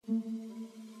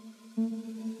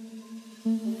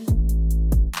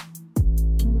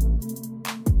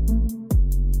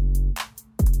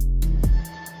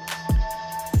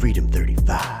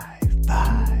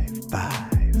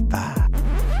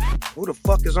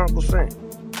his Uncle Sam.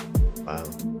 Wow.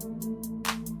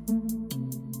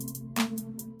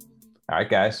 All right,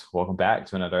 guys, welcome back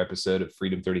to another episode of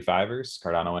Freedom 35ers,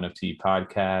 Cardano NFT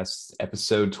podcast,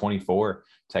 episode 24,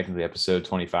 technically episode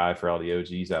 25 for all the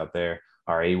OGs out there,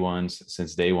 our A1s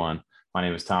since day one. My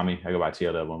name is Tommy. I go by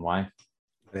TLW1Y. My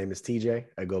name is TJ.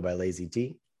 I go by Lazy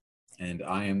T. And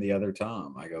I am the other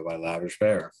Tom. I go by Lavish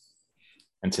Bear.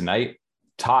 And tonight,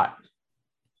 Tot.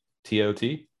 TOT.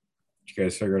 Did you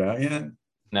guys figure it out yet?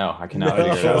 No, I cannot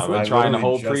figure it out. I've been trying the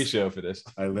whole pre-show for this.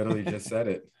 I literally just said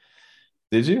it.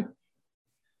 Did you?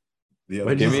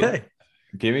 What did you say?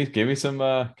 Give me some.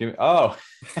 What did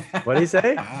he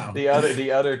say? Wow.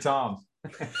 the other Tom.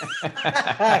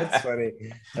 That's funny.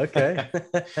 Okay.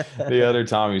 The other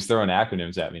Tom. He's throwing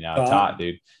acronyms at me now. Tot,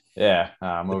 dude. Yeah,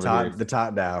 I'm over here. The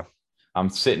tot now. I'm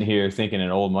sitting here thinking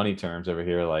in old money terms over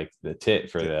here, like the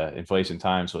tit for the inflation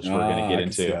times, which we're going to get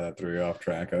into. Yeah, that threw you off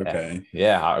track. Okay.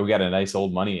 Yeah, we got a nice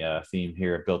old money theme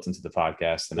here built into the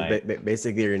podcast tonight.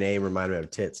 Basically, your name reminded me of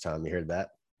tits, Tom. You heard that?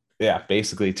 Yeah,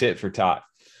 basically tit for tot.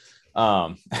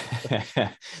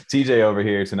 TJ over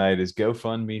here tonight is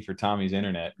GoFundMe for Tommy's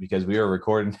internet, because we are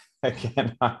recording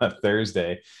again on a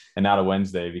Thursday and not a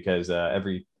Wednesday, because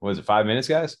was it 5 minutes,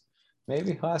 guys?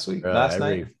 Maybe last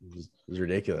night. It was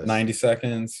ridiculous. 90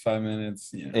 seconds, 5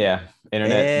 minutes. Yeah.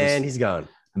 Internet. And he's gone.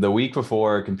 The week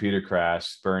before, computer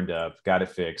crashed, burned up, got it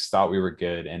fixed, thought we were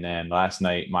good. And then last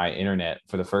night, my internet,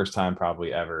 for the first time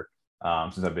probably ever,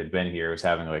 since I've been here, was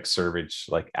having like servage,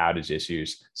 like outage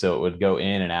issues. So it would go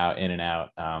in and out.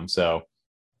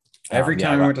 Every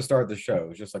time we went to start the show, it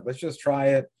was just like, let's just try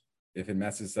it. If it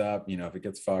messes up, if it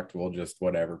gets fucked, we'll just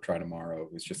try tomorrow.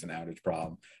 It was just an outage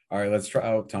problem. All right, let's try.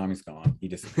 Oh, Tommy's gone. He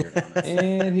disappeared on us.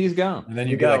 And he's gone. And then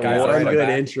you got one good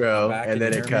intro, and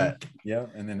then it cut. Yeah,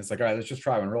 and then it's like, all right, let's just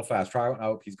try one real fast. Try one.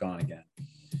 Oh, he's gone again.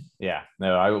 Yeah,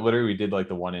 no, we did like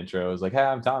the one intro. It was like, hey,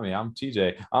 I'm Tommy. I'm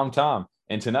TJ. I'm Tom.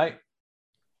 And tonight,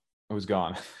 it was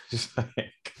gone. Just like,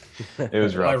 it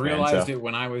was rough. I realized it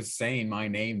when I was saying my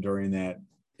name during that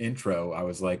intro. I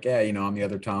was like, yeah, I'm the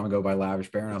other Tom. I go by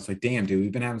Lavish Bear. And I was like, damn, dude,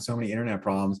 we've been having so many internet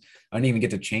problems. I didn't even get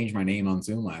to change my name on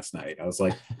Zoom last night. I was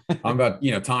like,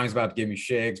 Tommy's about to give me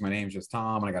shigs. My name's just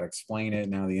Tom, and I got to explain it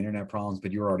now, the internet problems,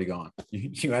 but you were already gone.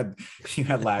 You had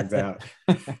lagged out.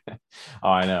 Oh,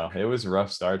 I know. It was a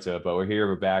rough start to it, but we're here.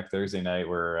 We're back Thursday night.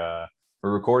 We're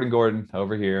recording Gordon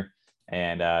over here.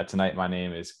 And tonight my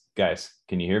name is, guys,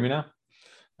 can you hear me now?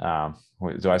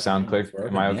 Do I sound clear?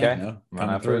 Am I okay? No, am I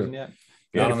not frozen yet?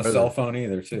 Good. Not on the cell phone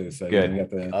either, too. So good. You got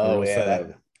the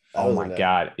that oh my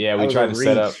God. Yeah, we tried to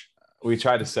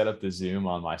set up the Zoom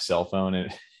on my cell phone,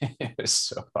 and it was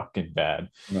so fucking bad.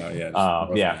 No,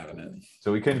 yeah.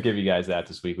 So we couldn't give you guys that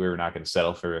this week. We were not going to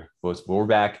settle for but we're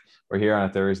back. We're here on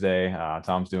a Thursday.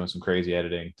 Tom's doing some crazy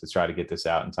editing to try to get this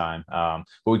out in time. But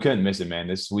we couldn't miss it, man.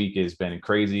 This week has been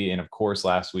crazy. And of course,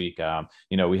 last week,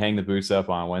 we hang the boots up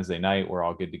on Wednesday night. We're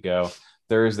all good to go.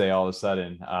 Thursday, all of a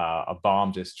sudden, a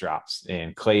bomb just drops,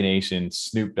 and Clay Nation,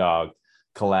 Snoop Dogg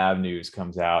collab news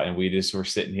comes out, and we just were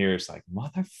sitting here. It's like,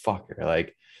 motherfucker,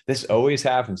 like this always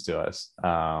happens to us.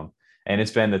 And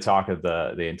it's been the talk of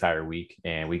the entire week,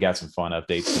 and we got some fun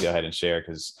updates to go ahead and share,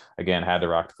 because again, had to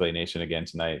rock the Clay Nation again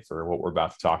tonight for what we're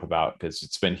about to talk about, because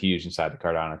it's been huge inside the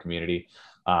Cardano community.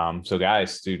 So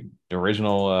guys, dude, the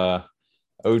original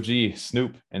OG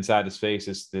Snoop inside the space.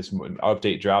 This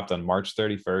update dropped on March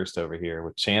 31st over here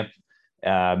with Champ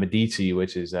Medici,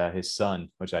 which is his son,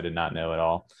 which I did not know at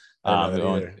all.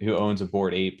 Who owns a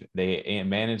Bored Ape. They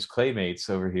managed Claymates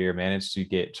over here, managed to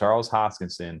get Charles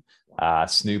Hoskinson,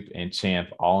 Snoop, and Champ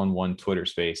all in one Twitter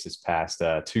space this past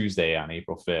Tuesday on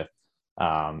April 5th.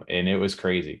 And it was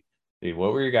crazy. Dude,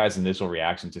 what were your guys' initial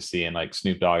reaction to seeing like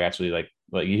Snoop Dogg actually like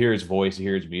you hear his voice, you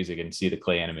hear his music, and see the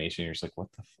Clay animation? You're just like, what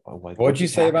the fuck? What'd you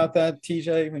say about that,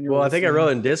 TJ? When you I think I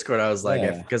wrote in Discord. I was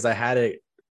like, because I had it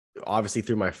obviously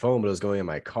through my phone, but it was going in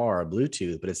my car,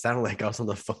 Bluetooth, but it sounded like I was on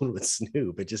the phone with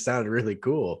Snoop. It just sounded really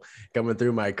cool coming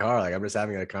through my car. Like I'm just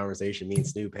having a conversation, me and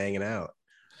Snoop hanging out.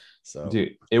 So,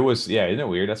 dude, it was, isn't it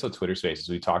weird? That's what Twitter Spaces,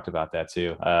 we talked about that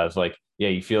too. It's like,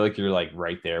 you feel like you're like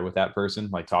right there with that person,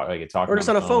 talking, or just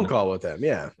on a phone call with them.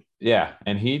 Yeah.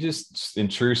 And he just, in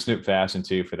true Snoop fashion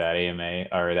too, for that AMA,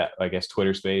 or that, I guess,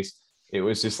 Twitter space, it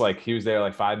was just like he was there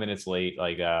like 5 minutes late.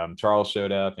 Like Charles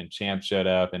showed up and Champ showed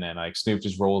up, and then like Snoop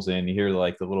just rolls in. You hear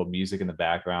like the little music in the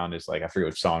background. It's like, I forget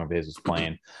which song of his was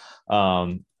playing.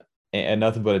 And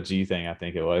Nothing But a G Thing, I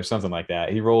think it was, or something like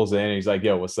that. He rolls in and he's like,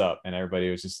 yo, what's up? And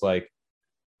everybody was just like,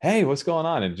 hey, what's going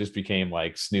on? And it just became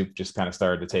like Snoop just kind of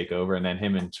started to take over. And then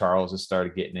him and Charles just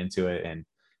started getting into it. And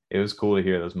it was cool to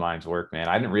hear those minds work, man.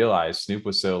 I didn't realize Snoop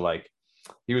was so like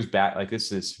he was back, like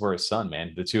this is for his son,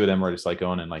 man. The two of them were just like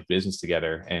going in like business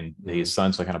together, and his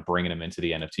son's like kind of bringing him into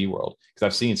the NFT world. Because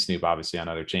I've seen Snoop obviously on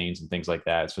other chains and things like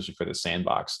that, especially for the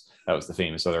Sandbox. That was the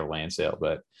famous other land sale.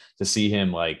 But to see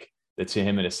him like to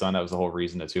him and his son, that was the whole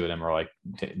reason the two of them were like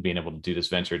being able to do this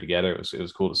venture together. It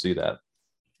was cool to see that.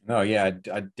 No, yeah,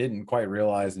 I didn't quite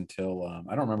realize until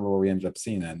I don't remember where we ended up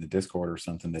seeing that in the Discord or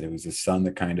something, that it was his son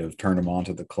that kind of turned him on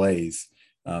to the clays,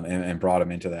 and brought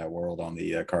him into that world on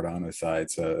the Cardano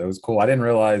side. So it was cool. I didn't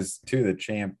realize too that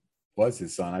Champ was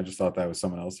his son. I just thought that was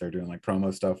someone else they're doing like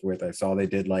promo stuff with. I saw they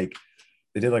did like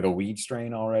a weed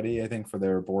strain already, I think, for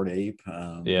their Bored Ape,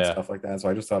 and stuff like that. So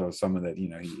I just thought it was someone that, you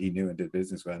know, he knew and did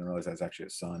business with. I didn't realize that's actually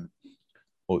his son.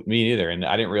 Well, me neither. And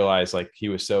I didn't realize like he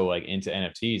was so like into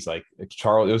NFTs. Like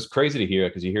Charles, it was crazy to hear,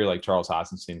 because you hear like Charles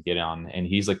Hoskinson get on and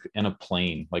he's like in a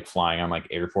plane, like flying on like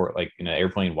airport, like in an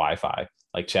airplane Wi-Fi,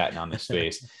 like chatting on this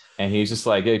space. And he's just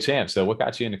like, hey, Champ, so what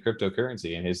got you into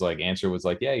cryptocurrency? And his like answer was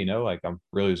like, yeah, you know, like I'm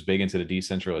really was big into the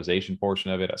decentralization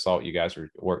portion of it. I saw what you guys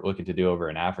were looking to do over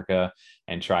in Africa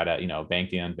and try to, you know, bank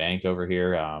the unbanked over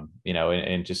here, you know,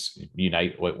 and just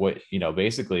unite what, you know,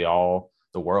 basically all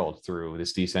the world through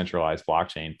this decentralized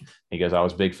blockchain. He goes, I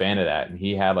was a big fan of that. And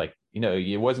he had like, you know,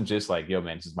 it wasn't just like, yo,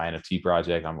 man, this is my NFT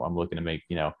project. I'm looking to make,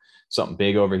 you know, something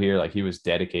big over here. Like he was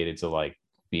dedicated to like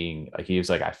being like, he was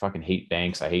like, I fucking hate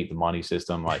banks. I hate the money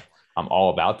system. Like I'm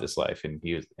all about this life. And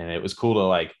it was cool to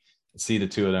like see the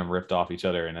two of them ripped off each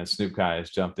other. And then Snoop kind of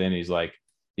just jumped in. He's like,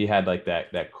 he had like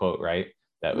that quote, right?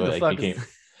 That like became,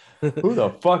 who the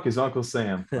fuck is Uncle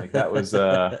Sam? Like that was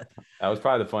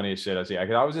probably the funniest shit I've seen.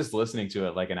 I was just listening to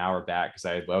it like an hour back, because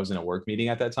I was in a work meeting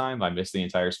at that time. I missed the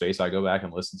entire space. So I go back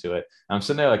and listen to it. And I'm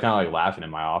sitting there like kind of like laughing in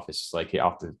my office, just like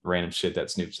off the random shit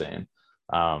that Snoop's saying.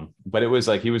 But it was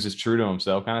like he was just true to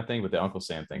himself kind of thing. But the Uncle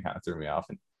Sam thing kind of threw me off.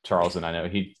 And Charles, and I know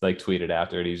he like tweeted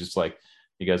after it. He's just like,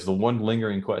 he goes, the one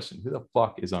lingering question: who the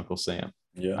fuck is Uncle Sam?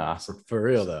 Yeah, for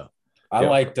real though. I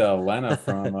liked Lena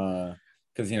from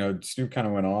because, you know, Snoop kind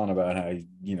of went on about how,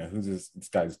 you know, who's this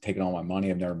guy's taking all my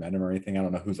money. I've never met him or anything. I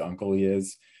don't know whose uncle he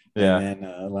is. Yeah. And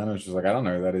then Lena was just like, I don't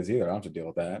know who that is either. I don't have to deal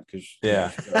with that, because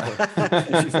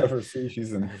she's overseas.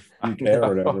 She's in UK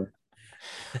or whatever.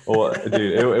 Well,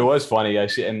 dude, it was funny.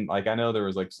 And like, I know there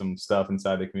was like some stuff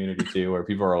inside the community too, where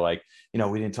people are like, you know,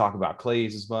 we didn't talk about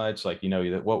clays as much. Like, you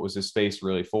know, what was this space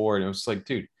really for? And it was like,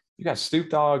 dude, you got Snoop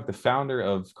Dogg, the founder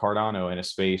of Cardano, in a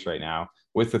space right now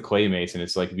with the Claymates, and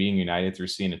it's like being united through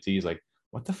CNFTs. Like,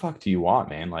 what the fuck do you want,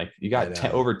 man? Like, you got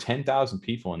over 10,000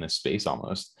 people in this space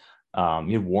almost.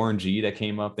 You have Warren G that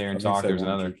came up there and talked. There's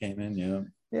another came in,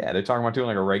 yeah, they're talking about doing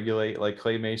like a regulate like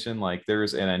claymation. Like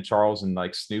and then Charles and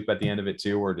like Snoop at the end of it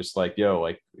too, were just like, yo,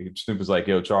 like Snoop was like,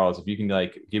 yo, Charles, if you can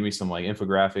like give me some like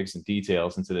infographics and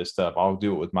details into this stuff, I'll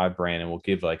do it with my brand, and we'll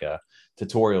give like a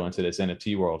tutorial into this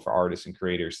NFT world for artists and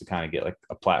creators to kind of get like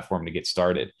a platform to get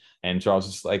started. And Charles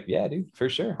is like, yeah, dude, for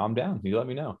sure, I'm down. You let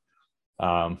me know.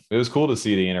 It was cool to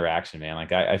see the interaction, man.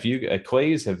 Like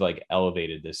clays have like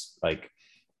elevated this, like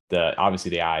obviously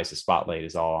the eyes, the spotlight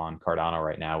is all on Cardano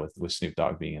right now with Snoop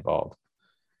Dogg being involved.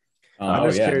 I'm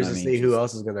just curious to see who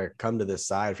else is going to come to this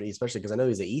side, especially because I know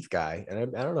he's an ETH guy, and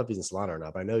I don't know if he's in Solana or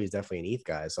not, but I know he's definitely an ETH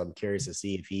guy. So I'm curious to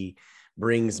see if he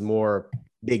brings more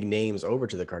big names over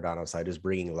to the Cardano side, just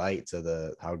bringing light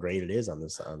to how great it is on the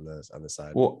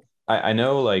side. Well, I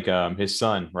know like his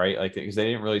son, right? Like, because they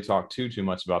didn't really talk too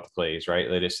much about the clays, right?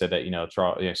 They just said that, you know,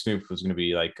 Snoop was going to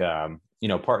be like, you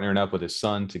know, partnering up with his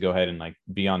son to go ahead and like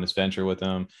be on this venture with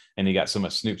him. And he got some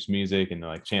of Snoop's music, and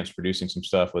like Champ's producing some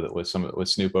stuff with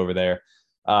Snoop over there.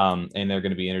 And they're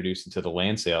going to be introduced into the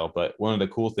land sale. But one of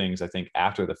the cool things I think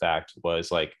after the fact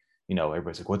was like, you know,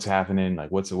 everybody's like, what's happening? Like,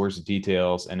 where's the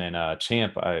details? And then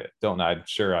Champ, I don't know. I'm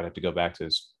sure I'd have to go back to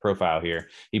his profile here.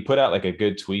 He put out like a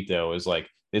good tweet though. It was like,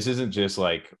 this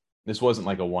wasn't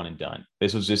like a one and done.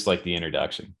 This was just like the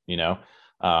introduction, you know?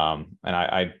 And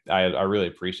I really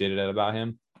appreciated it about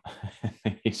him.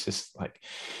 He's just like,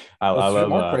 I love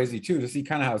more crazy too, to see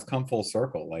kind of how it's come full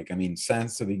circle. Like, I mean,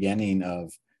 since the beginning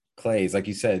of clays, like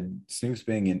you said, Snoop's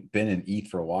been in ETH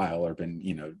for a while, or been,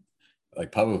 you know,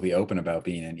 like publicly open about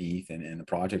being in ETH and the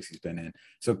projects he's been in.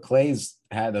 So Clay's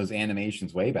had those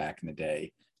animations way back in the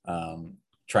day,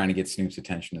 trying to get Snoop's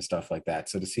attention and stuff like that.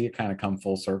 So to see it kind of come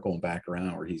full circle and back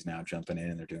around where he's now jumping in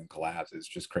and they're doing collabs is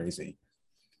just crazy.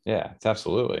 Yeah, it's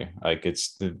absolutely like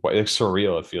it's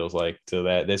surreal. It feels like to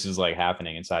that this is like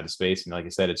happening inside the space. And like I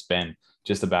said, it's been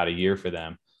just about a year for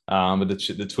them. But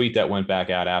the tweet that went back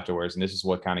out afterwards, and this is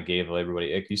what kind of gave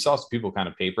everybody, you saw some people kind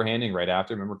of paper handing right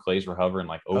after. Remember, clays were hovering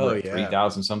like over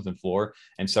 3,000 something floor,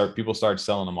 and people started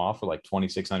selling them off for like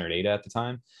 2,600 ADA at the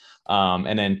time.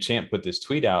 And then Champ put this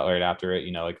tweet out right after it,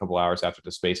 a couple hours after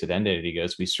the space had ended. He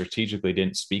goes, "We strategically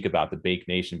didn't speak about the Bake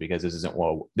Nation because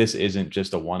this isn't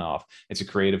just a one-off. It's a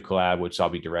creative collab, which I'll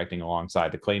be directing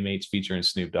alongside the Claymates featuring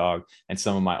Snoop Dogg and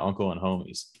some of my uncle and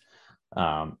homies."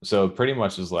 So pretty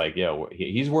much is like, yeah,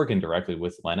 he's working directly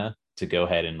with Lena to go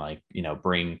ahead and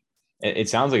bring. It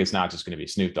sounds like it's not just going to be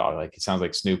Snoop Dogg. Like it sounds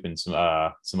like Snoop and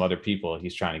some other people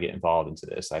he's trying to get involved into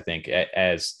this. I think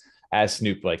as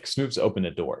Snoop, like Snoop's opened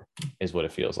the door is what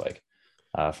it feels like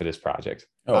for this project.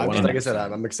 Like I said,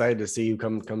 I'm excited to see who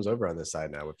comes over on this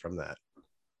side now from that.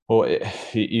 Well,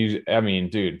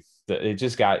 dude, it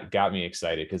just got me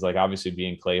excited because like obviously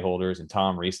being clay holders and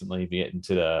Tom recently getting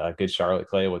to the Good Charlotte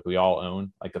clay, like we all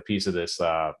own like a piece of this,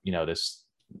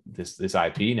 this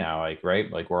IP now, like, right.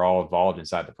 Like we're all involved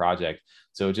inside the project.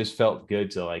 So it just felt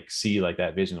good to like see like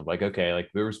that vision of like, okay, like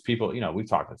there was people, we've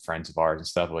talked with friends of ours and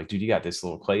stuff like, dude, you got this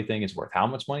little clay thing. It's worth how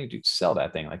much money? Dude, sell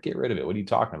that thing. Like get rid of it. What are you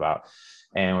talking about?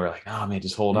 And we're like, oh man,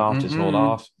 just hold off, just hold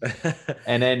off.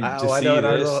 And then I know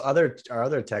our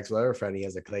other text, our friend, he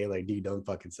has a clay, like, dude, don't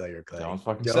fucking sell your clay.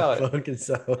 Don't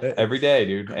sell it every day,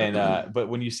 dude. And but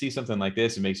when you see something like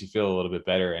this, it makes you feel a little bit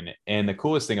better. And the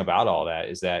coolest thing about all that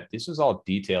is that this was all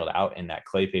detailed out in that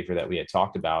clay paper that we had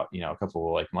talked about, a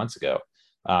couple like months ago,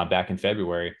 back in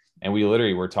February. And we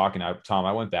literally were talking, Tom,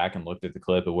 I went back and looked at the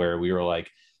clip of where we were like,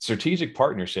 strategic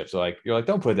partnerships. Like you're like,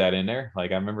 don't put that in there.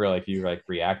 Like I remember like you like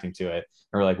reacting to it,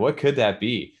 and we're like, what could that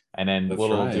be? And then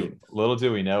little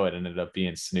do we know, it ended up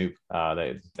being Snoop.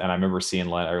 And I remember seeing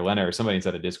Leonard or somebody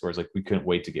inside the Discord was like, we couldn't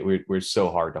wait to get. We're so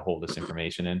hard to hold this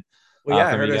information in. Well, yeah,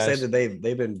 I heard her say that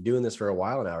they've been doing this for a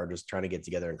while now, or just trying to get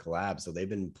together and collab. So they've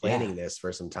been planning this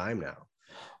for some time now.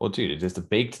 Well, dude, it's just the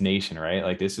Baked Nation, right?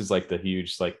 Like this is like the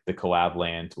huge, like the collab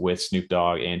land with Snoop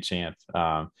Dogg and Champ,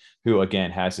 who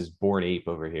again has his Bored Ape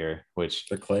over here, which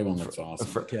the clay one looks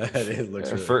awesome. It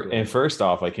looks really cool. And first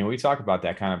off, like, can we talk about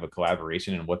that kind of a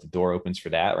collaboration and what the door opens for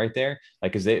that right there?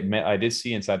 Like, because I did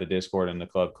see inside the Discord and the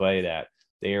Club Clay that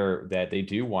they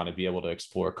do want to be able to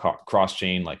explore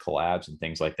cross-chain like collabs and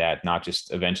things like that, not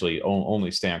just eventually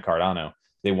only stay on Cardano.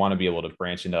 They want to be able to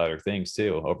branch into other things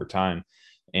too over time.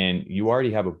 And you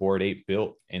already have a Bored Ape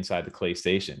built inside the Clay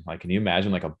Station. Like, can you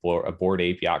imagine like a Bored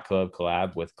Ape Yacht Club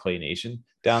collab with Clay Nation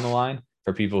down the line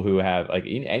for people who have like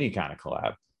any kind of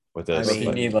collab with this? I mean,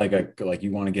 you need like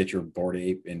you want to get your Bored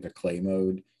Ape into Clay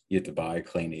mode, you have to buy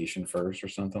Clay Nation first or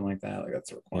something like that. Like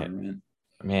that's a requirement. Yeah.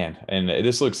 Man, and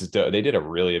this looks they did a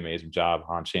really amazing job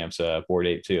on Champ's Bored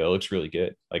Ape too. It looks really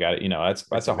good. Like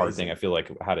that's a hard thing I feel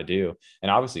like how to do.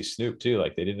 And obviously Snoop too.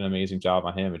 Like they did an amazing job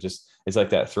on him. It's like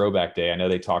that throwback day. I know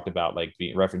they talked about like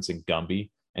referencing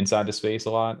Gumby inside the space a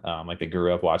lot. Like they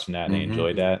grew up watching that and they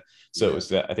enjoyed that. So it was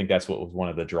that. I think that's what was one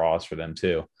of the draws for them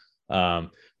too.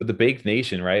 But the Baked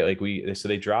Nation, right? Like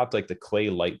they dropped like the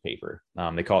clay light paper.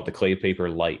 They call it the clay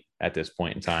paper light at this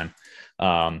point in time.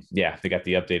 They got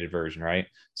the updated version, right?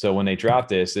 So when they dropped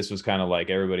this was kind of like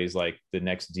everybody's like the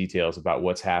next details about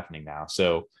what's happening now.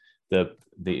 So they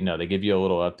give you a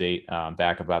little update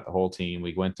back about the whole team.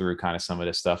 We went through kind of some of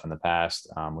this stuff in the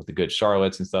past with the Good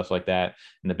Charlottes and stuff like that.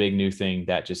 And the big new thing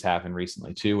that just happened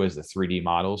recently too was the 3D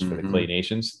models for the Clay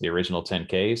Nations, the original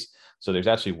 10Ks. So there's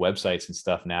actually websites and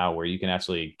stuff now where you can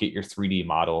actually get your 3D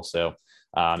model. So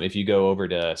if you go over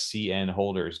to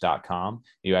cnholders.com,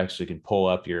 you actually can pull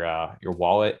up your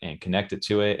wallet and connect it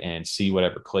to it and see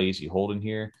whatever clays you hold in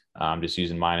here. I'm just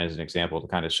using mine as an example to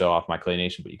kind of show off my Clay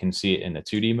Nation, but you can see it in the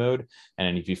 2D mode. And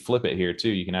then if you flip it here too,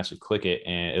 you can actually click it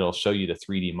and it'll show you the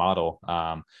 3D model.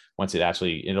 Once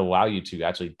it'll allow you to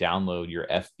actually download your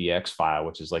FBX file,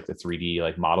 which is like the 3D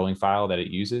like modeling file that it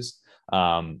uses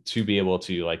to be able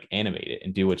to like animate it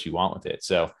and do what you want with it.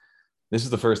 So this is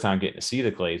the first time getting to see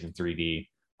the clays in 3D.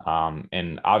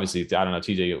 And obviously, I don't know,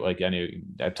 TJ, like I knew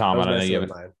Tom, I don't know you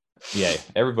haven't. Yeah,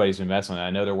 everybody's been messing with it.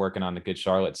 I know they're working on the Good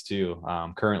Charlottes too.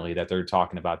 Currently, that they're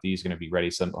talking about these going to be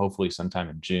ready hopefully sometime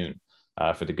in June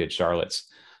for the Good Charlottes.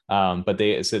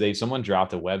 But someone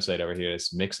dropped a website over here.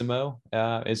 It's Mixamo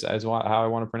is how I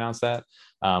want to pronounce that,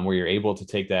 where you're able to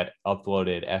take that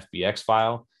uploaded FBX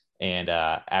file and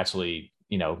actually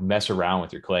mess around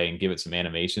with your clay and give it some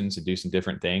animations and do some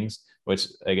different things. Which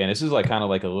again, this is like kind of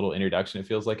like a little introduction. It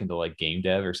feels like into like game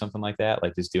dev or something like that.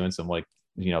 Like just doing some like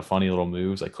funny little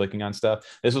moves, like clicking on stuff.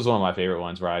 This was one of my favorite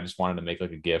ones where I just wanted to make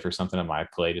like a GIF or something of my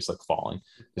clay just like falling,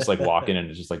 just like walking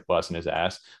and just like busting his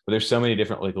ass. But there's so many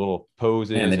different like little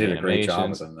poses. And they did a great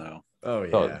job with them though. Oh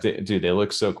Oh, yeah. dude, they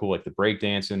look so cool. Like the break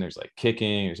dancing, there's like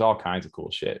kicking, there's all kinds of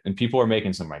cool shit. And people are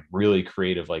making some like really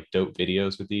creative, like dope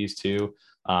videos with these too.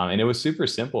 And it was super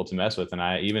simple to mess with. And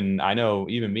I know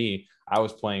even me, I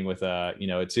was playing with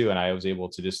it too, and I was able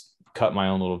to just cut my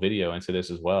own little video into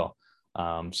this as well.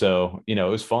 So it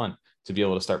was fun to be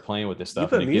able to start playing with this You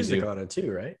stuff, and put it gives music you. on it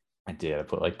too, right? I did. I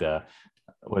put like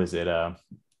what is it?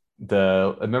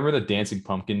 Remember the dancing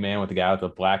pumpkin man with the guy with the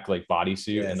black like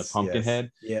bodysuit and the Yes, pumpkin yes.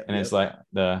 head, Yep, and it's yep.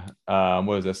 like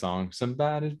what was that song?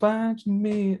 Somebody's watching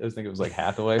me. I think it was like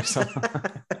Hathaway or something,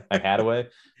 like Hathaway,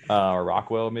 or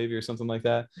Rockwell maybe or something like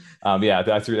that. Yeah,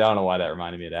 I don't know why that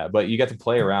reminded me of that, but you got to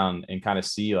play around and kind of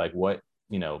see like what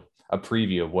a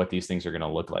preview of what these things are going to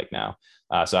look like now.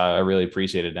 So I really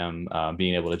appreciated them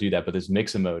being able to do that. But this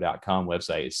mixamo.com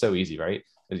website is so easy, right?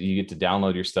 You get to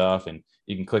download your stuff and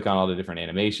you can click on all the different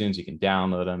animations. You can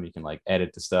download them. You can like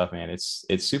edit the stuff, man. It's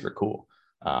super cool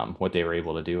what they were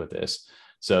able to do with this.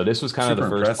 So this was kind of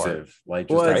Super the first part, impressive. Like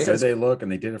just Well, how it right? good says they look,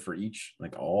 and they did it for each,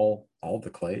 like all the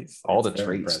clays. Like, All it's the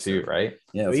very traits too, impressive. right?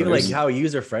 Yeah, well, that's what even I like mean. how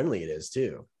user friendly it is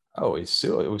too. Oh, it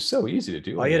was so easy to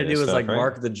do All you any had of to do this was stuff, like right?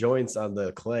 mark the joints on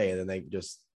the clay, and then they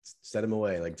just set them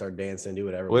away, like start dancing, do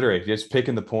whatever with Literally them. just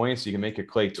picking the points. You can make your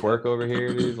clay twerk Yep. over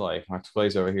here, dude. Like my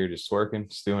clay's over here just twerking,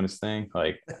 just doing his thing.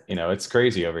 Like, it's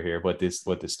crazy over here what this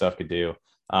stuff could do.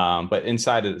 But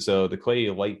inside of so the clay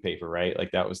light paper, right?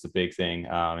 Like that was the big thing.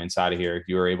 Inside of here,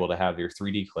 you were able to have your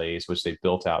 3D clays, which they've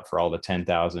built out for all the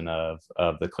 10,000 of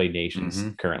the clay nations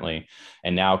Mm-hmm. currently.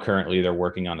 And now currently they're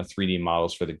working on the 3D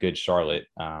models for the Good Charlotte,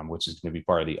 which is going to be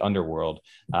part of the underworld.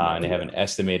 And they have an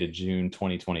estimated June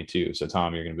 2022. So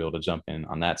Tom, you're going to be able to jump in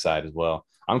on that side as well.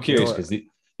 I'm You know curious what? because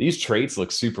these traits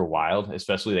look super wild,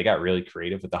 especially they got really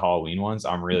creative with the Halloween ones.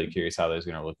 I'm really curious how those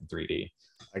are going to look in 3D.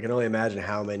 I can only imagine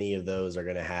how many of those are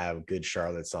going to have Good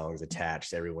Charlotte songs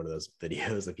attached to every one of those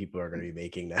videos that people are going to be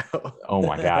making now. Oh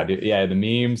my God. Dude. Yeah. The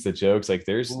memes, the jokes, like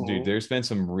Mhm. there's been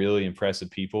some really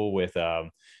impressive people with,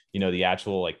 the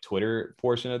actual like Twitter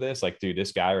portion of this. Like, dude,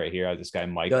 this guy right here, this guy,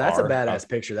 Mike Yo, that's a R. badass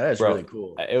picture. That is Bro, really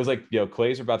cool. it was like,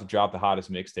 Clay's are about to drop the hottest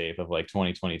mixtape of like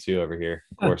 2022 over here.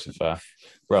 Of course, if,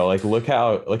 bro, like look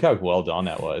how well done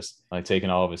that was, like taking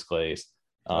all of his clays.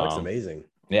 That looks Um, amazing.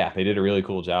 yeah, they did a really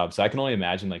cool job. So I can only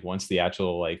imagine like once the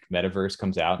actual like metaverse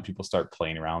comes out and people start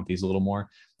playing around with these a little more,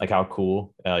 like how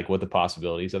cool, like what the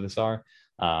possibilities of this are.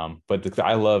 But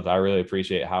I really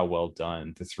appreciate how well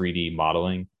done the 3D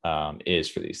modeling is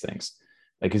for these things.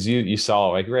 Like, cause you saw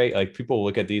like, right, like people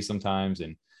look at these sometimes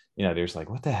and, there's like,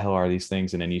 what the hell are these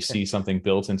things? And then you see something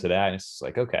built into that. And it's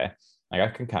like, okay, like I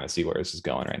can kind of see where this is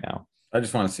going right now. I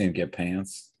just want to see him get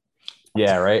pants.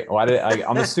 Yeah, right.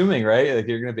 I'm assuming, right? Like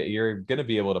you're gonna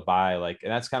be able to buy like,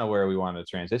 and that's kind of where we want to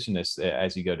transition this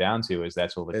as you go down to is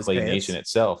that's what the His Clay Nation pants.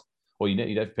 itself. Well,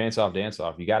 you have pants off, dance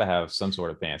off. You got to have some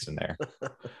sort of pants in there,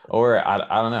 or I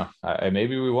don't know.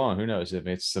 Maybe we won't. Who knows? If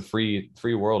it's a free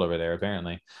world over there,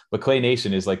 apparently. But Clay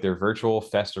Nation is like their virtual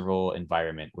festival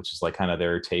environment, which is like kind of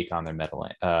their take on their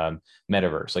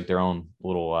metaverse, like their own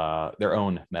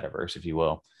metaverse, if you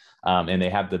will. And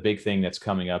they have the big thing that's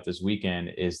coming up this weekend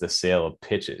is the sale of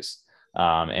pitches.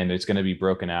 And it's going to be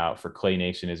broken out for Clay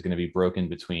Nation is going to be broken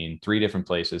between 3 different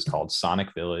places called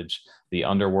Sonic Village, the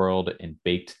Underworld, and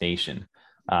Baked Nation.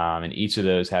 And each of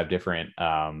those have different,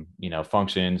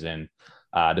 functions. And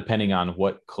depending on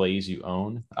what clays you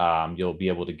own, you'll be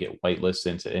able to get whitelists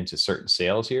into certain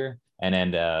sales here. And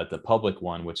then the public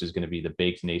one, which is going to be the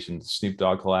Baked Nation Snoop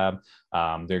Dogg collab,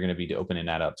 they're going to be opening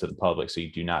that up to the public. So you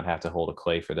do not have to hold a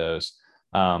clay for those.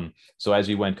 So as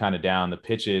you went kind of down the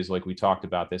pitches, like we talked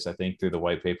about this, I think through the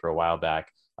white paper a while back,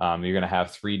 you're going to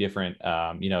have 3 different,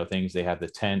 things. They have the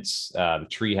tents, the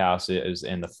tree houses,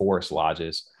 and the forest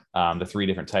lodges, the 3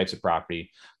 different types of property.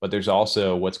 But there's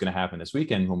also what's going to happen this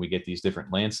weekend when we get these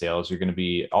different land sales. You're going to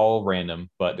be all random,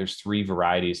 but there's 3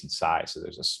 varieties in size. So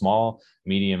there's a small,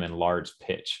 medium, and large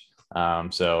pitch.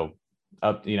 So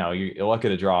up, you're lucky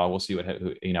to draw. We'll see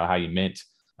how you mint.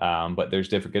 But there's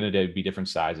going to be different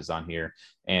sizes on here,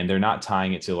 and they're not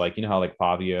tying it to like, how like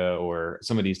Pavia or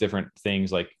some of these different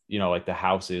things, like, like the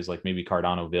houses, like maybe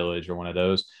Cardano Village or one of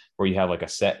those where you have like a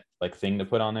set like thing to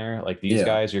put on there. Like these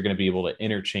guys, you're going to be able to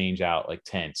interchange out like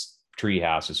tents, tree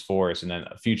houses, forests, and then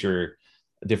future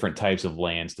different types of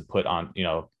lands to put on,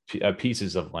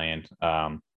 pieces of land,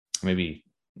 maybe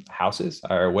houses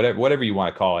or whatever you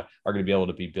want to call it, are going to be able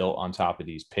to be built on top of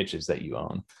these pitches that you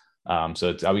own.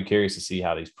 So I'll be curious to see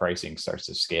how these pricing starts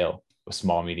to scale with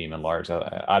small, medium, and large.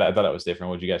 I thought that was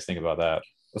different. What do you guys think about that?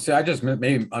 Well, see, I just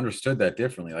maybe understood that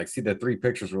differently. Like, see, the 3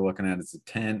 pictures we're looking at is a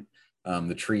tent,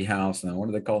 the tree house, and then what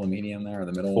do they call the medium there?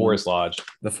 The middle Forest one? Lodge.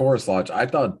 The Forest Lodge. I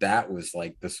thought that was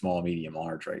like the small, medium,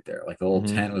 large right there. Like the little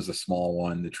Mhm. tent was the small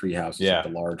one. The tree house was like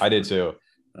Yeah, the large I did one. too.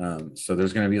 So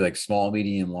there's going to be like small,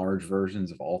 medium, large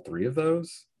versions of all three of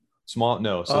those. Small,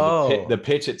 no. So the Oh,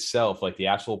 pitch itself, like the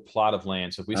actual plot of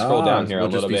land. So if we scroll Ah, down it here a will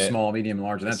just little be bit, small, medium,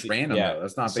 large. And that's random yeah. though.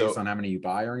 That's not based So on how many you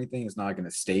buy or anything. It's not like an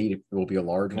estate. It will be a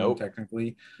large one nope,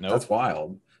 technically. That's nope.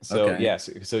 wild. So Okay. yes,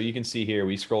 so you can see here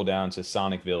we scroll down to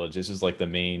Sonic Village. This is like the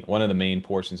main one of the main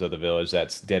portions of the village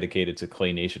that's dedicated to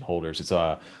Clay Nation holders. It's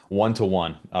a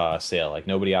one-to-one sale. Like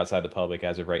nobody outside the public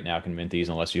as of right now can mint these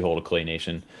unless you hold a Clay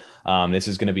Nation. This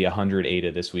is going to be 100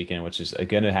 ADA this weekend, which is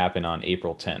going to happen on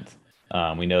April 10th.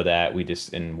 We know that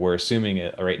and we're assuming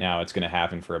it right now it's going to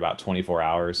happen for about 24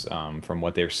 hours from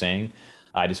what they're saying.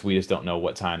 We just don't know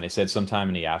what time. They said sometime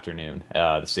in the afternoon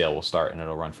the sale will start and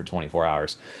it'll run for 24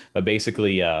 hours. But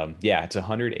basically, yeah, it's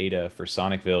 100 ADA for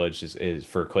Sonic Village is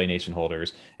for Clay Nation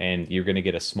holders, and you're going to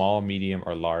get a small, medium,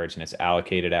 or large, and it's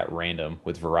allocated at random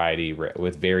with varied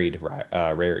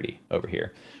rarity over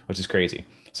here, which is crazy.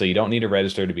 So you don't need to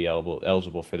register to be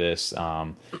eligible for this.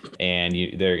 And I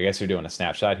guess they're doing a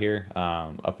snapshot here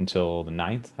up until the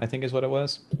 9th, I think is what it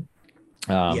was.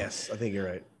 Um, yes, I think you're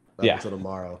right. Up yeah. until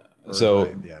tomorrow or the So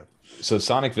ninth. Yeah. so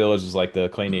Sonic Village is like the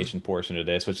Clay Nation portion of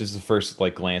this, which is the first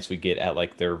like glance we get at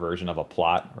like their version of a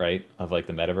plot, right? Of like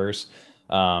the metaverse.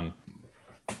 Um,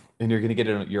 and you're gonna get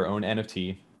your own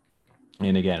NFT.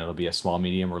 And again, it'll be a small,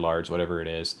 medium, or large, whatever it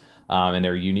is. And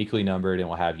they're uniquely numbered and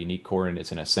will have unique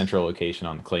coordinates in a central location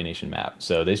on the Clay Nation map.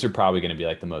 So these are probably going to be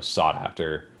like the most sought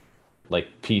after like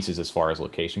pieces as far as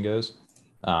location goes.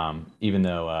 Even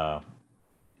though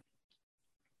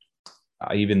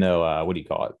what do you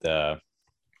call it? Yeah,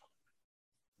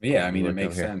 I Let me mean, it look over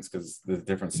makes here. sense because the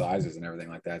different sizes and everything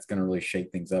like that. It's going to really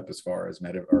shake things up as far as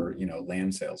meta or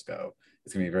land sales go.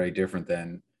 It's going to be very different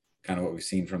than kind of what we've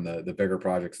seen from the bigger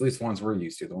projects, at least the ones we're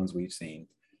used to, the ones we've seen.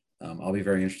 I'll be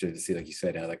very interested to see, like you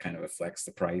said, how that kind of affects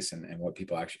the price and what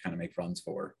people actually kind of make runs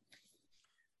for.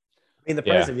 I mean, the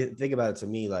price, Yeah, if you think about it, to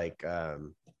me, like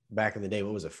back in the day,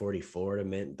 what was it, 44 to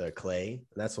mint the clay?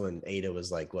 That's when ADA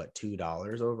was like what,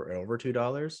 $2 over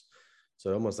 $2.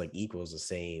 So it almost like equals the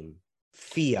same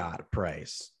fiat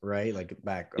price, right? Like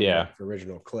back of yeah. like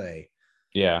original clay.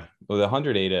 Yeah, well, the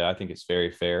 100 ADA, I think it's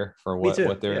very fair for Me what too.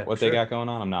 what they're Yeah, what they sure. got going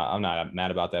on. I'm not mad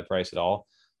about that price at all.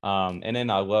 And then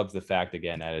I love the fact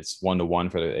again that it's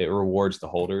 1-to-1 it rewards the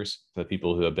holders, the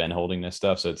people who have been holding this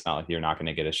stuff. So it's not like you're not going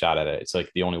to get a shot at it. It's like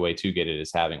the only way to get it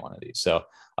is having one of these. So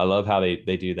I love how they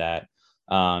do that.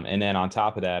 And then on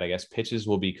top of that, I guess pitches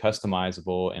will be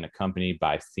customizable and accompanied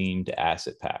by themed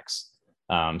asset packs.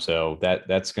 So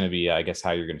that's going to be, I guess,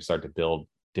 how you're going to start to build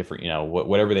different,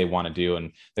 whatever they want to do,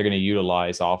 and they're going to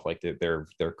utilize off like their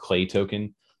clay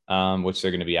token, which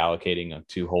they're going to be allocating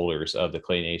to holders of the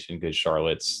Clay Nation Good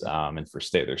Charlottes, and for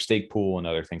their stake pool and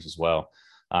other things as well,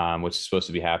 which is supposed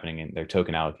to be happening in their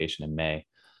token allocation in May.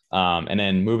 And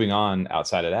then moving on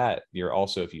outside of that, you're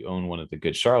also, if you own one of the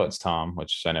Good Charlottes, Tom,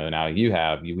 which I know now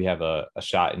we have a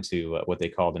shot into what they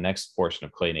call the next portion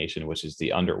of Clay Nation, which is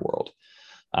the underworld.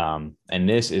 And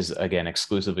this is again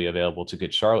exclusively available to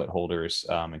Good Charlotte holders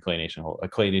and Clay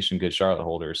Nation Good Charlotte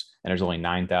holders. And there's only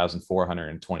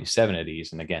 9,427 of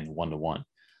these, and again 1-to-1,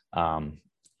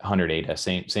 100 ADA,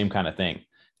 same kind of thing,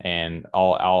 and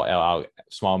all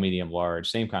small, medium, large,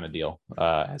 same kind of deal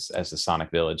as the Sonic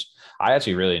Village. I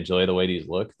actually really enjoy the way these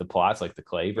look. The plots, like the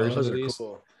clay Oh, versions those of are these,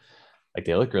 cool. like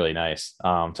they look really nice.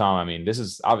 Tom, I mean, this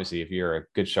is obviously if you're a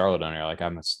Good Charlotte owner, like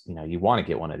you want to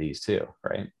get one of these too,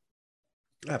 right?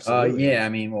 Absolutely. Yeah, I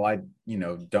mean, well, I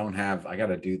don't have. I got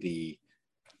to do the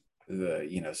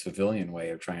civilian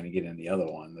way of trying to get in the other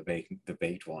one, the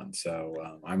baked one.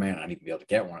 So I may not even be able to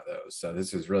get one of those. So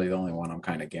this is really the only one I'm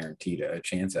kind of guaranteed a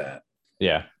chance at.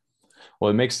 Yeah. Well,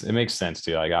 it makes sense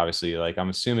too. Like obviously, like I'm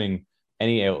assuming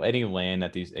any land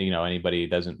that anybody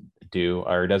doesn't do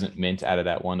or doesn't mint out of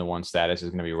that 1-to-1 status is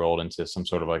going to be rolled into some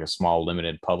sort of like a small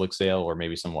limited public sale, or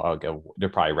maybe they'll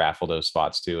probably raffle those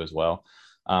spots too as well.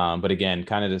 But again,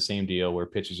 kind of the same deal where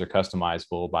pitches are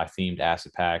customizable by themed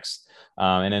asset packs.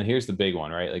 And then here's the big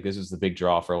one, right? Like this is the big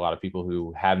draw for a lot of people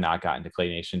who have not gotten to Clay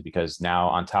Nation, because now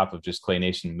on top of just Clay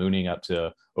Nation mooning up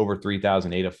to over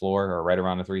 3,000 ADA floor, or right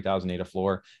around the 3,000 ADA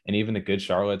floor, and even the Good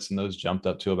Charlottes and those jumped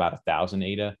up to about 1,000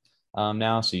 ADA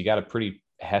now. So you got a pretty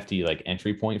hefty like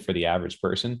entry point for the average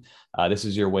person. This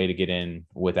is your way to get in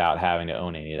without having to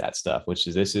own any of that stuff,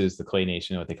 this is the Clay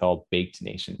Nation, what they call Baked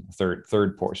Nation,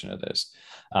 third portion of this.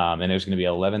 And there's going to be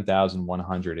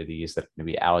 11,100 of these that are going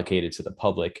to be allocated to the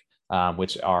public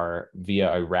which are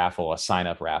via a raffle, a sign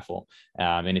up raffle.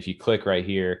 And if you click right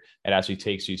here, it actually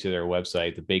takes you to their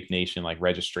website, the Baked Nation like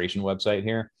registration website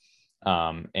here.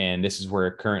 And this is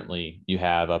where currently you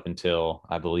have up until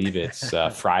I believe it's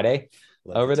Friday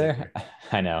over there.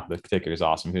 I know the ticker is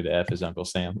awesome. Who the F is Uncle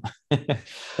Sam? I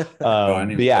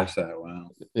didn't even catch that. Wow.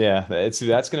 Yeah, that's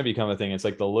going to become a thing. It's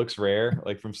like the looks rare,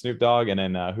 like from Snoop Dogg, and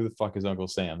then who the fuck is Uncle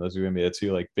Sam? Those are going to be the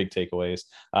two like big takeaways.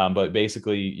 But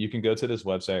basically, you can go to this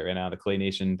website right now, the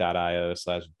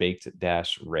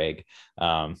claynation.io/baked-reg,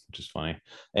 which is funny.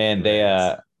 And they,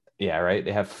 yeah, right.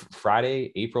 They have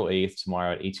Friday, April 8th,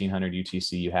 tomorrow at 1800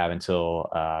 UTC. You have until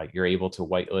you're able to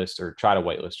whitelist or try to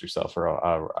whitelist yourself for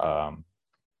a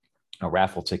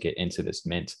raffle ticket into this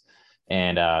mint.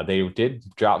 And they did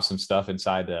drop some stuff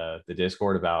inside the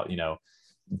Discord about,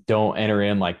 don't enter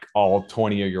in like all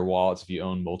 20 of your wallets if you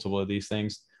own multiple of these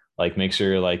things. Like make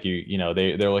sure like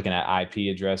they're looking at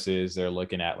IP addresses, they're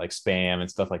looking at like spam and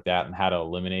stuff like that and how to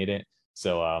eliminate it.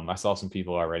 So I saw some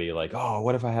people already like, oh,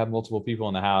 what if I have multiple people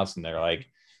in the house? And they're like,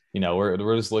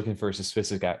 we're just looking for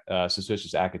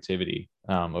suspicious activity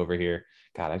over here.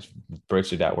 God, I just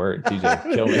butchered that word.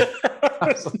 TJ, kill me.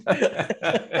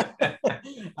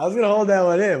 I was gonna hold that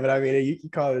one in, but I mean, you can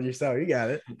call it yourself. You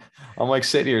got it. I'm like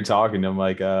sitting here talking. I'm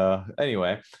like,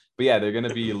 anyway. But yeah, they're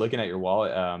gonna be looking at your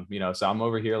wallet. So I'm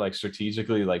over here like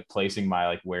strategically like placing my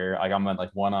like where like I'm at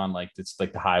like one on like it's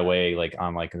like the highway, like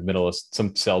on like in the middle of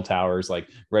some cell towers, like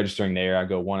registering there. I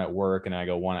go one at work and I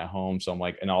go one at home. So I'm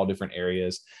like in all different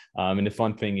areas. And the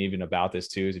fun thing even about this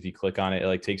too is if you click on it, it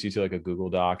like takes you to like a Google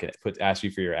Doc and it asks you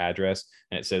for your address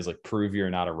and it says like prove you're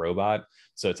not a robot.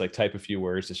 So it's like type a few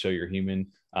words to show you're human.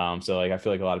 So like I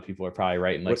feel like a lot of people are probably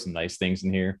writing like some nice things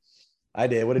in here. I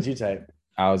did. What did you type?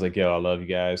 I was like, yo, I love you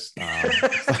guys.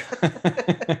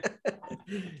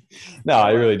 No,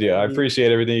 I really do. I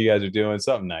appreciate everything you guys are doing.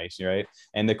 Something nice, right?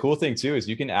 And the cool thing too is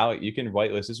you can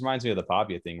whitelist. This reminds me of the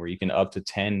Popia thing where you can up to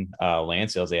 10 land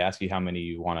sales. They ask you how many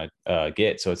you want to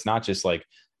get. So it's not just like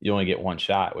you only get one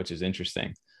shot, which is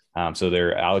interesting. So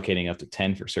they're allocating up to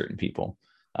 10 for certain people.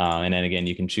 And then again,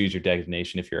 you can choose your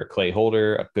designation if you're a clay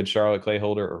holder, a Good Charlotte clay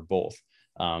holder, or both.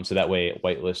 So that way it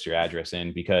whitelists your address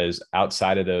in, because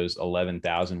outside of those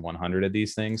 11,100 of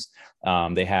these things,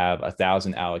 they have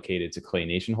 1,000 allocated to Clay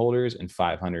Nation holders and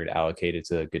 500 allocated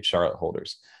to Good Charlotte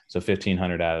holders. So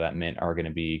 1,500 out of that mint are going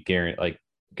to be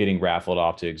getting raffled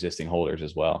off to existing holders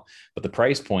as well. But the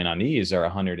price point on these are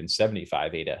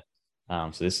 175 ADA.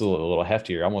 So this is a little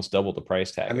heftier, almost double the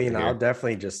price tag. I mean, I'll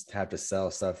definitely just have to sell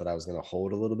stuff that I was going to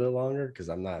hold a little bit longer because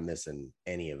I'm not missing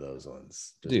any of those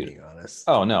ones, just being honest.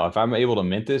 Oh, no. If I'm able to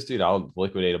mint this, dude, I'll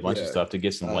liquidate a bunch of stuff to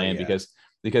get some land because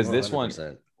 100%. This one,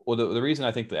 well, the reason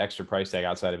I think the extra price tag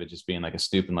outside of it just being like a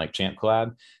Stoop and like Champ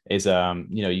collab is,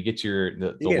 you get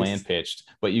the land pitched,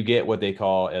 but you get what they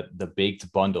call the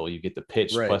baked bundle. You get the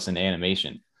pitch plus an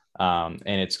animation.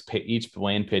 And each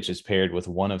land pitch is paired with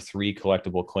one of 3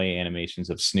 collectible clay animations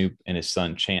of Snoop and his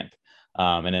son Champ.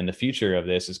 And then the future of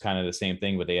this is kind of the same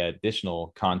thing, but they add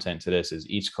additional content to this. Is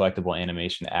each collectible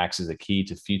animation acts as a key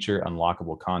to future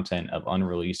unlockable content of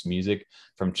unreleased music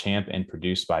from Champ and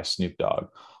produced by Snoop Dogg.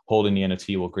 Holding the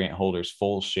NFT will grant holders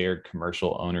full shared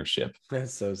commercial ownership.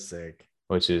 That's so sick.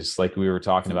 Which is like we were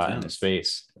talking about in the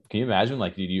space. Can you imagine,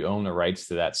 like, do you own the rights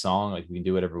to that song? Like, we can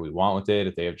do whatever we want with it.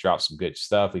 If they have dropped some good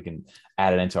stuff, we can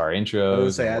add it into our intros. I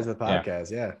would say as the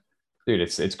podcast, yeah. Dude,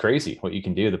 it's crazy what you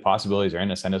can do. The possibilities are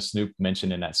endless. I know Snoop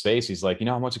mentioned in that space, he's like,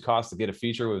 how much it costs to get a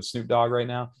feature with Snoop Dogg right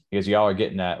now? Because y'all are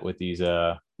getting that with these,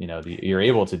 you're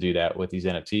able to do that with these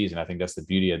NFTs. And I think that's the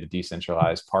beauty of the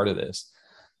decentralized part of this.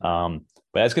 But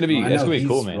that's going to be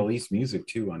cool, man. Release music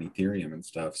too on Ethereum and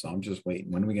stuff. So I'm just waiting.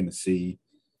 When are we going to see,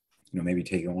 maybe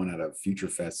taking one out of Future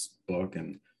Fest book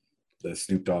and the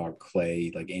Snoop Dogg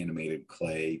clay, like animated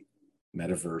clay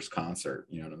metaverse concert?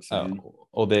 You know what I'm saying?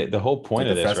 Oh, the whole point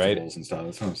of this, right? And stuff.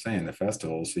 That's what I'm saying. The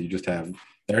festivals. So you just have,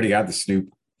 they already got the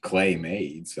Snoop clay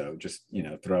made. So just,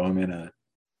 throw him in a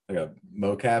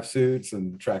mocap suits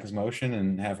and track his motion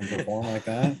and have him perform like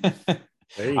that.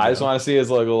 I just want to see his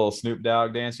like little Snoop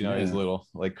Dogg dance, his little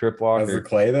like crip walk. As the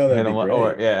clay though, that'd be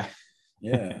great.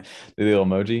 Yeah. The little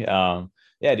emoji.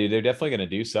 Yeah, dude, they're definitely going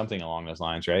to do something along those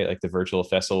lines, right? Like the virtual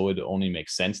festival would only make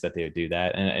sense that they would do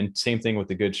that. And same thing with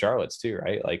the Good Charlottes too,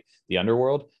 right? Like the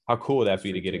Underworld, how cool would that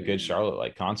be to get a Good Charlotte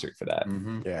like concert for that?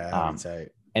 Mm-hmm. Yeah,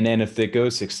 and then if it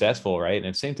goes successful, right?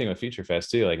 And same thing with Future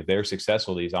Fest too. Like if they're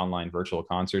successful, these online virtual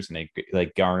concerts and they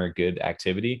like garner good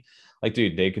activity, like,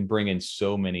 dude, they can bring in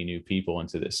so many new people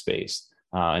into this space.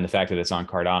 And the fact that it's on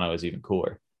Cardano is even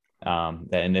cooler.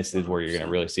 And this is where you're going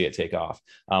to really see it take off.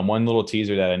 One little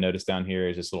teaser that I noticed down here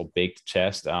is this little baked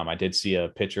chest. I did see a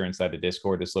picture inside the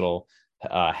Discord, this little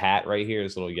hat right here,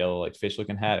 this little yellow like fish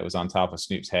looking hat. It was on top of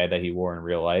Snoop's head that he wore in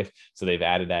real life. So they've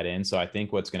added that in. So I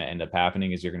think what's going to end up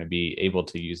happening is you're going to be able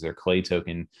to use their clay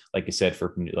token, like you said,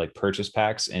 for like purchase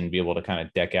packs and be able to kind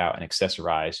of deck out and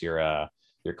accessorize your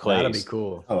clays. That'd be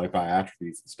cool. Oh, like buy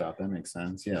attributes and stuff. That makes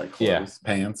sense. Yeah, like clothes,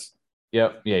 pants.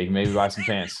 Yep. Yeah, you can maybe buy some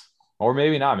pants. Or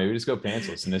maybe not. Maybe just go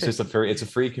pantsless. And it's just it's a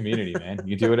free community, man.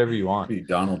 You can do whatever you want. Be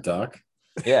Donald Duck.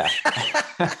 Yeah.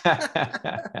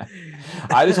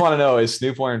 I just want to know, is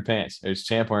Snoop wearing pants? Is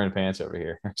Champ wearing pants over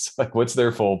here? It's like, what's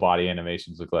their full body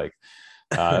animations look like?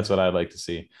 That's what I'd like to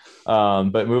see.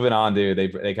 But moving on, dude,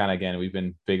 they kind of, again, we've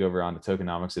been big over on the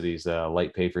tokenomics of these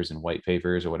light papers and white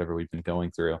papers or whatever we've been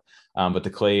going through. But the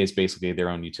clay is basically their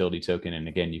own utility token. And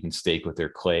again, you can stake with their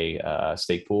clay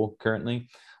stake pool currently.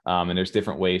 And there's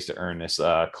different ways to earn this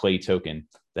clay token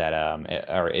that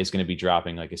is going to be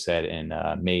dropping, like I said, in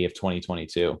May of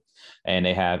 2022. And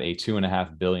they have a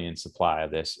 2.5 billion supply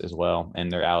of this as well. And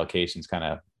their allocation's kind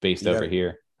of based over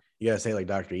here. You got to say like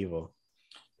Dr. Evil.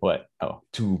 What? Oh,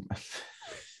 2.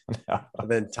 And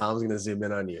then Tom's going to zoom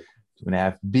in on you.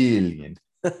 2.5 billion.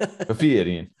 A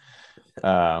billion.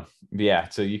 Yeah,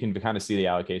 so you can kind of see the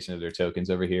allocation of their tokens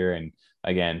over here. And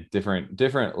again, different,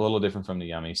 a little different from the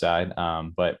Yummy side.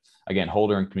 But again,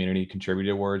 holder and community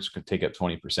contributed awards could take up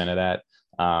 20% of that.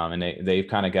 And they've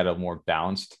kind of got a more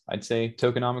balanced, I'd say,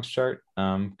 tokenomics chart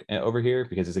over here,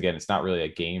 because it's not really a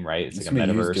game, right? It's like a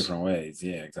metaverse. Different ways.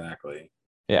 Yeah, exactly.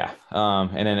 Yeah.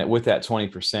 And then with that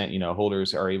 20%,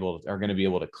 holders are going to be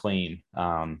able to claim,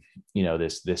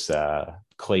 this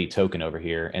clay token over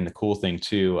here. And the cool thing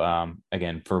too,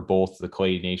 again, for both the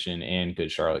Clay Nation and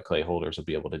Good Charlotte Clay holders will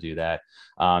be able to do that.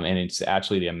 And it's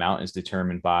actually, the amount is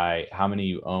determined by how many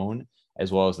you own,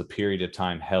 as well as the period of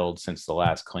time held since the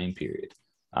last claim period.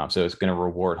 So it's going to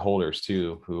reward holders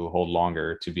too, who hold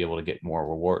longer, to be able to get more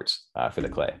rewards for the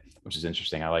clay, which is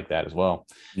interesting. I like that as well.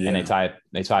 Yeah. And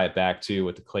they tie it back to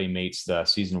with the Clay Mates,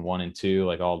 season 1 and 2,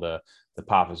 like all the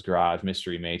Papa's Garage,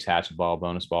 Mystery Mates, Hatchet Ball,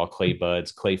 Bonus Ball, Clay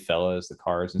Buds, Clay Fellas, the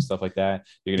cards and stuff like that.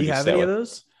 You're gonna Do you have any of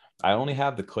those? I only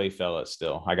have the Clay Fellas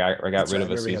still. I got rid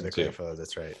of a season 2. Fellas,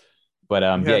 that's right. But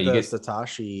you get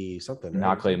Satoshi something, right?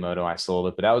 Not Clay Moto. I sold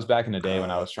it, but that was back in the day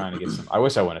when I was trying to get some. I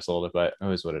wish I wouldn't have sold it, but it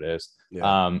is what it is.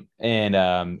 Yeah.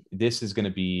 This is going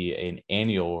to be an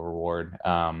annual reward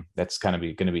that's kind of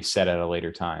going to be set at a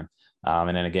later time.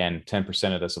 And then again,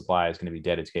 10% of the supply is going to be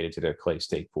dedicated to their clay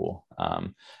stake pool,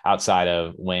 outside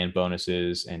of land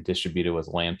bonuses and distributed with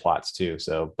land plots too.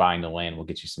 So buying the land will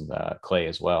get you some clay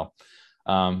as well.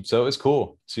 So it was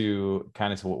cool to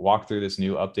kind of walk through this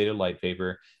new updated light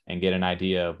paper and get an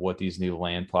idea of what these new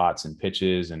land plots and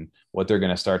pitches and what they're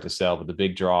going to start to sell. But the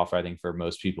big draw, I think, for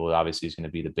most people, obviously, is going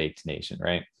to be the Baked Nation,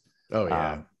 right? Oh,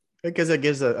 yeah. Because it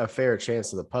gives a fair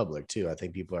chance to the public, too. I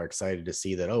think people are excited to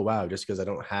see that, oh, wow, just because I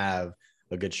don't have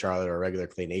a Good Charlotte or a regular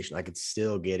Clay Nation, I could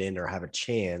still get in or have a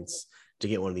chance to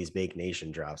get one of these Baked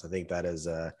Nation drops. I think that is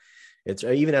it's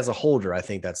even as a holder, I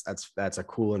think that's a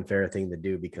cool and fair thing to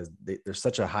do, because there's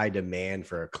such a high demand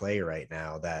for a clay right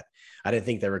now that I didn't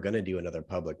think they were going to do another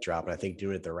public drop. And I think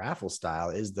doing it the raffle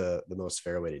style is the most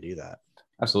fair way to do that.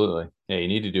 Absolutely. Yeah. You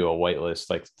need to do a whitelist,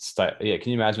 yeah.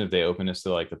 Can you imagine if they open this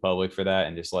to like the public for that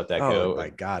and just let that go? Oh my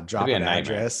God. Drop an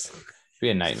address. It'd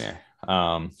be a nightmare.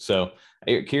 So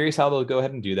curious how they'll go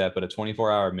ahead and do that, but a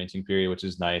 24-hour minting period, which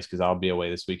is nice because I'll be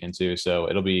away this weekend too. So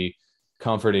it'll be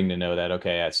comforting to know that,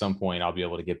 okay, at some point I'll be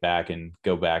able to get back and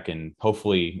go back and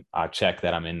hopefully check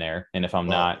that I'm in there. And if I'm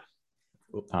not,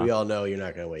 we all know you're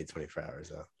not going to wait 24 hours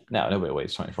though. No, nobody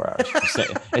waits 24 hours.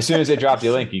 As soon as they drop the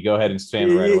link, you go ahead and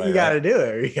spam it right away. You got to do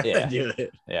it. You got to do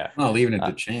it. Yeah. I'm not leaving it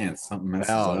to chance. Something messes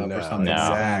up or something. No.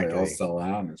 Exactly. It'll sell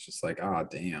out, and it's just like, oh,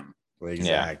 damn.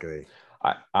 Exactly.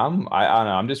 Yeah. I don't know.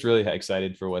 I'm just really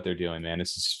excited for what they're doing, man.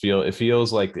 It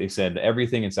feels like they said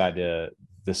everything inside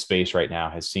the space right now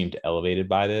has seemed elevated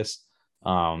by this.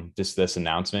 Just this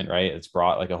announcement, right? It's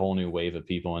brought like a whole new wave of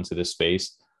people into this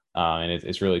space. And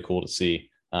it's really cool to see.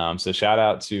 So shout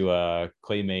out to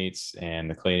Clay Mates and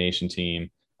the Clay Nation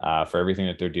team for everything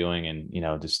that they're doing,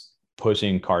 and just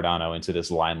pushing Cardano into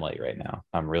this limelight right now.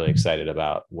 I'm really excited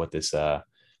about what this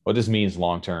means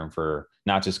long term for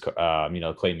not just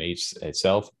Clay Mates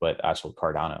itself, but actual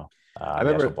Cardano. I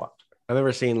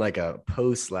remember seeing like a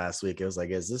post last week. It was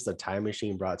like, is this the time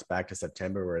machine brought back to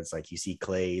September, where it's like you see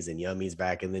Clays and Yummies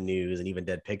back in the news, and even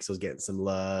Dead Pixels getting some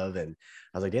love? And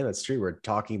I was like, damn, that's true. We're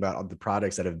talking about the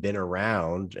products that have been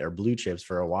around or blue chips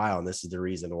for a while, and this is the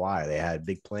reason why they had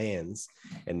big plans,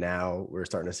 and now we're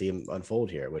starting to see them unfold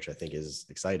here, which I think is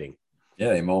exciting. Yeah,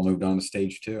 they've all moved on to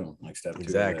stage 2, like step 2.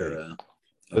 Exactly.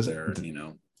 Of their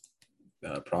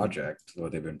project,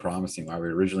 what they've been promising, why we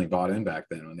originally bought in back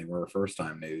then when they were first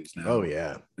time news. Now, Oh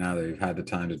yeah. Now they've had the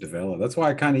time to develop. That's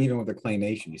why kind of even with the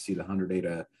Claymation, you see the 100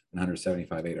 ADA and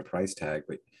 175 ADA price tag,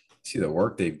 but you see the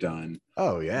work they've done.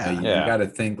 Oh yeah. You got to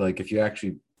think like if you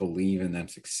actually believe in them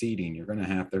succeeding, they're gonna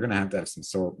have to have some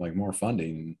sort of like more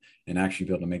funding and actually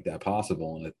be able to make that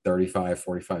possible. And at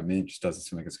 35-45 minutes just doesn't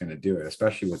seem like it's going to do it,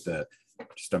 especially with the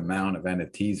just amount of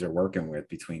NFTs they're working with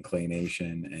between Clay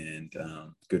Nation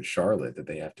and Good Charlotte that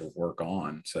they have to work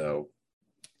on. So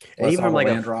and even like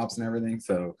land drops and everything.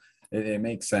 So it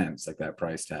makes sense, like that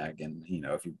price tag. And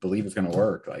if you believe it's going to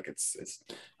work, like it's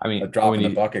a drop in the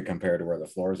bucket compared to where the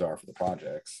floors are for the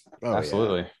projects. Oh,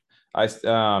 absolutely. Yeah.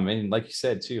 And like you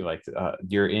said too, like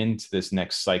you're into this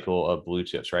next cycle of blue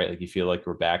chips, right? Like you feel like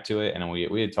we're back to it. And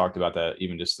we had talked about that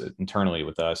even just internally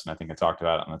with us. And I think I talked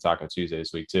about it on the Taco Tuesday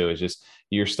this week too. It's just,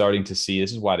 you're starting to see,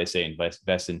 this is why they say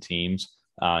invest in teams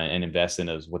and invest in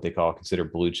those, what they consider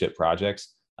blue chip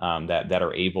projects. That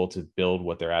are able to build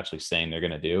what they're actually saying they're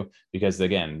going to do. Because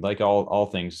again, like all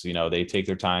things, they take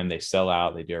their time, they sell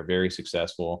out, they are very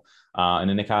successful. And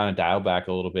then they kind of dial back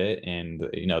a little bit and,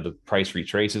 the price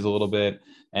retraces a little bit,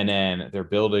 and then they're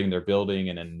building,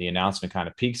 and then the announcement kind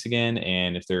of peaks again.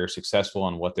 And if they're successful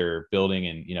on what they're building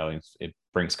and, it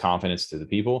brings confidence to the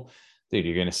people, dude,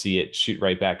 you're going to see it shoot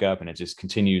right back up, and it just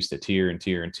continues to tier and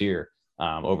tier and tier.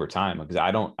 Over time, because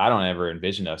I don't ever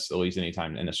envision us, at least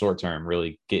anytime in the short term,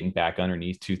 really getting back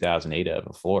underneath 2,000 ADA of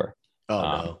a floor. Oh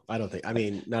no, I don't think. I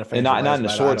mean, not in the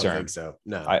short term. So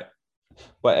no.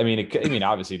 But I mean,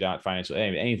 obviously, not financially.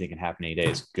 Anything can happen any day.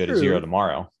 As good as zero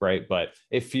tomorrow, right? But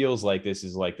it feels like this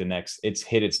is like the next. It's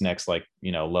hit its next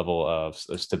level of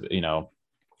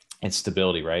its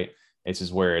stability, right? This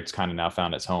is where it's kind of now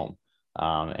found its home,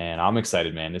 and I'm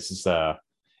excited, man. This is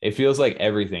it feels like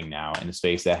everything now in the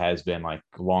space that has been like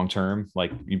long-term,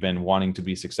 like you've been wanting to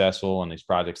be successful, and these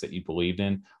projects that you believed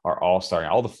in are all starting.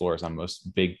 All the floors on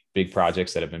most big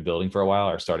projects that have been building for a while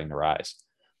are starting to rise.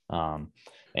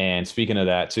 And speaking of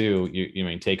that too,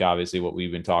 you take obviously what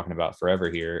we've been talking about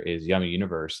forever here is Yummy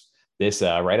Universe. This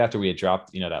right after we had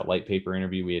dropped, that light paper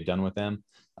interview we had done with them,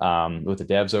 with the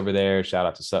devs over there. Shout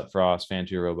out to Sut Frost,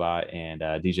 Fangio Robot, and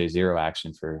DJ Zero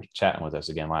Action for chatting with us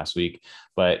again last week.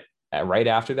 But right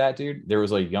after that, dude, there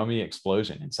was a Yummy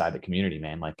explosion inside the community,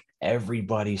 man. Like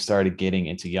everybody started getting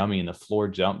into Yummy, and the floor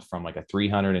jumped from like a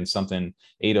 300 and something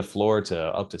ADA floor to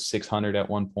up to 600 at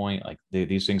one point. Like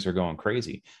these things are going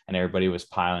crazy, and everybody was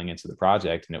piling into the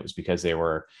project. And it was because they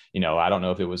were, I don't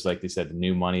know if it was like they said, the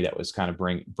new money that was kind of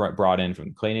brought in from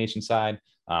the Clay Nation side,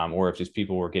 or if just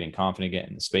people were getting confident getting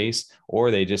in the space, or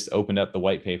they just opened up the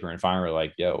white paper and finally were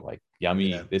like, yo, like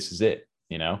Yummy, this is it,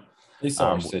 They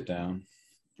saw sit down.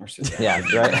 Yeah,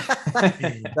 right.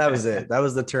 That was it. That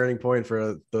was the turning point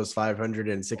for those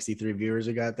 563 viewers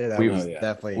who got there. That was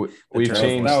definitely we've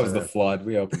changed. That was the flood.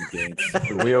 We opened the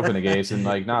gates. We opened the gates, and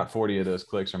like not 40 of those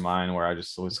clicks are mine, where I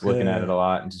just was looking at it a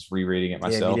lot and just rereading it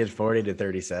myself. Yeah, you did 40 to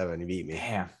 37. You beat me.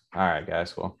 Damn. All right,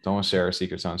 guys. Well, don't want to share our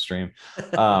secrets on stream.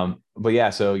 But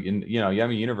yeah, so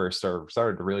Yummy Universe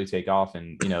started to really take off,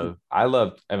 and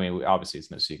obviously it's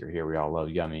no secret here, we all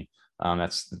love Yummy.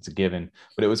 That's a given,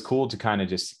 but it was cool to kind of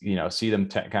just, see them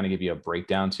kind of give you a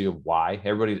breakdown too of why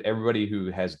everybody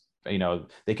who has,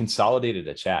 they consolidated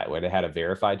a chat where they had a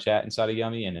verified chat inside of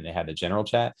Yummy, and then they had the general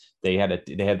chat. They had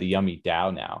the Yummy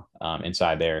DAO now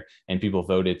inside there, and people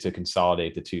voted to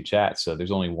consolidate the two chats. So there's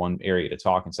only one area to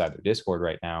talk inside their Discord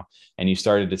right now. And you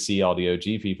started to see all the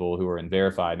OG people who are in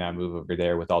verified now move over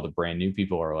there with all the brand new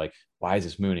people who are like, why is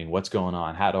this mooning? What's going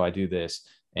on? How do I do this?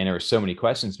 And there were so many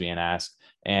questions being asked.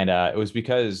 And it was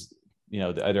because,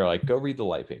 they're like, go read the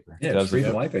light paper. Yeah, just read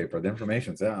the light paper. The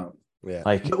information's out. Yeah.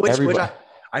 Like which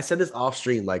I said this off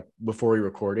stream, like before we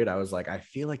recorded, I was like, I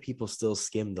feel like people still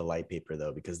skim the light paper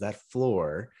though, because that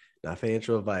floor, not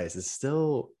financial advice, is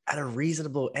still at a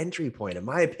reasonable entry point, in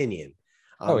my opinion.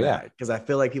 Because I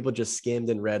feel like people just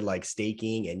skimmed and read like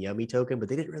staking and Yummy token, but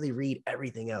they didn't really read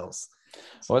everything else.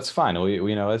 Well, it's fine.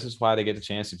 We this is why they get the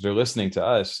chance. If they're listening to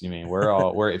us,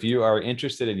 we're if you are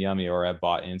interested in Yummy or have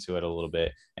bought into it a little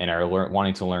bit and are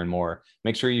wanting to learn more,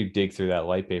 make sure you dig through that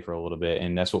light paper a little bit.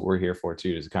 And that's what we're here for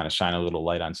too, is to kind of shine a little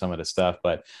light on some of the stuff.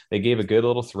 But they gave a good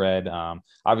little thread.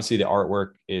 Obviously the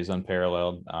artwork is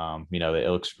unparalleled. It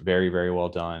looks very, very well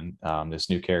done. This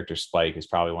new character Spike is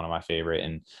probably one of my favorite.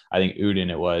 And I think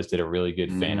Udin did a really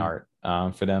good fan art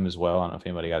for them as well. I don't know if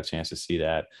anybody got a chance to see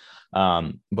that.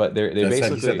 But they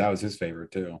basically said that was his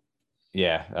favorite too.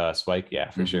 Yeah, Spike, yeah,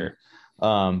 for sure.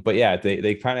 But yeah,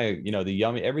 they kind of, the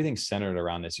Yummy, everything's centered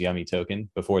around this Yummy token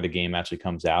before the game actually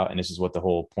comes out. And this is what the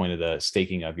whole point of the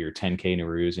staking of your 10K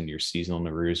Naroos and your seasonal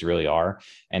Naroos really are.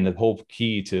 And the whole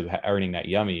key to earning that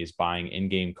Yummy is buying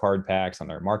in-game card packs on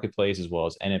their marketplace, as well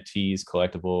as NFTs,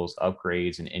 collectibles,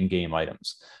 upgrades, and in-game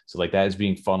items. So like that is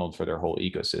being funneled for their whole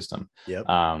ecosystem. Yep.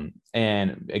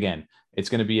 And again, it's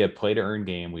going to be a play to earn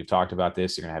game. We've talked about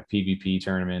this. They're going to have PvP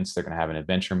tournaments. They're going to have an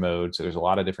adventure mode. So there's a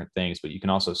lot of different things, but you can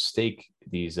also stake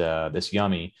this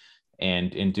Yummy.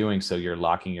 And in doing so, you're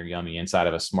locking your Yummy inside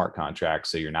of a smart contract.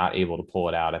 So you're not able to pull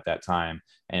it out at that time.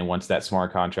 And once that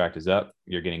smart contract is up,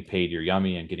 you're getting paid your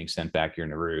Yummy and getting sent back your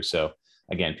Naru. So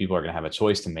again, people are going to have a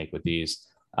choice to make with these.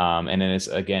 And then it's,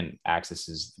 again,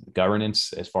 accesses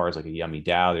governance as far as like a Yummy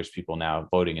DAO. There's people now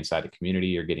voting inside the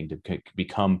community or getting to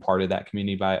become part of that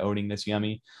community by owning this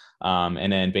Yummy. And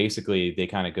then basically they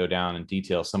kind of go down and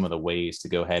detail some of the ways to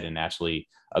go ahead and actually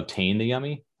obtain the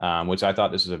Yummy, which I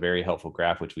thought this was a very helpful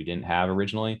graph, which we didn't have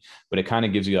originally, but it kind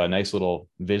of gives you a nice little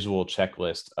visual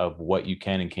checklist of what you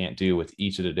can and can't do with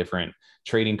each of the different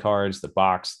trading cards, the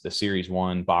box, the series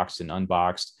 1, boxed and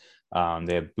unboxed.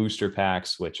 They have booster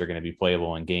packs, which are going to be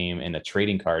playable in game, and the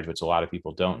trading cards, which a lot of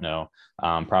people don't know,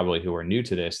 probably who are new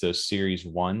to this, those series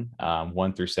 1,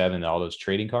 1 through 7, all those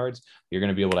trading cards, you're going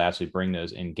to be able to actually bring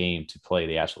those in game to play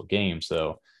the actual game.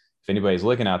 So if anybody's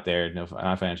looking out there, no,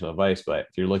 not financial advice, but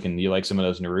if you're looking, you like some of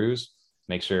those Naroos,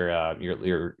 make sure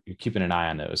you're keeping an eye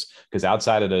on those, because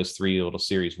outside of those 3 little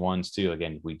series 1s too,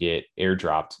 again, we get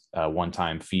airdropped a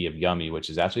one-time fee of Yummy, which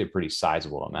is actually a pretty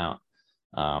sizable amount.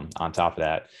 On top of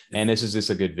that, and this is just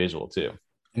a good visual too.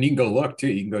 And you can go look too.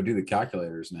 You can go do the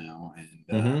calculators now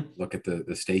and look at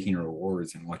the staking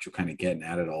rewards and what you'll kind of get and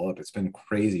add it all up. It's been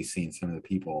crazy seeing some of the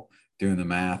people doing the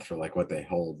math for like what they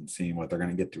hold and seeing what they're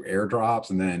going to get through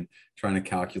airdrops, and then trying to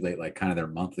calculate like kind of their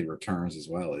monthly returns as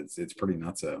well. It's pretty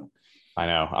nutso. I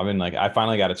know. I've been like, I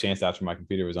finally got a chance after my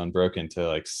computer was unbroken to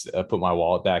like put my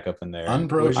wallet back up in there.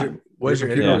 Unbroken? Was your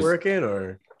internet working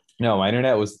or? No, my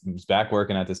internet was back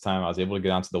working at this time. I was able to get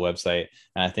onto the website,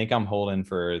 and I think I'm holding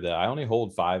I only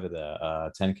hold 5 of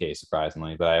the 10K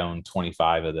surprisingly, but I own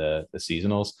 25 of the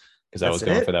seasonals because I was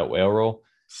going for that whale roll.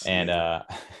 And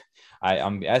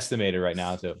I'm estimated right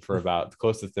now for about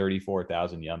close to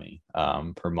 34,000 Yummy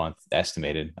per month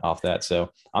estimated off that.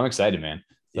 So I'm excited, man.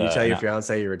 Did you tell your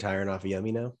fiance you're retiring off of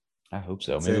Yummy now? I hope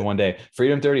so. Maybe one day.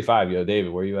 Freedom 35, yo,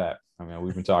 David, where you at? I mean,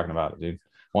 we've been talking about it, dude.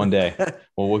 One day.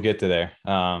 Well, we'll get to there.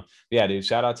 Yeah, dude,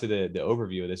 shout out to the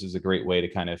overview. This is a great way to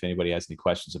kind of, if anybody has any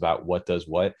questions about what does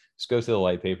what, just go to the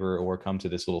light paper or come to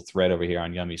this little thread over here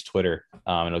on Yummy's Twitter.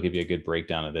 And it'll give you a good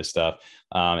breakdown of this stuff.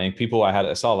 And people,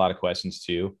 I saw a lot of questions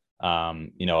too,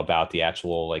 about the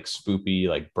actual like spoopy,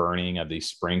 like burning of these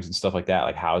springs and stuff like that.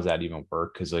 Like, how does that even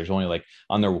work? Because there's only like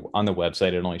on the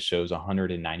website, it only shows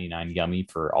 199 Yummy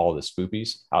for all the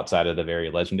spoopies outside of the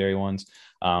very legendary ones.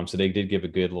 So they did give a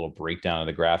good little breakdown of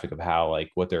the graphic of how, like,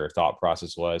 what their thought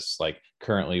process was. Like,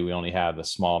 currently we only have a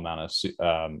small amount of,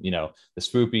 the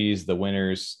spoopies, the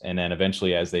winners, and then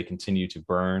eventually as they continue to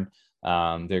burn,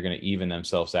 they're going to even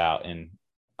themselves out. And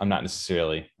I'm not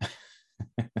necessarily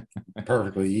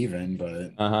perfectly even,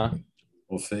 but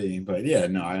we'll see. But yeah,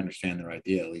 no, I understand their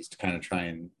idea, at least to kind of try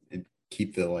and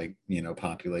keep the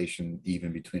population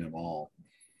even between them all.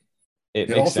 It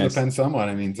also sense. Depends somewhat.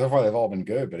 I mean, so far they've all been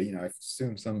good, but I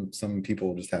assume some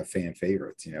people just have fan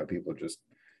favorites. People just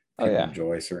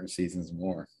enjoy certain seasons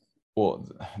more. Well,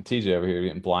 TJ over here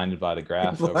getting blinded by the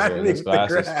graph over here in his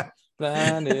glasses.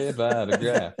 Blinded by the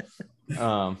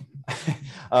graph.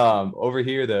 Over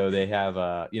here though, they have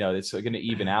it's going to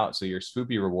even out, so your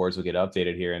spoopy rewards will get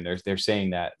updated here, and they're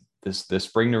saying that the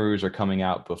spring Naroos are coming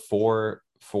out before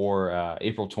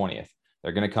April 20th.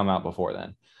 They're going to come out before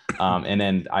then. And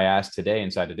then I asked today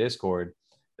inside the Discord,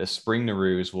 the spring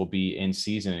Naroos will be in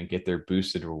season and get their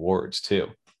boosted rewards too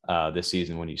this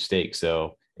season when you stake.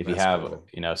 So if you have,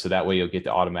 cool. So that way you'll get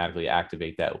to automatically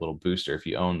activate that little booster if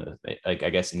you own I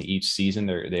guess in each season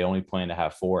they only plan to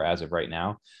have 4 as of right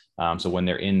now. So when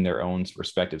they're in their own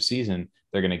respective season,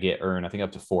 they're going to earn I think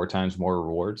up to 4 times more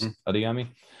rewards of the Yummy.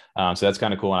 So that's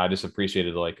kind of cool. And I just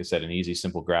appreciated, like I said, an easy,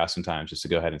 simple graph sometimes just to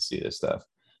go ahead and see this stuff.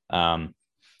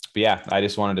 But yeah, I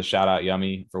just wanted to shout out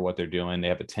Yummy for what they're doing. They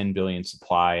have a 10 billion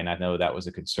supply, and I know that was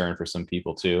a concern for some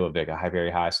people too, of like a very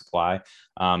high supply.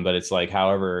 But it's like,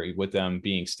 however, with them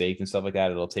being staked and stuff like that,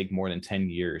 it'll take more than 10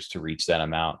 years to reach that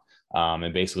amount.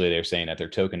 And basically, they're saying that their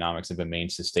tokenomics have been made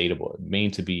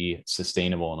to be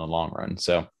sustainable in the long run.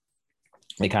 So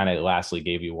they kind of lastly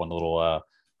gave you one little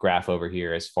graph over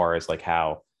here as far as like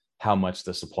how much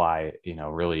the supply,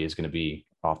 really is going to be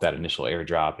off that initial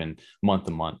airdrop and month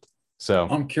to month. So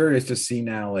I'm curious to see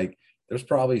now, like there's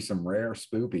probably some rare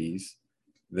spoopies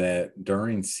that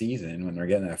during season when they're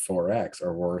getting that 4X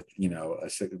are worth,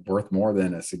 worth more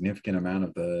than a significant amount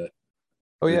of the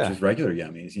just regular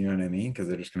yummies. You know what I mean? Because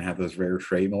they're just gonna have those rare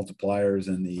trait multipliers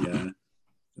and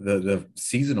the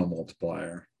seasonal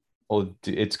multiplier. Well,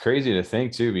 it's crazy to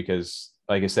think too, because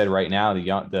like I said, right now the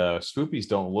spoopies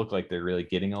don't look like they're really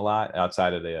getting a lot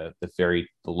outside of the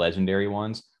legendary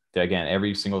ones. Again,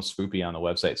 every single spoopy on the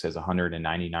website says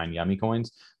 199 yummy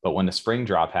coins, but when the spring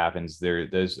drop happens, they're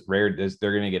going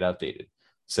to get updated.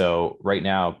 So right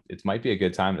now, it might be a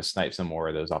good time to snipe some more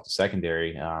of those off the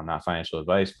secondary. Not financial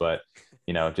advice, but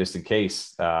just in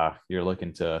case you're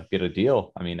looking to get a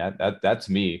deal. I mean, that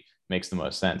to me makes the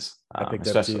most sense. I picked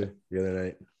especially up too the other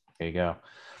night. There you go.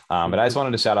 But I just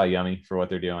wanted to shout out Yummy for what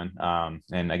they're doing.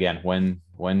 And again,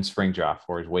 when spring drop,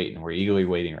 we're eagerly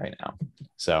waiting right now.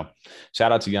 So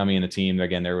shout out to Yummy and the team.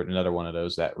 Again, they're another one of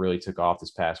those that really took off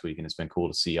this past week. And it's been cool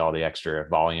to see all the extra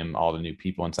volume, all the new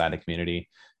people inside the community.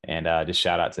 And just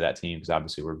shout out to that team, because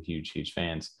obviously we're huge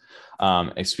fans.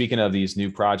 And speaking of these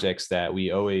new projects that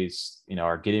we always,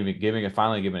 are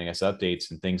finally giving us updates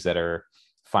and things that are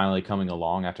finally coming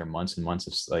along after months and months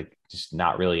of like just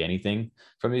not really anything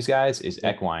from these guys, is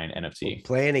Equine NFT. Well,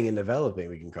 planning and developing,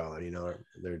 we can call it.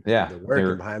 They're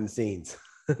working behind the scenes.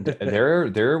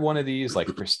 they're one of these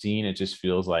like pristine. It just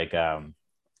feels like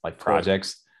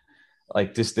projects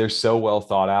like this. They're so well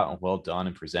thought out and well done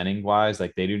and presenting wise.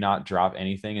 Like they do not drop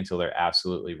anything until they're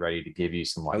absolutely ready to give you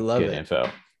some good info.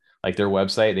 Like their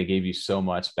website, they gave you so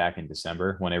much back in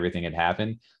December when everything had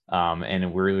happened.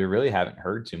 And we really haven't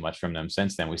heard too much from them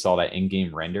since then. We saw that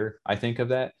in-game render, I think, of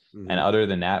that. Mm-hmm. And other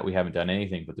than that, we haven't done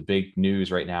anything. But the big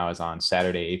news right now is on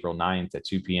Saturday, April 9th at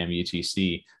 2 p.m.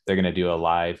 UTC. They're going to do a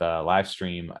live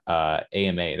stream AMA.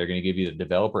 They're going to give you the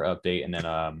developer update and then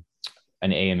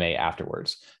an AMA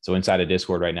afterwards. So inside of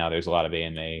Discord right now, there's a lot of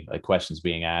AMA questions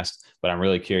being asked. But I'm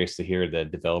really curious to hear the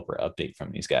developer update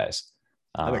from these guys.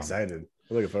 I'm excited.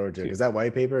 I'm looking forward to it because that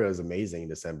white paper was amazing in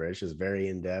December. It's just very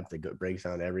in depth. It breaks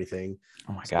down everything.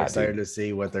 Oh my God! I'm excited to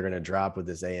see what they're going to drop with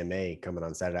this AMA coming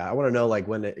on Saturday. I want to know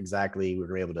when exactly we're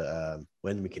going to be able to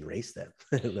when we can race them.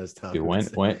 Those times. Dude,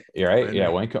 when you're right. Yeah.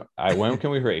 When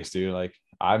can we race, dude? Like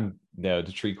I'm the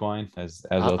tree coin as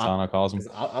Otana calls them.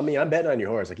 I'm betting on your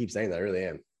horse. I keep saying that. I really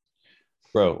am.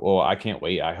 Bro, well, I can't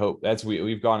wait. I hope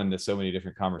we've gone into so many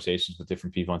different conversations with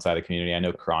different people inside the community. I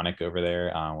know Chronic over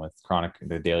there with Chronic,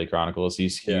 the Daily Chronicles.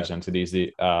 He's huge into these.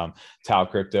 Tau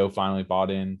Crypto finally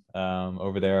bought in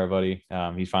over there, our buddy.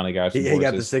 He finally got he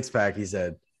got the 6-pack, he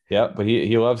said. Yeah, but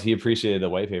he appreciated the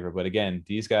white paper. But again,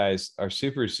 these guys are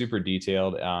super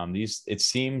detailed. It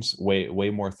seems way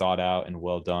more thought out and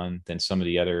well done than some of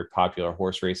the other popular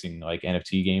horse racing like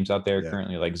NFT games out there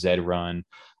currently, like Zed Run.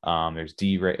 There's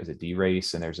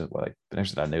D-Race, and there's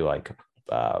a new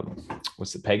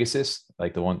what's the Pegasus,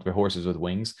 like the one for horses with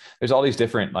wings. There's all these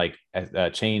different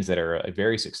chains that are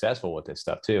very successful with this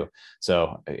stuff too.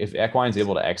 So if Equine's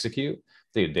able to execute,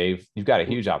 dude, you've got a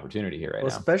huge opportunity here right now.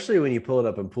 Especially when you pull it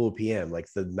up in Pool PM, like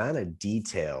the amount of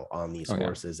detail on these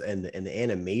horses and the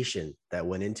animation that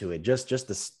went into it, just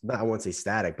the I won't say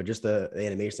static, but just the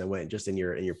animation that went just in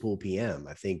your Pool PM.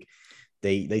 I think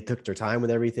they took their time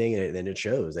with everything, and it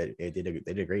shows that they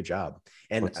did a great job.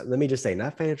 And let me just say,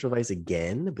 not financial advice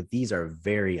again, but these are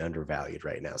very undervalued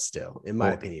right now still, in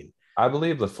my opinion. I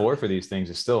believe the floor for these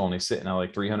things is still only sitting at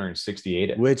like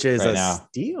 368, which is a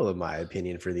steal, in my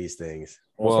opinion, for these things.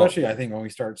 Well, especially I think when we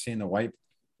start seeing the white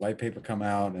paper come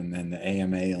out, and then the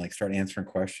AMA, and start answering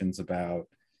questions about,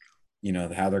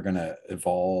 how they're going to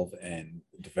evolve and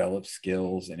develop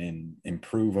skills and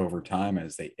improve over time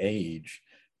as they age.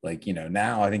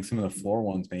 Now I think some of the floor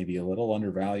ones may be a little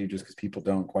undervalued just because people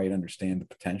don't quite understand the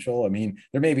potential. I mean,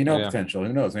 there may be no potential.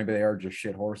 Who knows? Maybe they are just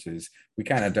shit horses. We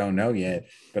kind of don't know yet.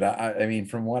 But I mean,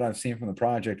 from what I've seen from the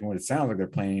project and what it sounds like they're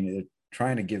planning, they're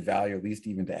trying to give value at least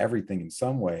even to everything in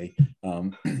some way.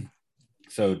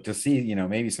 So to see,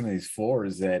 maybe some of these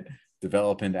floors that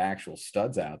develop into actual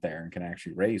studs out there and can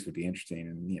actually race would be interesting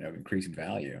and, increasing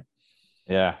value.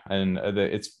 Yeah. And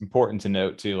it's important to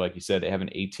note too, like you said, they have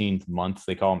an 18th month.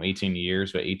 They call them 18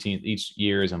 years, but each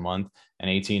year is a month, an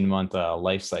 18-month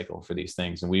life cycle for these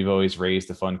things. And we've always raised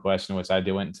the fun question, which I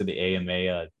went into the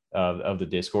AMA of the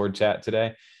Discord chat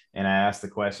today. And I asked the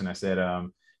question, I said,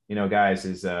 guys,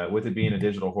 is with it being a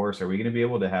digital horse, are we going to be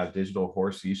able to have digital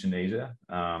horse euthanasia?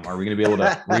 Are we going to be able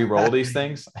to re-roll these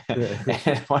things?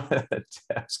 And one of the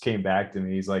chaps came back to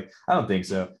me. He's like, I don't think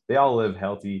so. They all live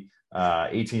healthy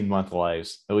 18-month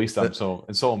lives. At least I'm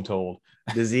told.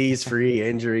 Disease free,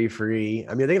 injury free.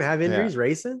 I mean, are they gonna have injuries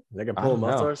racing? They can pull a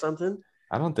muscle or something.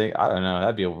 I don't know.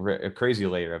 That'd be a crazy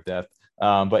layer of death.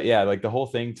 But yeah, like the whole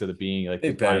thing to the being like They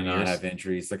the better not pioneers. have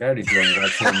injuries. Like I already feel like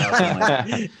I've seen enough on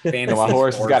like fantasy my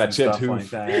horse has got a and chipped stuff like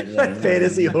hoof. that. Yeah, My you know what I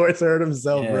fantasy mean? horse hurt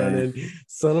himself Yeah. running.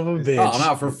 Son of a Oh, bitch. I'm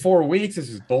out for 4 weeks. This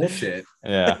is bullshit.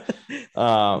 Yeah.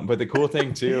 But the cool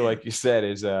thing too, like you said,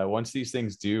 is once these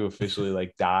things do officially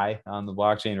like die on the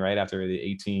blockchain right after the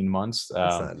 18 months,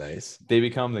 That's not nice. they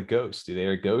become the ghosts. They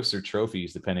are ghosts or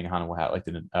trophies, depending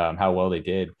on how well they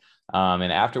did.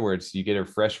 And afterwards, you get a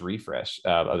fresh refresh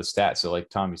of the stats. So, like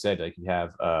Tommy said, like you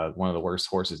have one of the worst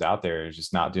horses out there is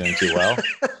just not doing too well.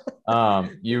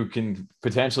 You can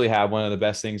potentially have one of the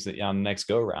best things that on the next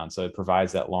go round. So it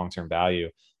provides that long-term value.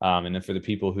 And then for the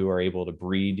people who are able to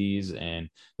breed these and,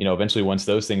 eventually once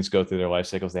those things go through their life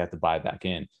cycles, they have to buy back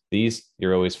in. These,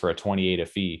 you're always for a 28 a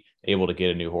fee, able to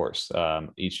get a new horse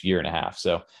each year and a half.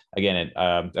 So again,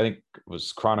 I think it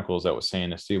was Chronicles that was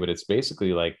saying this too, but it's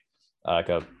basically like a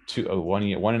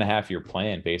 1.5 year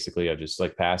plan, basically, of just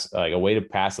like a way to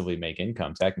passively make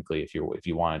income, technically, if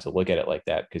you wanted to look at it like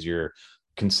that, because you're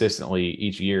consistently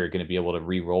each year going to be able to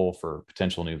re-roll for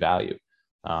potential new value,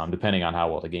 depending on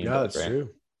how well the game goes. That's right? True.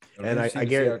 And I see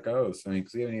how it goes. I mean,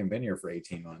 because we haven't even been here for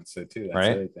 18 months. So too, that's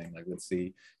the other thing. Like, let's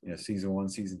see, season 1,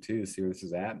 season 2, see where this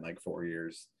is at in like 4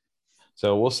 years.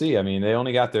 So we'll see. I mean, they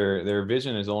only got their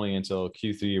vision is only until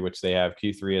Q3, which they have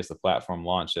Q3 as the platform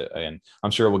launch. And I'm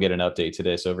sure we'll get an update to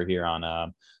this over here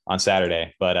on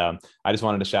Saturday. But I just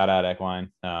wanted to shout out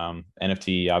Equine,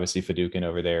 NFT, obviously Fiducian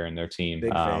over there and their team.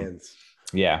 Big fans.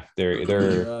 Yeah, they're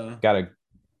got a.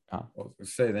 Well,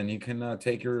 say then you can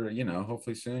take your,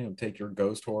 hopefully soon you'll take your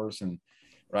ghost horse and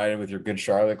ride it with your good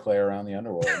Charlotte Clay around the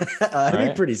underworld. That'd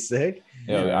be pretty sick.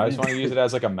 I just want to use it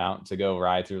as like a mount to go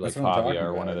ride through like Pavia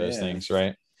or one of those things,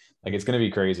 right? Like it's going to be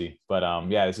crazy. But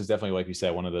this is definitely, like you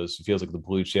said, one of those, feels like the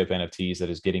blue chip NFTs that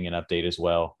is getting an update as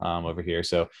well over here.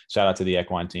 So shout out to the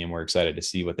Equine team. We're excited to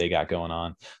see what they got going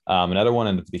on. Another one,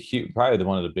 and probably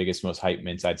one of the biggest, most hype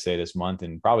mints I'd say this month,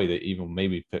 and probably even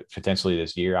maybe potentially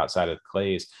this year outside of the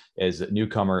clays, is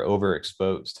newcomer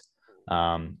Overexposed.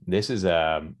 This is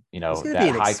it's gonna be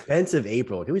an expensive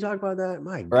April. Can we talk about that?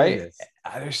 My goodness.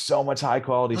 Right? There's so much high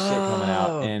quality shit coming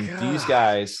out, and these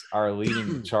guys are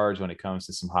leading the charge when it comes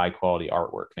to some high quality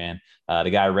artwork, man. The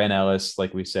guy Ren Ellis,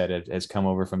 like we said, has come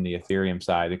over from the Ethereum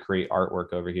side to create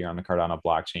artwork over here on the Cardano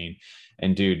blockchain.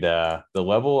 And dude, the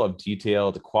level of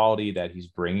detail, the quality that he's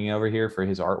bringing over here for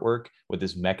his artwork with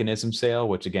this mechanism sale,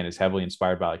 which again is heavily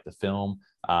inspired by like the film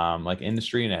like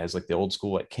industry, and it has like the old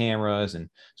school like cameras and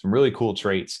some really cool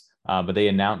traits. But they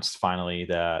announced finally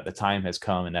the time has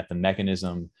come, and that the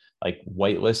mechanism like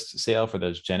whitelist sale for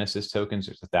those Genesis tokens,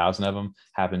 there's 1,000 of them,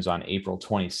 happens on April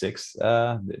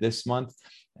 26th this month.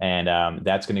 And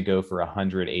that's going to go for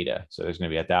 100 ADA. So there's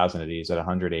going to be 1,000 of these at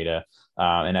 100 ADA.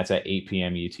 And that's at 8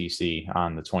 p.m. UTC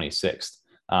on the 26th.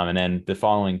 And then the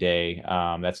following day,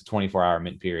 that's a 24-hour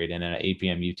mint period. And then at 8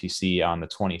 p.m. UTC on the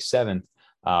 27th,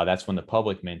 that's when the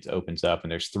public mint opens up,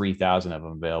 and there's 3,000 of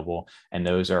them available, and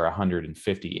those are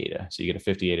 150 ADA. So you get a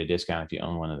 50 ADA discount if you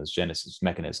own one of those Genesis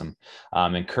mechanism.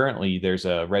 And currently there's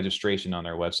a registration on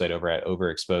their website over at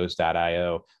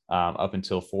overexposed.io up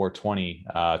until 420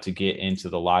 to get into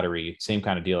the lottery. Same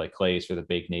kind of deal like Clay's for the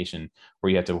Bake Nation, where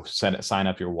you have to sign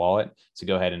up your wallet to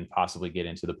go ahead and possibly get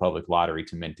into the public lottery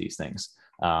to mint these things.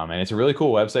 And it's a really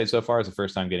cool website so far. It's the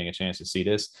first time getting a chance to see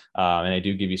this. And they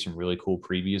do give you some really cool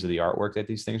previews of the artwork that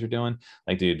these things are doing.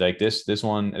 Like, dude, like this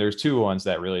one, there's two ones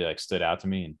that really like stood out to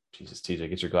me. And Jesus, TJ,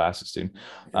 get your glasses, dude.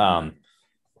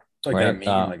 It's like that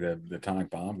meme, like the atomic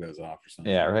bomb goes off or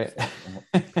something. Yeah, right.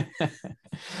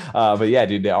 But yeah,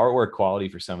 dude, the artwork quality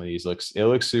for some of these looks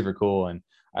super cool. And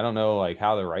I don't know like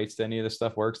how the rights to any of this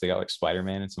stuff works. They got like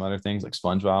Spider-Man and some other things like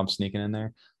SpongeBob sneaking in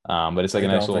there. But it's like I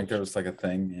don't think there was like a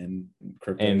thing in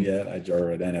crypto yet.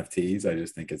 Or at NFTs. I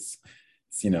just think it's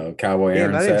Cowboy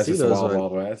Aaron says it's the Wild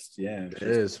Wild West. Yeah, it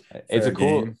is. It's a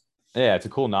cool game. Yeah, it's a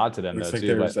cool nod to them. Looks though, like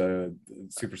too, there's a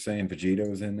Super Saiyan Vegeta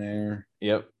was in there.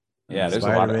 Yep. Yeah, there's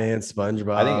Spider-Man,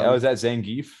 SpongeBob. I think was that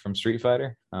Zangief from Street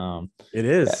Fighter. It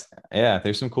is. Yeah,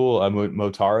 there's some cool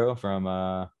Motaro from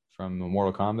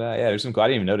Mortal Kombat. Yeah, there's some. I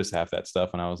didn't even notice half that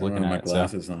stuff when I was looking at my it.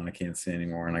 glasses on. I can't see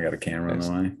anymore, and I got a camera in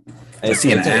the way. I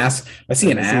see an ass. I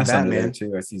see an ass under there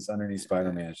too. I see underneath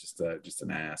Spider-Man. It's just an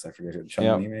ass. I forget who.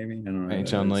 Chun-Li maybe. I don't know.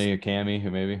 Chun-Li or Cammy,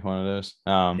 who maybe one of those.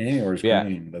 Cammy or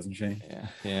green, doesn't she?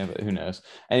 Yeah, but who knows?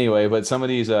 Anyway, but some of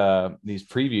these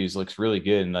previews looks really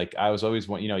good, and like I was always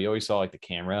you always saw like the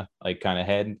camera like kind of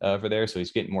head over there, so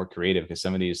he's getting more creative because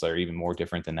some of these are even more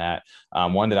different than that.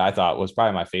 One that I thought was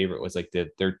probably my favorite was like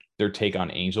their take on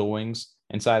angel wings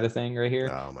inside the thing right here.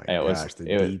 Oh my gosh, the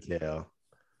detail.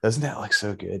 Doesn't that look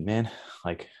so good, man?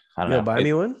 Like, I don't know. Buy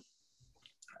me one?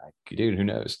 Dude, who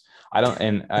knows? I don't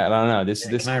know. This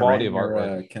Can I quality rent of your,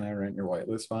 artwork. can I rent your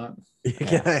whitelist spot?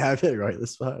 Can I have it right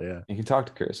this spot? Yeah. You can talk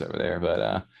to Chris over there,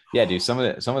 but yeah, dude, some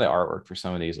of the artwork for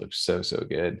some of these looks so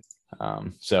good.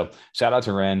 So shout out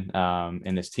to Ren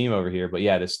and this team over here. But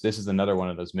yeah, this is another one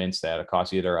of those mints that it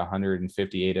costs either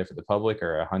 150 ADA for the public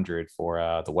or 100 for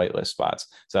the whitelist spots.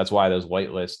 So that's why those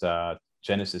whitelist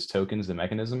Genesis tokens, the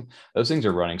mechanism, those things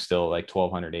are running still like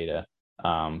 1200 ADA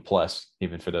plus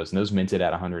even for those, and those minted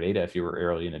at 100 ADA if you were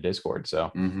early in the Discord.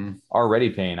 So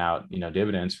already paying out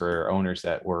dividends for owners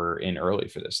that were in early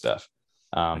for this stuff.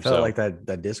 I felt like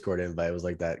that Discord invite was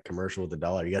like that commercial with the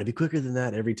dollar. You got to be quicker than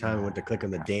that. Every time I went to click on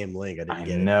the damn link, I didn't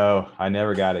get it. No, I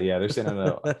never got it. Yeah, they're sitting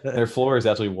on their floor is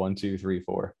actually 1, 2, 3,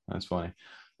 4. That's funny.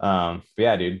 But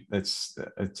yeah, dude,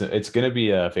 it's gonna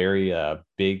be a very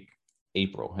big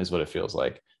April is what it feels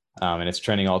like. And it's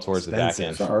trending all towards the back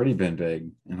end. It's already been big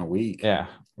in a week. Yeah,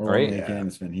 right.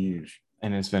 It's been huge.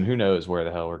 And it's been, who knows where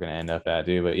the hell we're going to end up at,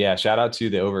 dude. But yeah, shout out to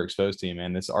the Overexposed team,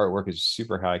 man. This artwork is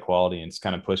super high quality and it's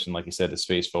kind of pushing, like you said, the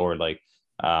space forward. Like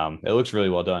it looks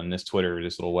really well done. This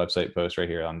little website post right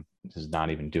here does not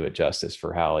even do it justice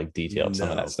for how like detailed some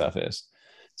of that stuff is.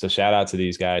 So shout out to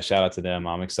these guys. Shout out to them.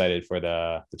 I'm excited for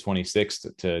the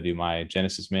 26th to do my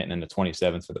Genesis mint and then the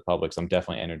 27th for the public. So I'm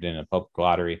definitely entered in a public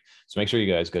lottery. So make sure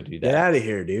you guys go do that. Get out of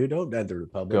here, dude. Don't enter the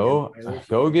Republic.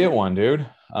 Go get one, dude.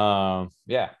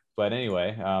 Yeah. But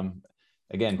anyway,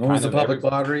 again, when was the public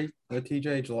lottery with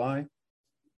TJ? July,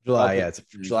 yeah, it's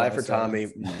July for Tommy.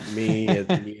 Me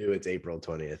and you, it's April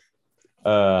 20th.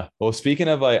 Well, speaking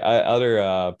of like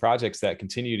other projects that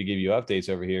continue to give you updates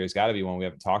over here, has got to be one we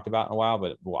haven't talked about in a while,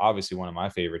 but obviously one of my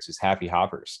favorites is Happy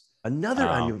Hoppers. Another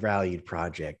undervalued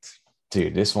project.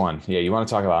 Dude, this one, yeah, you want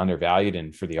to talk about undervalued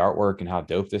and for the artwork and how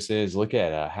dope this is. Look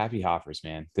at Happy Hoppers,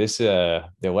 man. This the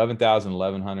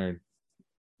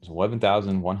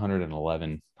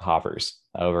 11,111 hoppers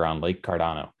over on Lake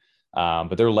Cardano.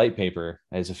 But their light paper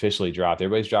is officially dropped.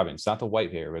 Everybody's dropping. It's not the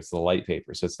white paper, but it's the light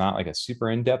paper. So it's not like a super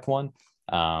in-depth one.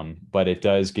 But it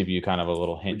does give you kind of a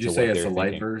little hint. Would you say it's a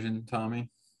light version,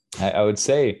 Tommy? I would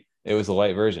say it was a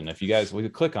light version. If you guys we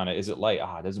could click on it, is it light?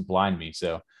 It doesn't blind me.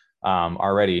 So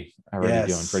already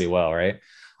doing pretty well, right?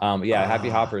 Yeah, Happy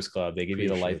Hoppers Club. They give you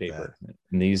the light paper.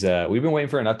 And these we've been waiting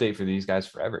for an update for these guys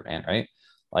forever, man, right?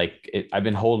 Like I've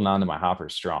been holding on to my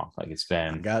hoppers strong. Like it's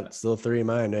been. I got still 3 of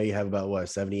mine. I know you have about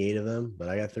 78 of them, but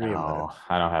I got 3 of mine.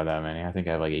 I don't have that many. I think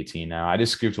I have like 18 now. I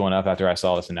just scooped one up after I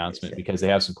saw this announcement because they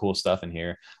have some cool stuff in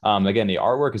here. Again, the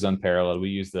artwork is unparalleled. We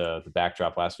used the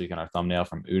backdrop last week on our thumbnail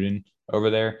from Udin over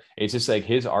there. It's just like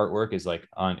his artwork is like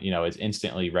is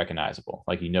instantly recognizable.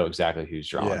 Like exactly who's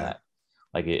drawing that.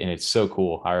 Like and it's so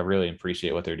cool. I really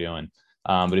appreciate what they're doing.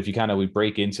 But if you we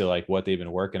break into like what they've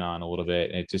been working on a little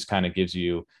bit, it just kind of gives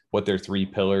you what their 3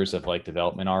 pillars of like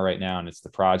development are right now. And it's the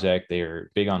project. They're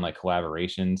big on like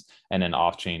collaborations and then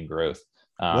off-chain growth.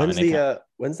 When's the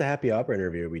Happy Hopper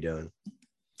interview we doing?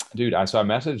 Dude, I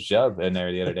messaged Jub in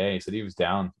there the other day. He said he was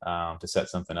down to set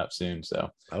something up soon. So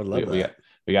I would love that.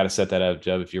 We got to set that up,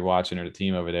 Jub. If you're watching or the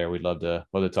team over there, we'd love to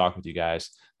talk with you guys.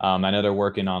 I know they're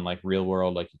working on like real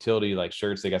world, like utility, like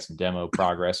shirts. They got some demo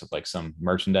progress of like some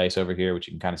merchandise over here, which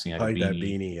you can kind of see like a beanie. That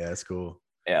beanie. Yeah, that's cool.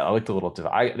 Yeah, I like the little.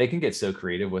 They can get so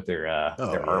creative with their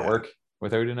artwork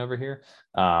with Odin over here.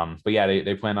 But yeah,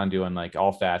 they plan on doing like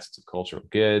all facets of cultural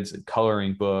goods and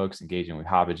coloring books, engaging with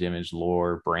Hobbage image,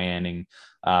 lore, branding.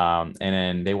 And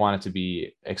then they want it to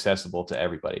be accessible to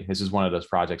everybody. This is one of those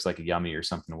projects like a Yummy or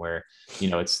something where,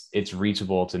 it's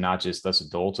reachable to not just us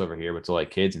adults over here, but to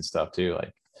like kids and stuff too.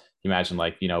 Like imagine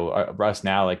like, us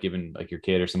now, like giving like your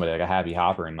kid or somebody like a Happy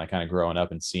Hopper and like kind of growing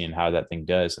up and seeing how that thing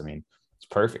does. I mean, it's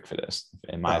perfect for this,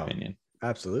 in my opinion.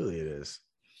 Absolutely it is.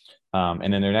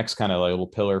 And then their next kind of like little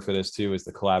pillar for this too is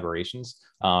the collaborations.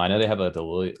 I know they have like the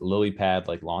lily pad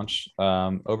like launch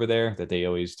over there that they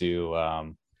always do,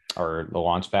 or the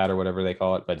launch pad or whatever they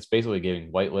call it. But it's basically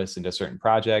giving whitelists into certain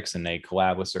projects and they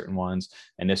collab with certain ones.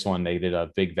 And this one, they did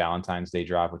a big Valentine's Day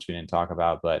drop, which we didn't talk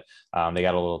about, but they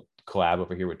got a little collab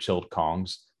over here with Chilled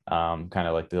Kongs, kind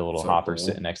of like the little hopper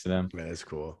sitting next to them. Man, that's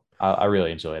cool. I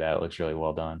really enjoy that. It looks really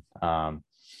well done.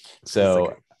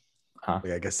 Like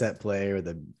a cassette player with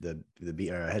the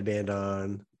headband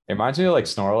on. It reminds me of like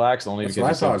Snorlax, only that's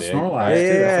because it's so big. Snorlax.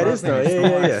 Yeah, it is.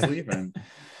 Yeah. Sleeping.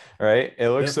 Right. It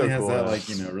looks so has cool. That like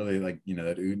really like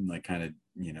that Udin like kind of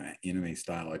anime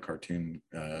style like cartoon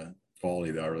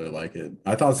quality though. I really like it.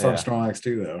 I thought some Snorlax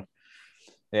too though.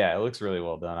 Yeah, it looks really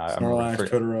well done. Snorlax,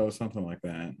 Totoro, something like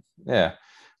that. Yeah.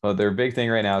 Well, their big thing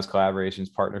right now is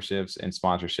collaborations, partnerships, and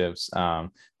sponsorships.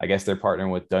 I guess they're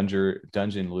partnering with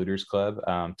Dungeon Looters Club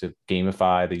to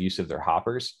gamify the use of their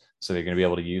hoppers. So they're going to be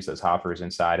able to use those hoppers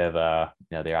inside of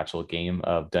the actual game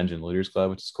of Dungeon Looters Club,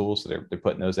 which is cool. So they're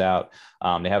putting those out.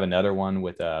 They have another one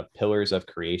with Pillars of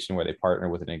Creation, where they partner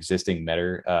with an existing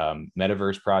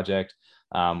metaverse project,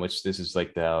 which this is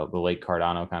like the Lake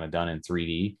Cardano kind of done in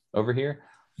 3D over here.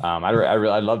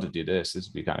 I'd love to do this. This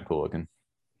would be kind of cool looking.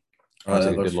 That's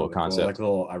like a good little concept.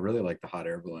 Cool. I really like the hot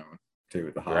air balloon too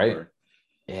with the hopper. Right?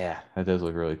 Yeah, that does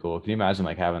look really cool. Can you imagine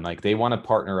like having like they want to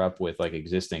partner up with like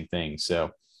existing things?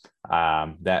 So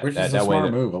which is a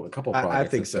smart move. A couple of I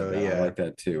think so. Yeah, I like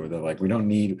that too. They're like, we don't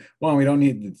need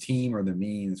the team or the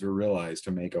means or realize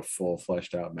to make a full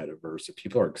fleshed out metaverse that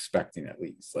people are expecting, at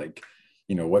least like,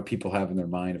 what people have in their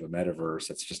mind of a metaverse.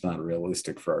 That's just not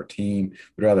realistic for our team.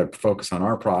 We'd rather focus on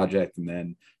our project and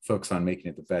then focus on making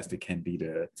it the best it can be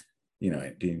to,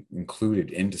 be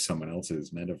included into someone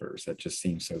else's metaverse. That just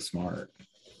seems so smart.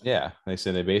 Yeah, they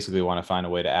said they basically want to find a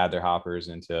way to add their hoppers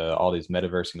into all these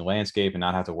metaversing landscape and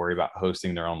not have to worry about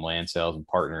hosting their own land sales and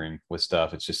partnering with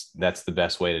stuff. It's just, that's the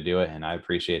best way to do it. And I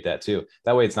appreciate that too.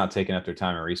 That way it's not taking up their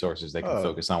time and resources. They can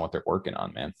focus on what they're working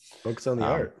on, man. Focus on the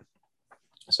art.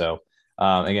 So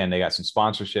again, they got some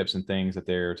sponsorships and things that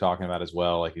they're talking about as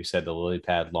well. Like you said, the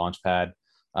LilyPad Launchpad,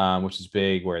 which is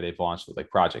big, where they've launched with like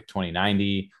Project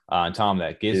 2090. And Tom,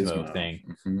 that Gizmo thing,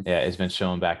 it's been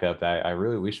showing back up.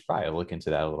 We should probably look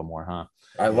into that a little more, huh?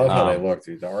 I love how they look,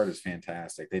 dude. The art is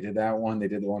fantastic. They did that one. They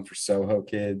did the one for Soho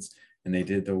Kids, and they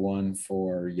did the one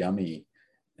for Yummy.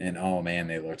 And oh man,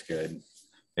 they looked good.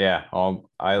 Yeah,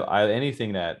 I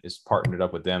anything that is partnered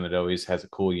up with them, it always has a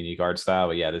cool, unique art style.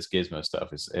 But yeah, this Gizmo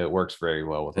stuff it works very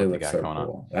well with what they got going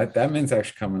on. That mint's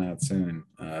actually coming out soon.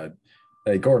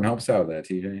 Hey, Gordon, help us out with that,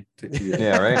 TJ.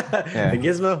 Yeah, right. Yeah. The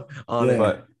Gizmo on it.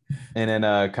 But and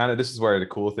then kind of this is where the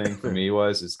cool thing for me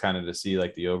is kind of to see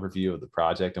like the overview of the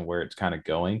project and where it's kind of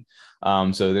going.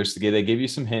 So they give you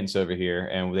some hints over here,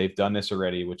 and they've done this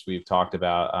already, which we've talked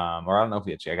about. Or I don't know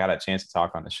if I got a chance to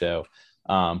talk on the show.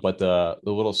 But the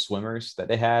little swimmers that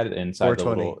they had inside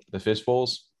the fish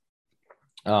bowls.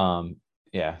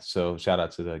 Yeah, so shout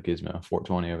out to the Gizmo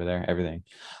 420 over there, everything.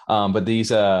 But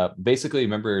these basically,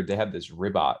 remember they have this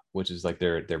Ribot, which is like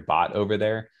their bot over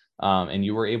there. And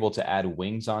you were able to add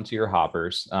wings onto your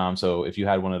hoppers. So if you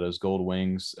had one of those gold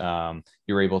wings,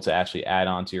 you were able to actually add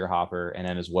onto your hopper. And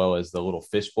then as well as the little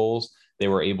fish bowls, they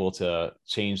were able to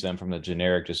change them from the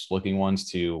generic just looking ones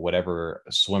to whatever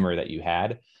swimmer that you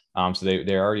had. So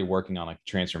they're already working on like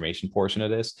the transformation portion of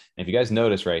this. And if you guys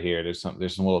notice right here, there's some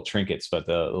little trinkets, but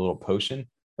the little potion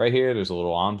right here, there's a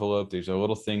little envelope. There's a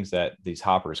little things that these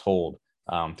hoppers hold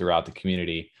throughout the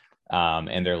community.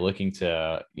 And they're looking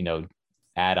to,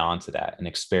 add on to that and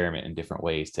experiment in different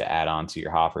ways to add on to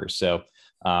your hoppers. So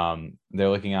they're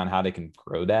looking on how they can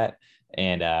grow that.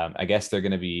 And I guess they're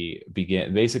going to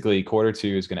basically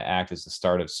Q2 is going to act as the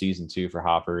start of season 2 for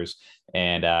hoppers.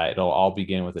 And it'll all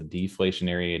begin with a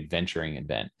deflationary adventuring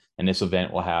event. And this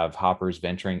event will have hoppers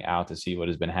venturing out to see what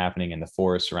has been happening in the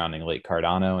forest surrounding Lake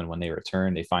Cardano. And when they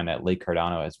return, they find that Lake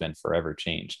Cardano has been forever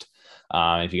changed.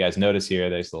 If you guys notice here,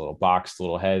 there's the little box, the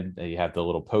little head, you have the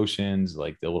little potions,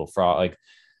 like the little frog, like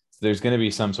there's going to be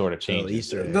some sort of change.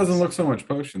 It doesn't look so much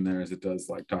potion there as it does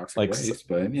like toxic waste,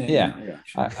 but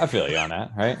I feel you on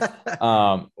that, right?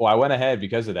 Well, I went ahead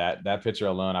because of that picture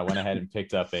alone. I went ahead and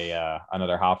picked up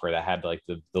another hopper that had like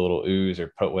the little ooze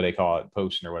or what they call it,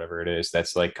 potion or whatever it is.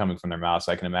 That's like coming from their mouth.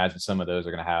 So I can imagine some of those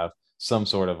are going to have some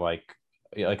sort of like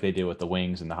they do with the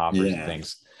wings and the hoppers and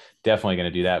things. Definitely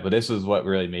going to do that. But this is what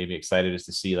really made me excited, is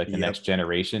to see like the next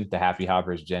generation, the Happy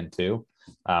Hoppers Gen 2.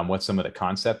 What some of the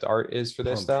concept art is for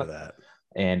this stuff.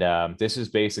 And this is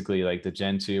basically like the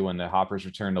Gen 2. When the hoppers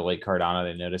return to Lake Cardano,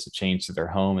 they notice a change to their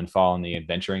home and fall in the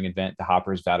adventuring event. The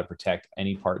hoppers vow to protect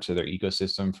any parts of their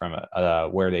ecosystem from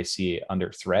where they see it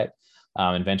under threat,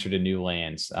 and venture to new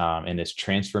lands in this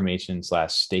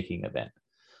transformation/staking event.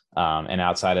 And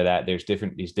outside of that, there's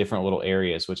these different little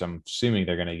areas, which I'm assuming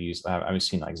they're going to use. I've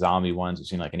seen like zombie ones. I've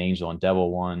seen like an angel and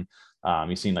devil one.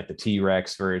 You've seen like the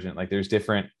T-Rex version. Like there's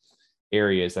different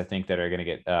areas I think that are going to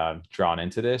get drawn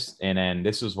into this. And then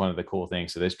this is one of the cool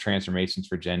things. So this transformations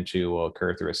for Gen 2 will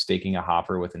occur through staking a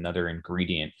hopper with another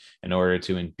ingredient in order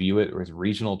to imbue it with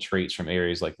regional traits from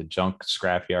areas like the junk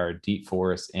scrapyard, deep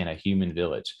forest, and a human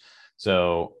village.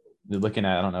 So looking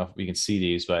at, I don't know if we can see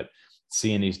these, but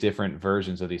seeing these different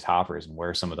versions of these hoppers and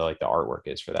where some of the artwork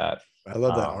is for that. I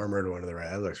love that armored one to the right.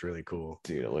 That looks really cool.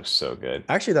 Dude, it looks so good.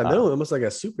 Actually, that middle almost like a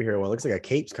superhero one. It looks like a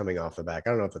cape's coming off the back.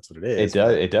 I don't know if that's what it is.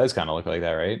 It does kind of look like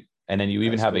that, right? And then you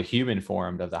even have a human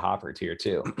formed of the hopper tier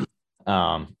too.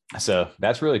 So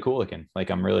that's really cool looking.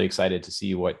 Like I'm really excited to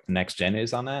see what the next gen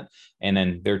is on that. And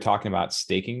then they're talking about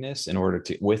staking this in order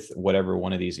to, with whatever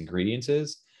one of these ingredients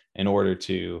is, in order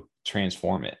to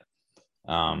transform it.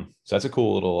 So that's a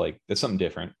cool little, like, that's something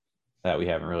different that we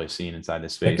haven't really seen inside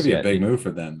this space. That could be a big move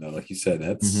for them, though. Like you said,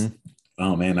 that's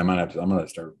oh man, I'm gonna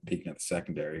start peeking at the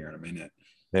secondary here in a minute.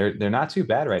 They're not too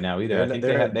bad right now either. I think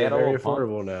they had a very little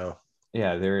affordable now.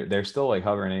 Yeah, they're still like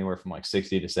hovering anywhere from like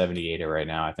 60 to 78 right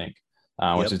now, I think.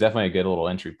 Which is definitely a good little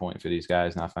entry point for these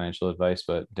guys. Not financial advice,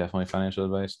 but definitely financial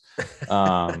advice.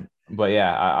 But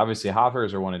yeah, obviously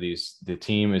Hoppers are one of these. The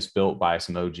team is built by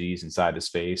some OGs inside the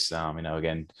space.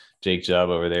 Again, Jake Jubb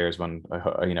over there is one,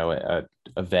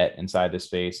 a vet inside the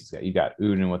space. You got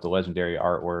Uden with the legendary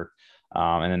artwork.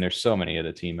 And then there's so many of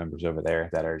the team members over there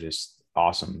that are just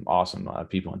awesome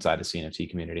people inside the CNFT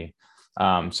community.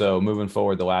 So moving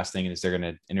forward, the last thing is they're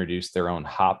going to introduce their own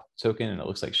hop token, and it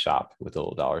looks like shop with a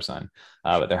little dollar sign,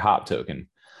 but their hop token.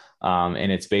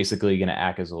 And it's basically going to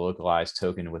act as a localized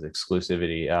token with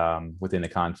exclusivity within the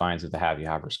confines of the Happy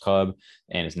Hoppers Club,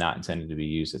 and is not intended to be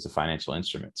used as a financial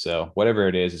instrument. So whatever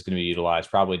it is going to be utilized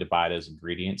probably to buy those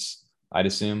ingredients, I'd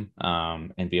assume,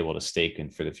 and be able to stake in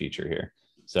for the future here.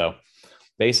 So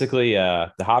basically,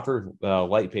 the Hopper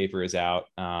light paper is out.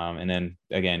 And then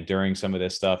again, during some of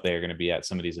this stuff, they're going to be at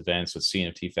some of these events with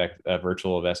CNFT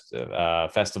virtual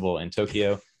festival in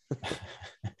Tokyo.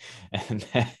 And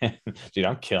then, dude,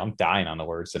 I'm dying on the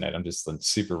words tonight. I'm just in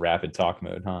super rapid talk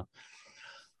mode, huh?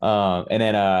 And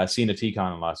then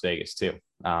CNFTCon in Las Vegas too.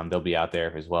 They'll be out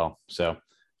there as well. So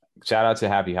shout out to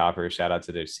Happy Hoppers. Shout out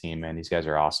to their team, man. These guys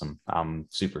are awesome. I'm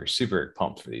super, super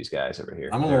pumped for these guys over here.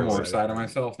 I'm a little more excited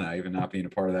myself now, even not being a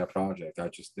part of that project.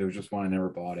 There was just one I never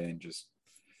bought in, just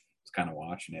was kind of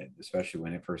watching it, especially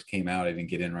when it first came out. I didn't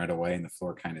get in right away, and the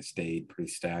floor kind of stayed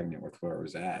pretty stagnant with where it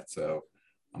was at. So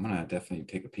I'm gonna definitely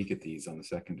take a peek at these on the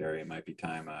secondary. It might be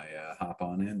time I hop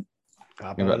on in.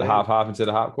 You about to hop into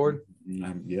the hop cord?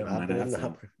 Yeah,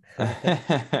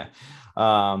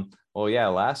 well, yeah,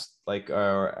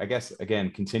 I guess,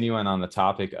 again, continuing on the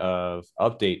topic of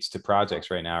updates to projects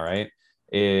right now, right,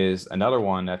 is another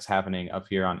one that's happening up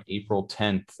here on April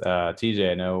 10th.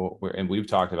 TJ, I know, and we've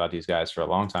talked about these guys for a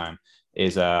long time,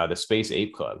 is the Space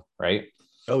Ape Club, right?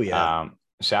 Oh, yeah.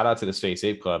 Shout out to the Space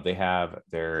Ape Club.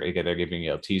 They're giving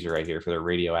you a teaser right here for their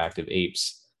radioactive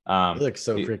apes. They look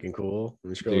so freaking cool.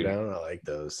 When you scroll down, I like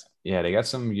those. Yeah, they got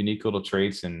some unique little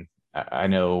traits, and I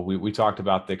know we talked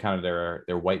about the kind of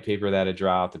their white paper that had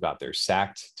dropped, about their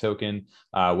sacked token,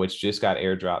 which just got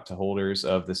airdropped to holders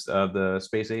of the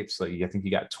Space Apes. So I think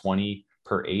you got 20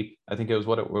 per ape. I think it was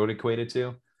what it equated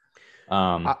to.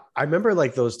 I remember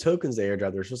like those tokens they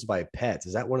airdrop. They're supposed to buy pets.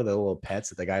 Is that one of the little pets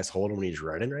that the guy's holding when he's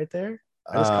running right there?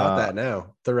 I just caught that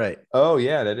now. They're right. Oh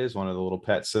yeah, that is one of the little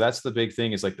pets. So that's the big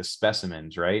thing, is like the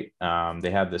specimens, right?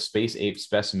 They have the Space Ape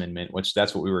Specimen Mint, which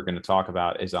that's what we were going to talk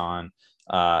about, is on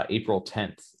April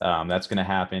 10th. That's going to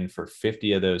happen for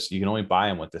 50 of those. You can only buy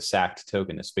them with the sacked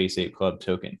token, the Space Ape Club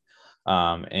token.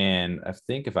 And I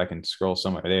think if I can scroll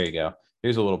somewhere, there you go.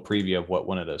 Here's a little preview of what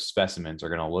one of those specimens are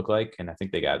going to look like. And I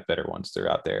think they got better ones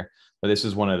throughout there. But this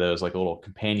is one of those like little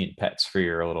companion pets for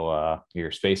your little your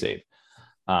Space Ape.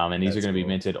 And these are going to be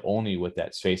minted only with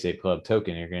that Space Ape Club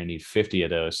token. You're going to need 50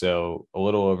 of those. So a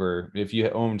little over, if you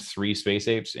owned 3 Space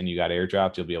Apes and you got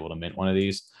airdropped, you'll be able to mint one of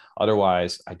these.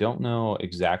 Otherwise, I don't know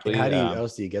exactly. How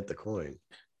else do you get the coin?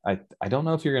 I don't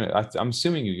know if you're going to, I'm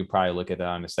assuming you could probably look at that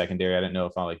on the secondary. I didn't know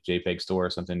if on like JPEG store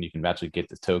or something, you can actually get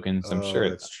the tokens. I'm sure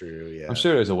that's true. Yeah. I'm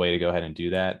sure there's a way to go ahead and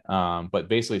do that. But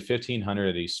basically 1,500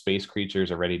 of these space creatures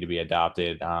are ready to be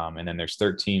adopted. And then there's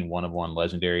 13 one-of-one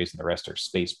legendaries, and the rest are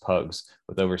space pugs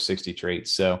with over 60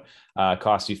 traits. So it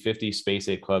costs you 50 Space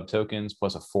Ape Club tokens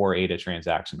plus a 4 ADA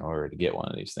transaction in order to get one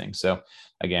of these things. So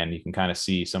again, you can kind of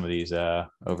see some of these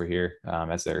over here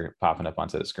as they're popping up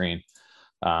onto the screen.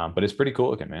 But it's pretty cool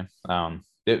looking, man.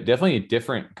 Definitely a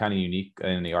different kind of unique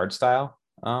in the art style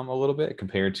a little bit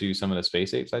compared to some of the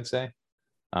Space Apes, I'd say.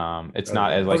 It's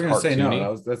not as like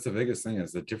cartoony. That's the biggest thing,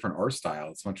 is the different art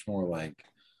style. It's much more like,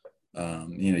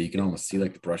 you can almost see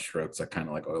like the brush strokes, like kind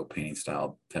of like oil painting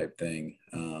style type thing.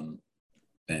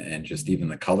 And just even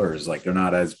the colors, like they're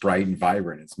not as bright and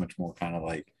vibrant. It's much more kind of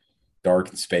like dark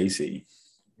and spacey.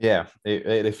 Yeah,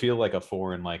 they feel like a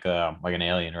foreign, like an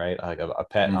alien, right? Like a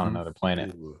pet on another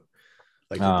planet. Ooh.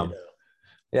 Like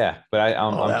yeah, but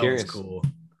I'm curious. Cool.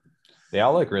 They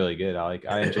all look really good.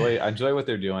 I enjoy what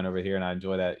they're doing over here, and I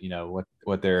enjoy that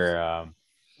what they're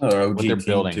what they're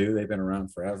building too. They've been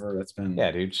around forever. That's been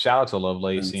dude. Shout out to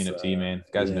Lovelace CNFT, man.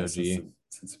 Guys know G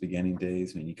since the beginning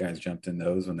days. I mean, you guys jumped in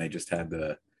those when they just had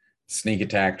the sneak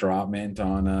attack drop mint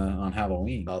on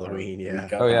Halloween. Yeah.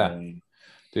 Halloween.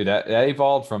 Dude, that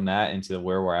evolved from that into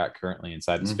where we're at currently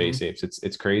inside the Space Apes.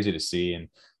 It's crazy to see. And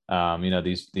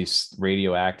These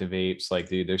radioactive apes. Like,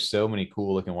 dude, there's so many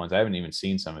cool looking ones. I haven't even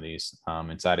seen some of these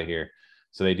inside of here.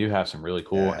 So they do have some really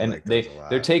cool, Yeah, I and like those a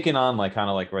they're lot. taking on like kind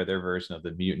of like their version of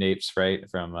the mutant apes, right?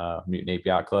 From Mutant Ape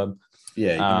Yacht Club.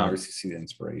 Yeah, you can obviously see the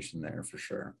inspiration there for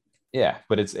sure. Yeah,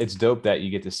 but it's dope that you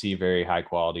get to see very high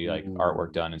quality like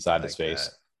artwork done inside the like space.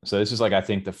 that. So this is like I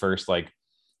think the first like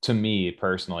to me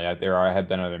personally, there have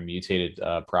been other mutated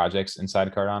projects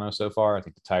inside Cardano so far. I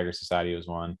think the Tiger Society was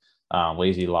one.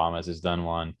 Lazy Llamas has done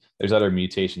one. There's other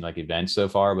mutation like events so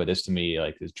far, but this to me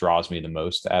like this draws me the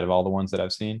most out of all the ones that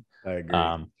I've seen. I agree.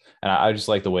 And I just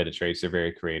like the way the traits are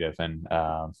very creative and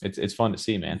it's fun to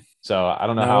see, man. So I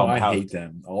don't know I how hate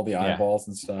them. All the eyeballs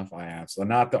and stuff. I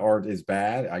absolutely not. The art is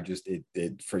bad. I just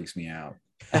it freaks me out.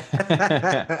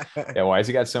 Yeah, why has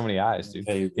he got so many eyes, dude?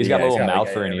 He's got a little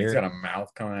mouth for an ear. He's got a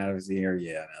mouth coming out of his ear.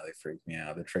 Yeah, no, they freak me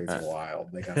out. The traits are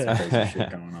wild. They got some crazy shit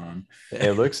going on.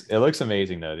 It looks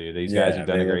amazing though, dude. These guys have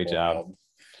done a great job.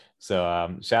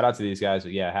 So shout out to these guys.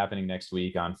 But yeah, happening next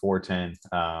week on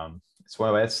 410.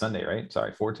 That's Sunday, right?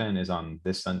 Sorry, 410 is on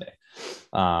this Sunday.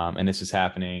 And this is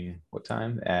happening what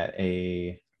time? At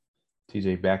a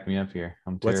TJ, back me up here.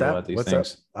 I'm terrible at these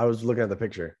things. I was looking at the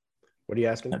picture. What are you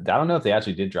asking? I don't know if they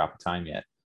actually did drop a time yet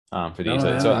for these.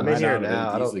 So I'm in here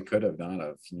now. They easily could have done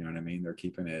it. You know what I mean? They're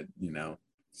keeping it,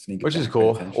 sneaky. Which is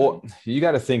cool. Well, you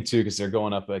got to think too, because they're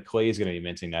going up. Clay is going to be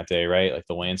minting that day, right? Like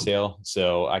the land sale.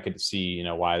 So I could see,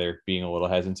 why they're being a little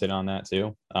hesitant on that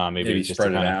too. Maybe just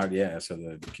spread it out. Yeah. So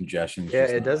the congestion. Yeah,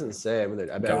 it doesn't say. I mean,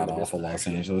 I bet god awful Los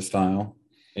Angeles style.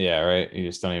 Yeah, right. You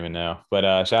just don't even know.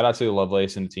 But shout out to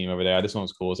Lovelace and the team over there. This one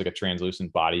was cool. It's like a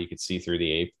translucent body. You could see through the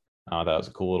ape. That was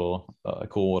a cool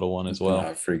little one as well.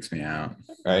 It freaks me out.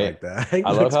 Right. I like that.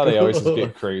 I love how they always just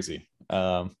get crazy.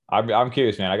 I'm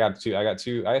curious, man. I got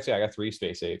three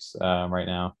space apes right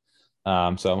now.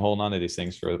 So I'm holding on to these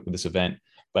things for this event.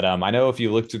 But I know if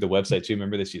you look through the website too,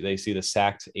 remember this, they see the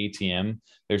SACT ATM.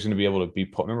 There's going to be able to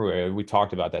be, remember we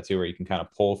talked about that too, where you can kind of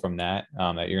pull from that,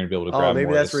 that you're going to be able to grab.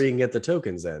 Maybe that's where you can get the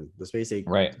tokens then, the Space Ape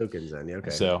right. tokens then. Yeah,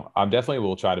 okay. So I'm definitely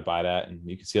will try to buy that. And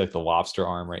you can see like the lobster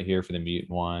arm right here for the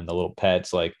mutant one, the little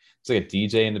pets, like it's like a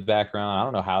DJ in the background. I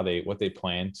don't know what they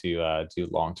plan to do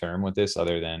long-term with this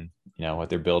other than, what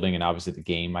they're building. And obviously the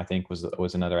game, I think was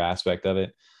another aspect of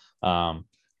it.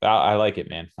 I like it,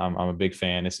 man. I'm a big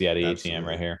fan. It's the ATM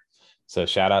right here. So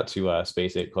shout out to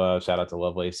Space Ape Club. Shout out to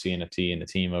Lovelace CNFT and the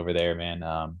team over there, man.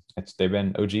 They've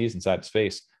been OGs inside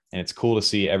space, and it's cool to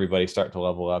see everybody start to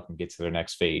level up and get to their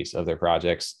next phase of their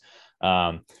projects.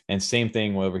 And same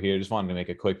thing over here. Just wanted to make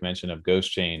a quick mention of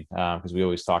Ghost Chain because we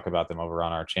always talk about them over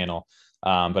on our channel.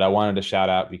 But I wanted to shout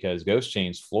out because Ghost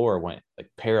Chain's floor went like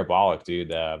parabolic, dude.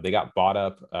 They got bought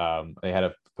up. They had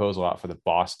a proposal out for the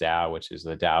Boss DAO, which is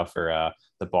the DAO for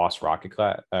the Boss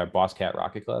Cat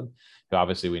Rocket Club. So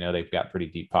obviously, we know they've got pretty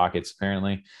deep pockets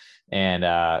apparently, and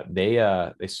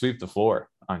they sweep the floor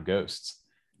on Ghosts.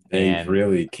 They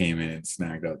really came in and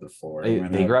snagged up the floor.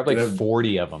 They grabbed like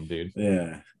 40 of them, dude.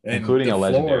 Yeah, including a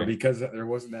legendary. Because there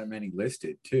wasn't that many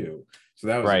listed too. So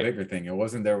that was a bigger thing.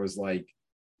 There was like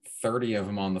 30 of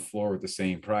them on the floor with the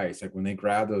same price. Like when they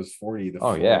grabbed those 40, the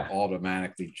floor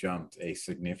automatically jumped a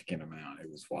significant amount. It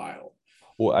was wild.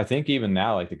 Well, I think even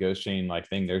now, like the Ghost Chain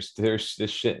thing, there's this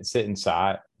shit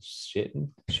shitting.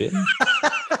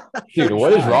 Dude,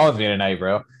 what is wrong with me tonight,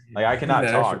 bro? Like I cannot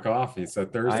talk. For coffee. So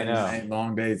Thursday night,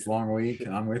 long days, long week.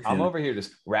 I'm with you. I'm over here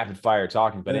just rapid fire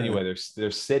talking, but anyway, they're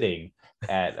sitting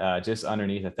at just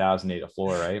underneath 1,008 a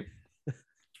floor, right?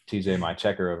 TJ, my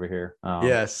checker over here.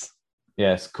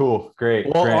 Yes, cool, great.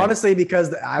 Well, honestly,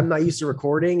 because I'm not used to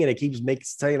recording and it keeps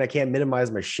saying I can't minimize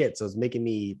my shit, so it's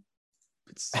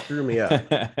screwing me up.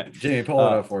 Jimmy, pull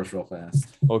it up for us real fast.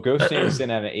 Well, Ghost Chain is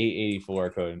sitting at an 884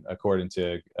 code according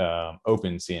to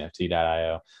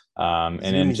OpenCNFT.io. And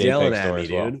then JPEG Store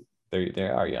as well. They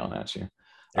are yelling at you.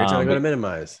 They're trying to go to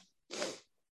minimize.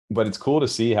 But it's cool to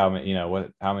see how many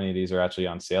of these are actually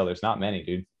on sale. There's not many,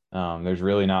 dude. There's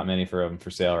really not many for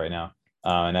sale right now.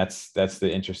 And that's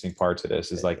the interesting part to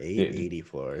this is like 880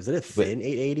 floor. Is it a thin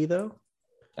 880 though?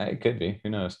 It could be. Who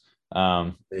knows?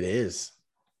 It is.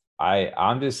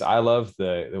 I love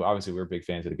obviously we're big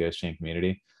fans of the Ghost Chain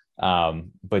community.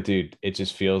 But dude, it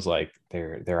just feels like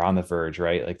they're on the verge,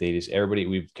 right? Like everybody,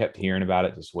 we've kept hearing about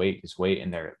it. Just wait.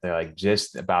 And they're like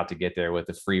just about to get there with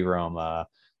the free roam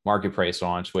market price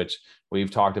launch, which we've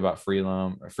talked about free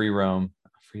loam,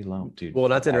 dude. Well,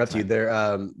 not to interrupt you,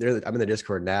 I'm in the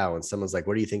Discord now, and someone's like,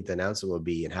 "What do you think the announcement will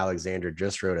be?" And Alexander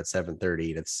just wrote at 7:30,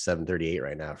 and it's 7:38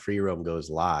 right now. Free roam goes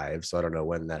live, so I don't know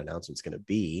when that announcement's going to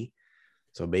be.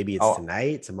 So maybe it's Oh,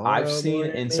 tonight, I've tomorrow seen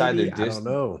morning, inside their maybe. I don't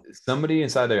know. somebody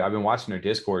inside there. I've been watching their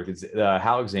Discord. It's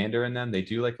Alexander and them. They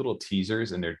do like little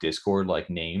teasers in their Discord, like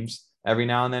names every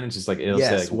now and then. It's just like it'll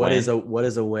say Yes. like when. What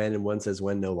is a when, and one says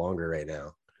when no longer right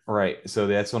now. Right. So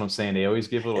that's what I'm saying. They always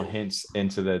give little hints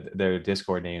into their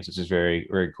Discord names, which is very,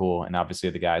 very cool. And obviously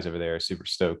the guys over there are super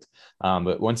stoked.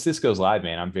 But once this goes live,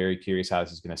 man, I'm very curious how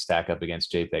this is going to stack up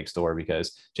against JPEG Store,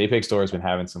 because JPEG Store has been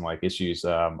having some like issues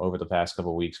over the past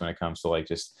couple of weeks when it comes to like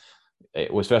just,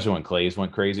 especially when Clays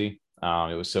went crazy.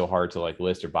 It was so hard to like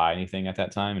list or buy anything at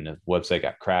that time, and the website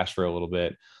got crashed for a little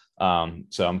bit.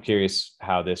 So I'm curious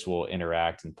how this will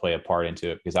interact and play a part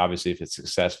into it, because obviously if it's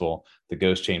successful, the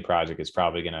Ghost Chain project is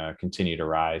probably going to continue to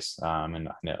rise and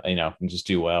just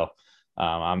do well.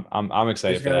 I'm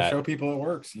excited Just for gotta that. show people it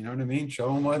works. You know what I mean?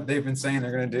 Show them what they've been saying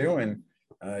they're going to do, and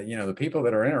the people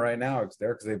that are in it right now, it's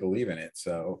there because they believe in it.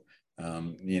 So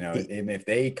and if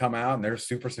they come out and they're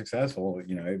super successful,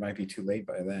 it might be too late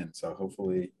by then. So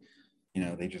hopefully,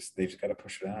 they just got to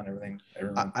push it out and everything.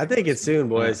 I think it's soon,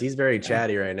 boys. He's very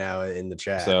chatty right now in the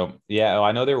chat. So yeah,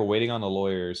 I know they were waiting on the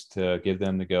lawyers to give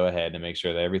them the go ahead to make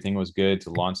sure that everything was good to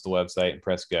launch the website and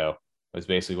press go, was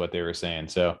basically what they were saying.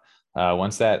 So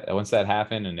once that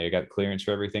happened and they got clearance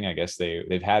for everything, I guess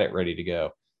they've had it ready to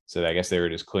go. So I guess they were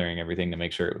just clearing everything to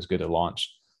make sure it was good to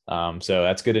launch. So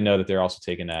that's good to know that they're also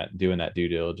doing that due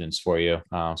diligence for you.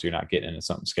 So you're not getting into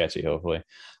something sketchy, hopefully.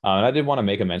 And I did want to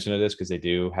make a mention of this because they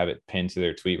do have it pinned to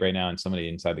their tweet right now. And somebody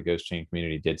inside the Ghost Chain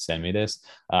community did send me this.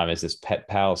 Is this Pet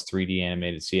Pals 3D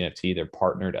animated CNFT? They're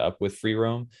partnered up with Free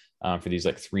Roam for these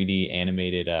like 3D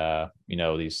animated,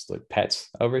 these like pets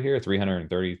over here,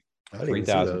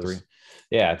 333,003.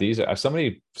 Yeah, these are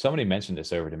somebody mentioned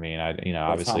this over to me, and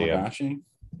obviously.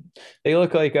 They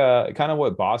look like kind of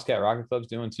what Boss Cat Rocket Club's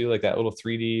doing too, like that little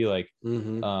 3D, like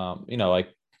like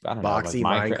I don't boxy know,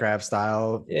 like Minecraft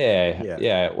style.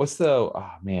 Yeah. What's the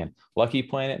Lucky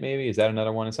Planet? Maybe is that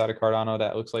another one inside of Cardano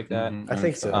that looks like that? I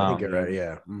think so. I think you're right.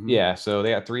 Yeah. Yeah. So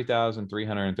they got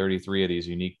 3,333 of these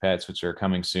unique pets, which are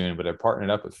coming soon, but they're partnered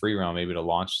up with Free Roam maybe to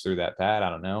launch through that pad. I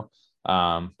don't know.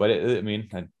 But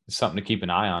it's something to keep an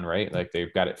eye on, right? Like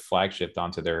they've got it flagshipped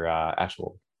onto their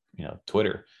actual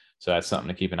Twitter. So that's something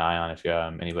to keep an eye on if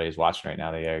anybody's watching right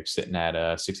now. They are sitting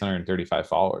at 635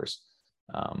 followers.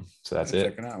 So that's it.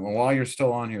 Check it out. Well, while you're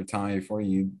still on here, Tommy, before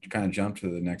you kind of jump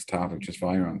to the next topic, just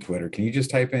while you're on Twitter, can you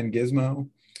just type in Gizmo?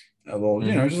 A little,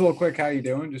 just a little quick. How you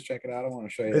doing? Just check it out. I want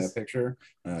to show you that picture.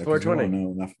 420. I don't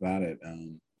know enough about it.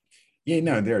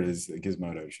 There it is.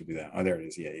 Gizmodo should be that. Oh, there it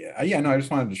is. Yeah. No, I just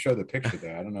wanted to show the picture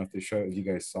though. I don't know if you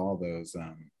guys saw those.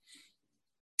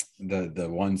 The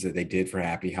ones that they did for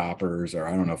Happy Hoppers, or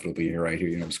I don't know if it'll be here right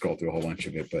here, scroll through a whole bunch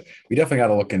of it, but we definitely got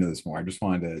to look into this more. I just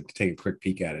wanted to take a quick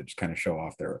peek at it, just kind of show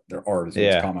off their art is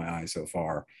what's caught my eye so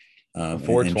far.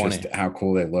 420. And just how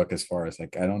cool they look as far as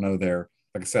like, I don't know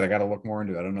like I said, I got to look more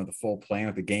into it. I don't know the full plan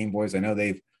with the Game Boys. I know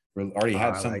they've already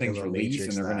had some things released,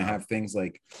 and they're going to have things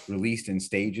like released in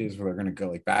stages where they're going to go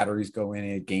like batteries go in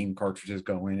it, game cartridges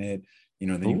go in it,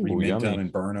 then you remint them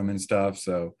and burn them and stuff.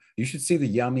 So you should see the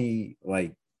yummy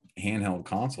like handheld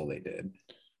console they did.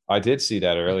 I did see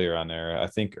that earlier on there. I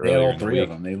think earlier all three of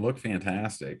them. They look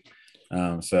fantastic. That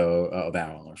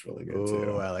one looks really good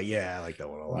too. I like that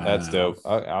one a lot. That's dope.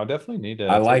 I'll definitely need to.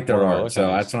 I like their art, so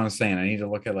that's what I'm saying. I need to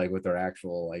look at like what their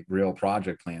actual like real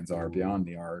project plans are beyond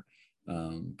the art.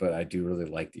 But I do really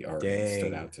like the art. That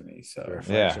stood out to me. So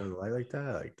I like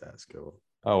that. It's cool.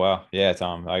 Oh wow, yeah,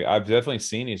 Tom. I've definitely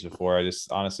seen these before. I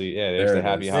just honestly, there's the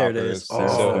Happy Hoppers. There it is.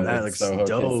 That looks so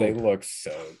dope. They look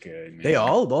so good. Man. They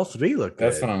all three look good.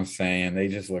 That's what I'm saying. They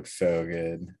just look so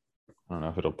good. I don't know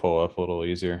if it'll pull up a little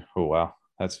easier. Oh wow,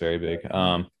 that's very big.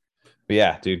 But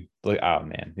yeah, dude, look. Oh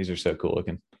man, these are so cool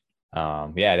looking.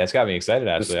 That's got me excited.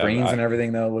 Actually, the screens and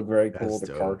everything though look very cool.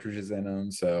 The cartridges in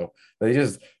them, so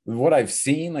what I've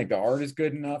seen, like the art is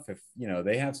good enough. If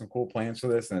they have some cool plans for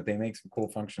this, and if they make some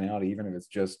cool functionality, even if it's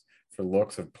just for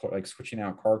looks of like switching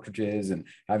out cartridges and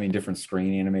having different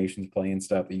screen animations playing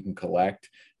stuff that you can collect,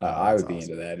 I would be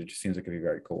into that. It just seems like it'd be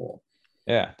very cool.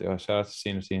 Yeah, shout out to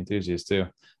CNFT enthusiasts too.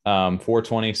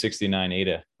 420 69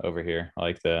 ADA over here. I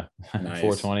like the nice.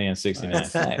 420 and 69.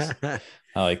 Nice.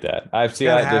 I like that. I've seen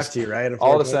right?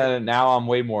 All of a sudden now I'm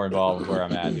way more involved with where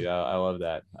I'm at, dude. I love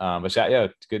that. But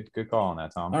good call on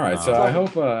that, Tom. All right, so I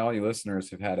hope all you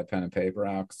listeners have had a pen and paper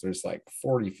out, because there's like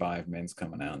 45 mints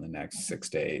coming out in the next 6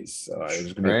 days. So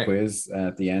there's gonna be a quiz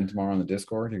at the end tomorrow on the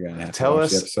Discord. You're gonna have to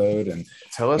watch the episode and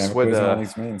tell us what all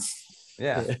these mints.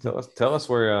 Yeah, tell us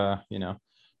where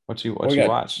what you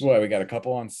watched. Well, we got a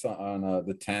couple on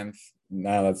the 10th.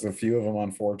 Now that's a few of them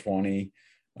on 420.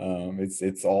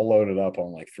 It's all loaded up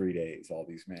on like 3 days. All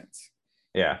these mints.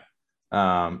 Yeah,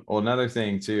 Well, another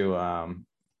thing too,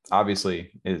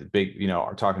 obviously is big,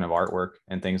 talking of artwork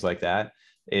and things like that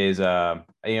is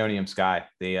Aeonium Sky.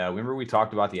 They remember we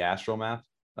talked about the astral map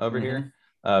over here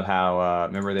of how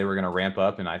remember they were going to ramp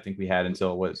up, and I think we had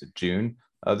until what is it, June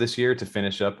of this year to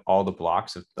finish up all the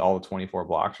blocks of all the 24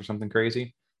 blocks or something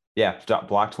crazy. Yeah,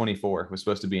 block 24 was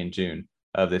supposed to be in June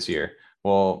of this year.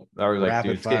 Well, I was like,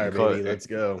 dude, Rapid it's getting fire, close. baby. Let's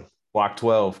go. Block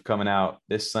 12 coming out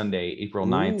this Sunday, April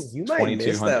 9th, Ooh, you might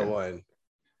miss that 2200. one.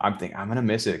 I'm gonna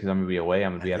miss it because I'm gonna be away.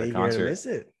 I'm gonna be at a think you're gonna concert. miss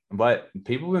it. But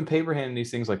people have been paper handing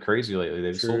these things like crazy lately.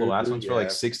 They've sold the last ones for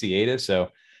like 68. So,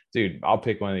 dude, I'll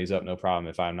pick one of these up, no problem,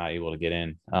 if I'm not able to get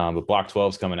in. But Block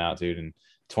 12 is coming out, dude, and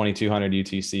 2200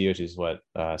 UTC, which is what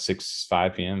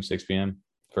 5 p.m., 6 p.m.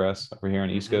 for us over here on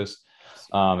the East Coast.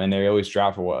 And they always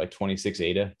drop for what, like 26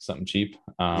 ADA, something cheap.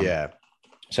 Yeah.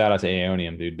 Shout out to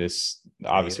Aeonium, dude. This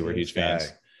obviously we're huge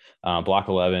fans. Block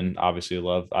 11, obviously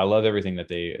I love everything that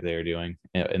they are doing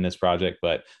in this project,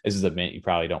 but this is a mint you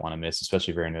probably don't want to miss,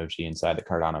 especially if you're an OG inside the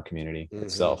Cardano community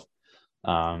itself.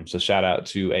 So shout out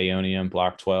to Aeonium,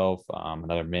 Block 12,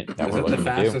 another mint that we're looking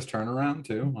to do. Is it the fastest turnaround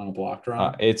too on a block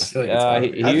drop? It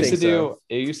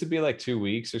used to be like 2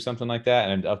 weeks or something like that,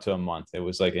 and up to a month. It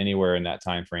was like anywhere in that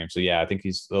time frame. So yeah, I think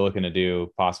he's looking to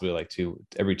do possibly like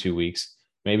every 2 weeks.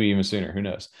 Maybe even sooner, who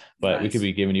knows? But we could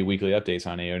be giving you weekly updates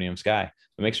on Aeonium Sky.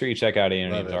 So make sure you check out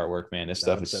Aeonium's artwork, man. This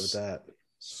stuff is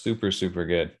super, super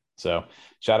good. So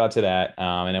shout out to that.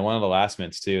 And then one of the last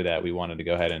mints too that we wanted to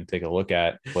go ahead and take a look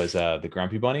at was the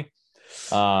Grumpy Bunny.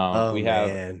 We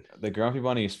have the Grumpy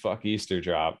Bunny's Fuck Easter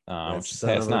drop. It's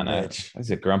not nice.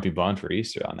 It's a Grumpy Bun for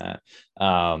Easter on that.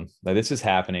 But this is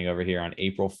happening over here on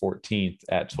April 14th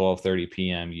at 12:30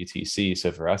 p.m. UTC.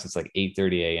 So for us, it's like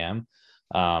 8:30 a.m.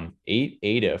 8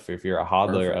 ADA if you're a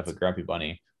hodler of a Grumpy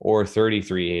Bunny, or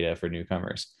 33 ADA for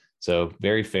newcomers. So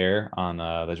very fair on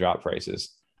the drop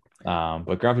prices.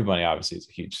 But Grumpy Bunny obviously is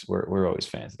a huge. We're always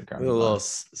fans of the Grumpy Bunny. A little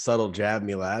subtle jab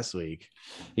me last week.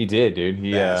 He did, dude.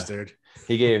 Bastard.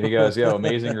 He goes, yo,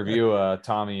 amazing review,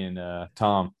 Tommy and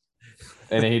Tom.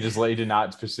 And then he did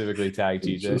not specifically tag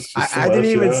TJ. I didn't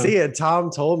even see it.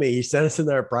 Tom told me, he sent us in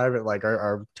our private, like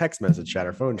our text message chat,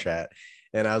 our phone chat.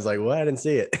 And I was like, well, I didn't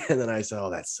see it. And then I saw,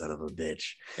 that son of a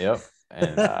bitch. Yep.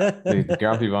 And the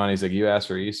Grumpy Bunny's like, you asked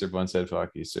for Easter, Bun said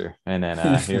fuck Easter. And then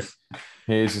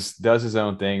he just does his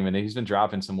own thing. And he's been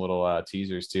dropping some little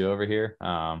teasers too over here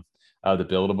of the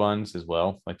Build-A-Buns as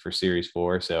well, like for Series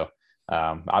 4. So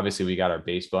obviously we got our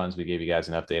base buns. We gave you guys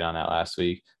an update on that last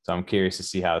week. So I'm curious to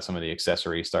see how some of the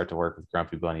accessories start to work with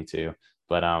Grumpy Bunny too.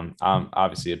 But I'm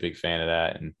obviously a big fan of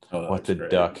that. And what the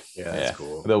great duck. Yeah, that's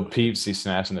cool. Little peeps, he's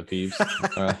smashing the peeps.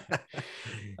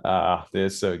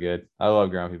 It's so good. I love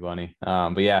Grumpy Bunny.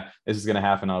 But yeah, this is gonna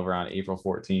happen over on April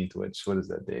 14th, which what is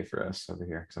that day for us over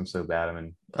here? Because I'm so bad. I'm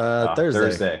in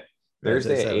Thursday at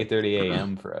 8:30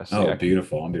 a.m. for us. Oh, yeah.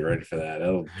 Beautiful. I'll be ready for that.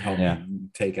 That'll help me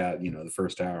take out, the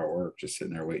first hour of work, just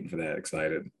sitting there waiting for that.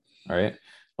 Excited. All right.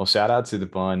 Well, shout out to the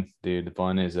Bun, dude. The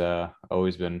Bun is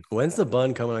always been. When's the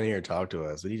Bun coming on here and talk to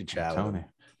us? We need to chat with him.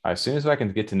 As soon as I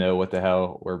can get to know what the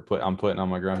hell I'm putting on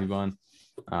my Grumpy Bun.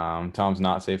 Tom's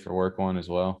not safe for work one as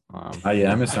well.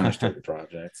 I misunderstood the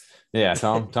project. Yeah,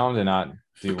 Tom did not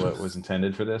do what was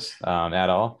intended for this at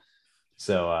all.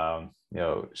 So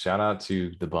shout out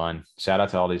to the Bun. Shout out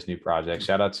to all these new projects.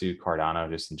 Shout out to Cardano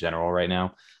just in general right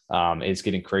now. It's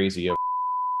getting crazy.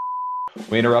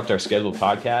 We interrupt our scheduled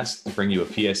podcast to bring you a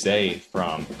PSA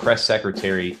from Press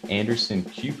Secretary Anderson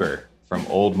Cooper from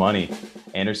Old Money.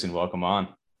 Anderson, welcome on.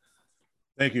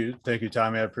 Thank you,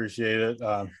 Tommy. I appreciate it.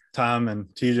 Tom and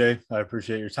TJ, I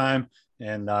appreciate your time.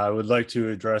 And I would like to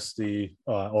address the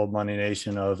Old Money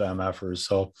Nation of MFers.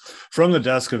 So from the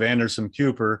desk of Anderson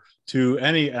Cooper to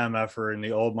any MFer in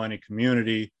the Old Money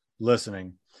community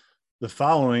listening, the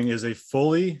following is a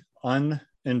fully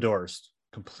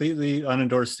completely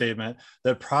unendorsed statement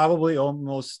that probably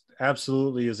almost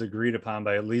absolutely is agreed upon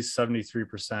by at least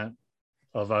 73%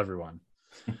 of everyone.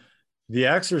 The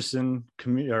Axelson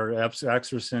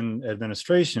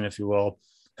administration, if you will,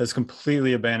 has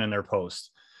completely abandoned their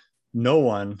post. No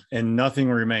one and nothing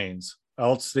remains,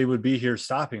 else they would be here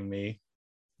stopping me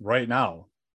right now.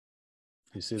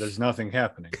 You see, there's nothing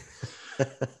happening.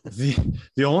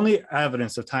 The only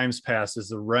evidence of times past is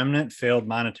the remnant failed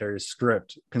monetary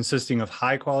script consisting of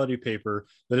high quality paper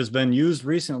that has been used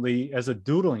recently as a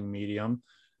doodling medium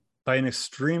by an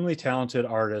extremely talented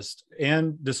artist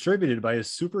and distributed by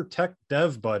his super tech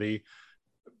dev buddy,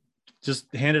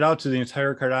 just handed out to the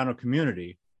entire Cardano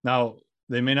community. Now,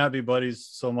 they may not be buddies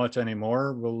so much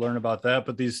anymore. We'll learn about that.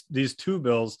 But these two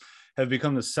bills have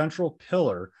become the central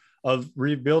pillar of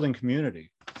rebuilding community.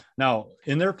 Now,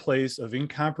 in their place of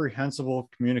incomprehensible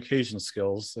communication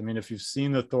skills, I mean, if you've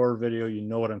seen the Thor video, you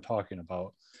know what I'm talking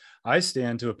about. I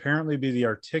stand to apparently be the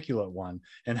articulate one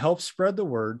and help spread the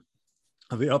word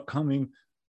of the upcoming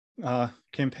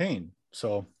campaign.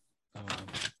 So,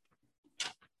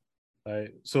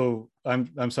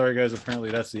 I'm sorry, guys.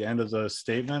 Apparently, that's the end of the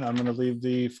statement. I'm going to leave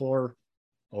the floor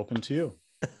open to you.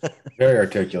 Very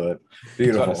articulate.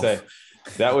 Beautiful. I was about to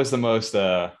say, that was the most,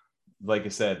 like I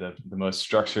said, the most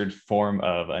structured form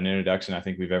of an introduction I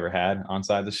think we've ever had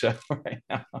onside the show right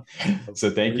now. So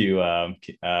thank you,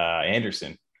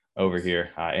 Anderson over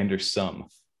here, Anderson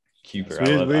Cooper.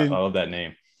 I love that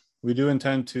name. We do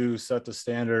intend to set the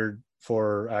standard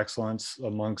for excellence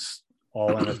amongst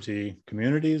all NFT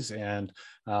communities, and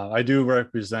I do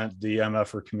represent the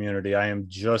MFer community. I am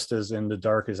just as in the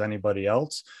dark as anybody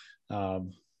else.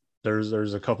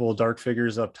 There's a couple of dark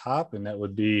figures up top, and that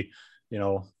would be,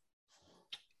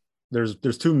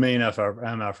 there's two main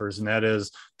MFers, and that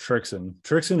is Trixon.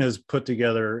 Trixon has put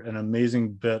together an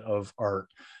amazing bit of art,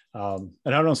 and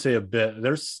I don't say a bit.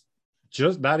 There's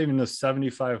just not even the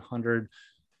 7,500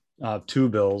 two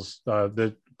bills,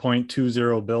 the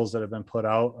 0.20 bills that have been put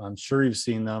out. I'm sure you've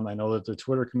seen them. I know that the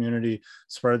Twitter community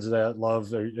spreads that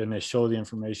love and they show the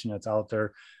information that's out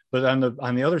there. But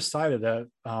on the other side of that,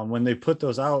 when they put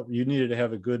those out, you needed to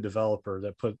have a good developer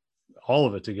that put all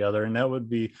of it together, and that would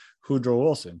be Hudro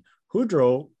Wilson.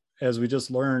 Hudro, as we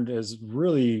just learned, is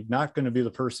really not going to be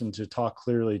the person to talk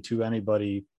clearly to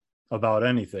anybody about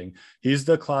anything. He's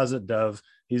the closet dev.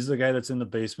 He's the guy that's in the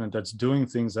basement that's doing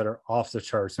things that are off the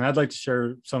charts. And I'd like to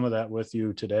share some of that with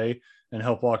you today and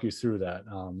help walk you through that.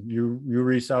 You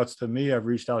reached out to me. I've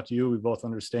reached out to you. We both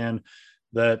understand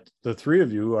that the three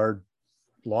of you are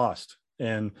lost.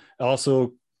 And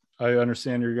also, I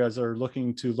understand you guys are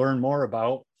looking to learn more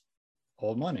about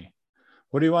old money.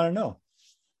 What do you want to know?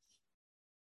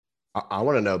 I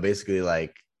want to know basically,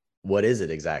 like, what is it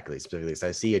exactly specifically? So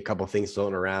I see a couple things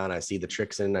floating around. I see the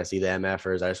Trixon, I see the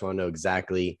MFers. I just want to know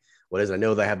exactly what is it. I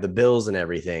know they have the bills and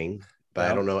everything,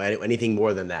 but I don't know anything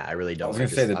more than that. I really don't. I was going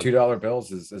to say the $2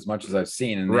 bills is as much as I've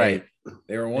seen. And right.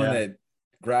 They were one that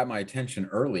grabbed my attention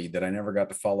early that I never got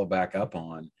to follow back up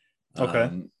on. Okay.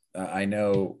 I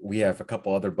know we have a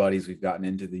couple other buddies we've gotten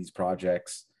into these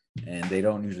projects, and they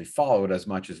don't usually follow it as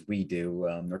much as we do.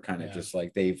 They're kind of just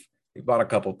like they bought a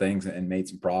couple things and made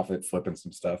some profit flipping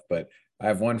some stuff. But I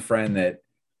have one friend that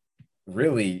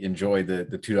really enjoyed the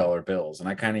 $2 bills, and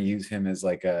I kind of use him as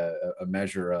like a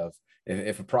measure of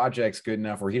if a project's good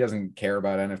enough where he doesn't care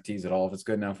about NFTs at all. If it's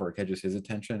good enough where it catches his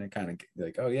attention, it kind of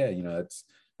like, oh yeah,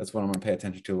 that's what I'm going to pay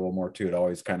attention to a little more too. It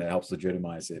always kind of helps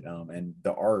legitimize it. And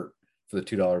the art for the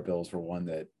 $2 bills for one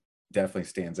that definitely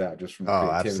stands out just from the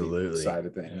creativity side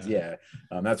of things.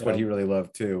 That's what he really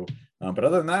loved too. But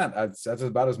other than that, that's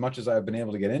about as much as I've been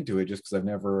able to get into it, just because I've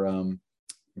never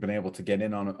been able to get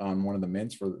in on one of the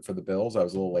mints for the bills. I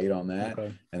was a little late on that.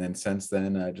 Okay. And then since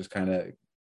then, just kind of,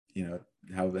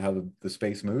 how the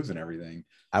space moves and everything.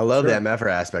 I love the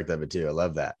MFR aspect of it too. I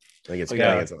love that. I think it's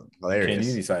hilarious.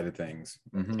 Community side of things.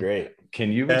 Mm-hmm. Great.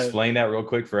 Can you explain that real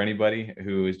quick for anybody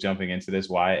who is jumping into this,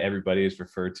 why everybody is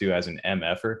referred to as an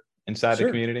MFer inside the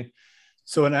community?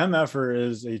 So an MFer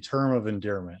is a term of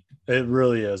endearment. It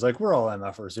really is. Like, we're all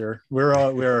MFers here.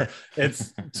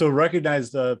 It's so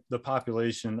recognize the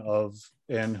population of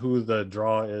and who the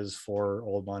draw is for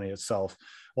old money itself.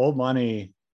 Old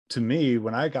money, to me,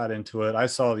 when I got into it, I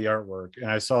saw the artwork and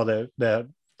I saw that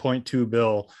 0.2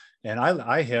 bill, and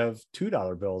I have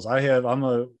 $2 bills.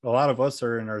 A lot of us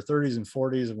are in our 30s and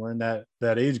 40s, and we're in that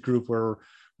age group where,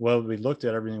 we looked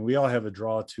at everything. We all have a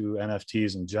draw to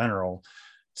NFTs in general.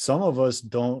 Some of us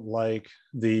don't like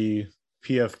the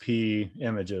PFP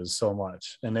images so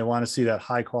much, and they want to see that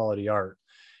high quality art.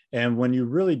 And when you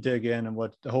really dig in, and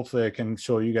what hopefully I can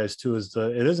show you guys too, is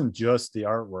it isn't just the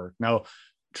artwork. Now,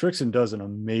 Trixon does an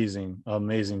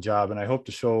amazing job, and I hope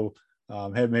to show,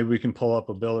 maybe we can pull up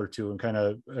a bill or two and kind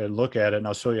of look at it, and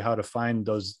I'll show you how to find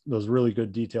those really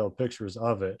good detailed pictures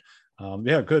of it.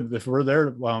 Good. If we're there,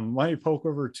 why don't you poke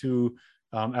over to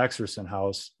Exerson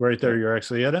House right there? You're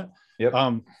actually at it. Yep.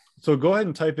 So go ahead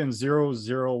and type in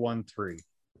 0013.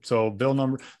 So bill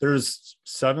number, there's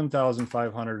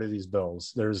 7,500 of these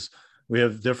bills. We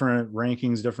have different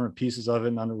rankings, different pieces of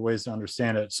it, and ways to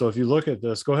understand it. So if you look at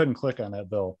this, go ahead and click on that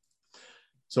bill.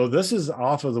 So this is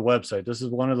off of the website. This is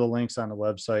one of the links on the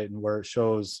website, and where it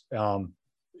shows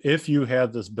if you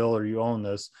have this bill or you own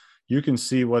this, you can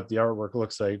see what the artwork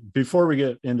looks like. Before we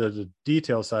get into the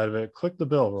detail side of it, click the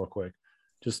bill real quick.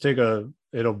 Just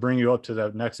it'll bring you up to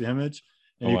that next image,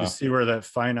 and you can see where that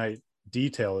finite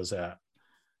detail is at.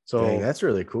 So dang, that's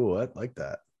really cool. I like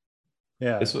that.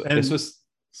 Yeah. This was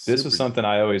This was something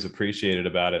I always appreciated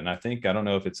about it. And I don't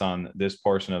know if it's on this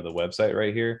portion of the website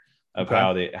right here of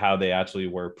how they actually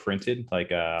were printed. Like,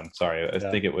 sorry,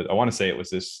 think it was, I want to say it was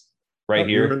this right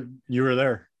here. You were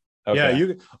there. Okay.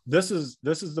 Yeah. This is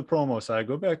the promo side.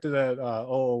 Go back to that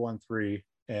 0013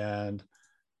 and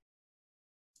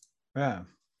yeah.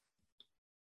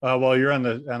 Well, you're on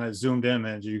a zoomed in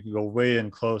image. You can go way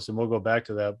in close, and we'll go back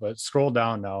to that. But scroll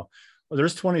down now. Well,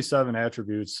 there's 27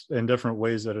 attributes in different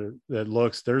ways that it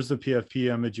looks. There's the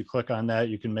PFP image. You click on that,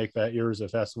 you can make that yours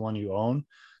if that's the one you own.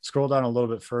 Scroll down a little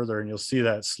bit further, and you'll see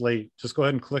that slate. Just go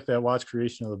ahead and click that watch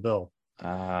creation of the bill.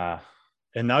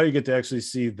 And now you get to actually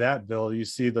see that bill. You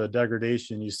see the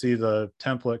degradation. You see the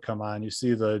template come on. You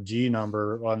see the G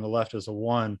number on the left as a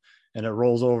 1, and it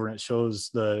rolls over and it shows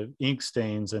the ink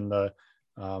stains and the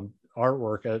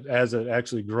artwork as it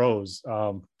actually grows.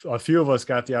 A few of us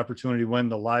got the opportunity when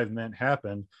the live mint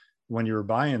happened, when you were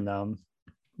buying them,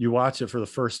 you watch it for the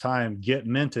first time get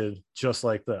minted just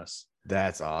like this.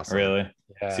 That's awesome. Really?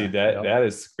 Yeah. See, that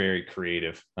is very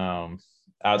creative.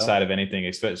 Outside of anything,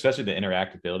 especially the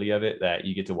interactability of it, that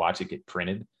you get to watch it get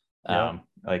printed,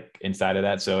 like inside of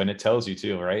that. So, and it tells you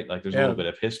too, right? Like there's a little bit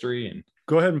of history. And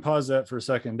go ahead and pause that for a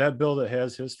second. That bill that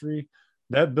has history,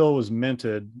 that bill was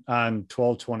minted on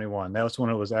 12/21. That was when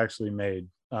it was actually made.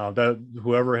 That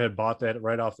whoever had bought that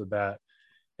right off the bat.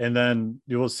 And then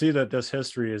you will see that this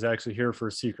history is actually here for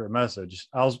a secret message.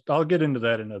 I'll get into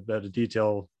that in a bit of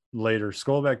detail later.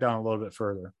 Scroll back down a little bit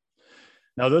further.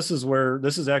 Now, this is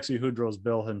actually Houdreau's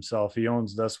bill himself. He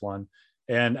owns this one.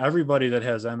 And everybody that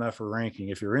has MF or ranking,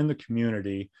 if you're in the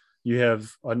community, you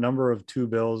have a number of 2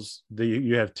 bills.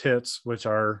 You have TITS, which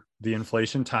are the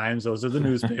inflation times. Those are the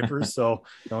newspapers. So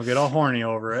don't get all horny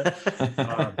over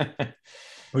it.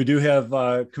 We do have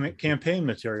campaign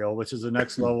material, which is the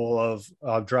next level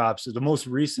of drops. The most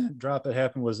recent drop that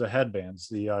happened was the headbands,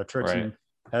 the Trixie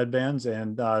headbands.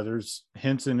 And there's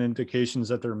hints and indications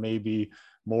that there may be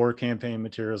more campaign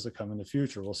materials that come in the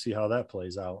future. We'll see how that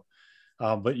plays out.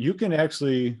 But you can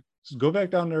actually go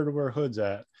back down there to where Hood's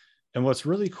at. And what's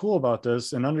really cool about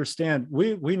this, and understand,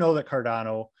 we know that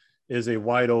Cardano is a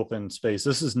wide open space.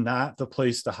 This is not the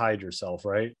place to hide yourself,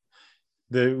 right?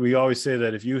 We always say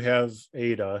that if you have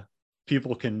ADA,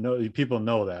 people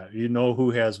know that. You know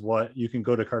who has what. You can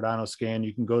go to Cardano Scan,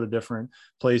 you can go to different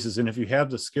places. And if you have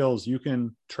the skills, you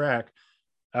can track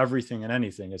everything and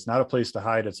anything. It's not a place to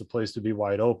hide. It's a place to be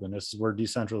wide open. This is where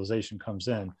decentralization comes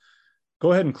in.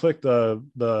 Go ahead and click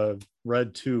the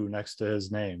red 2 next to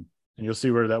his name, and you'll see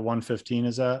where that 115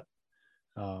 is at.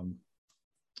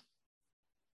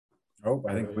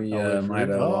 I think we might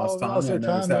have lost Tom. I was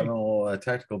having a little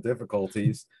technical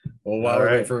difficulties. Well, while we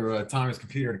wait for Tommy's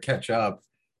computer to catch up.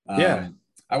 I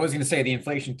was going to say the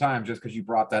inflation times just because you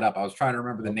brought that up. I was trying to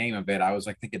remember the name of it. I was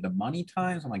like thinking the money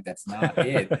times. I'm like, that's not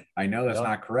it. I know that's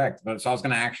not correct. But so I was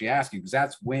going to actually ask you, because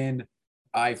that's when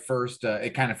I first,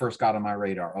 it kind of first got on my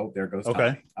radar. Oh, there goes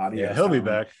Tommy. Audio. Yeah, he'll be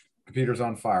back. Computer's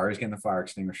on fire. He's getting the fire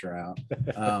extinguisher out.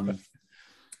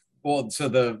 Well, so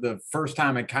the first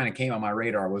time it kind of came on my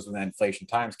radar was when that inflation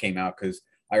times came out, because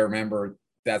I remember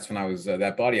that's when I was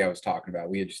that buddy I was talking about.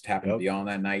 We had just happened to be on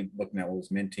that night looking at what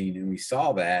was minting, and we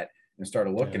saw that and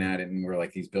started looking at it, and we're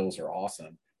like, these bills are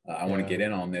awesome. I want to get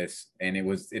in on this. And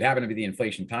it happened to be the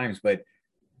inflation times, but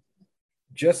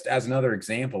just as another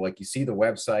example, like you see the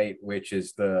website, which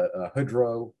is the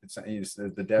Houdreau, it's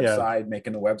the dev side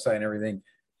making the website and everything.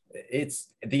 It's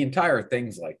the entire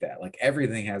thing's like that. Like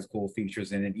everything has cool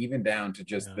features in it, even down to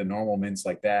just the normal mints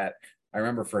like that. I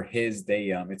remember for his,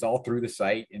 it's all through the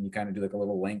site, and you kind of do like a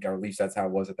little link, or at least that's how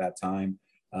it was at that time.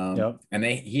 And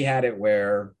he had it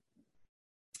where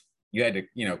you had to,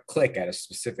 click at a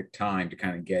specific time to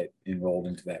kind of get enrolled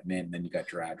into that mint, and then you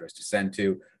got your address to send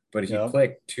to. But if you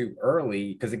click too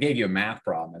early, because it gave you a math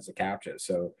problem as a CAPTCHA.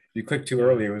 So if you click too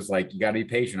early, it was like, you got to be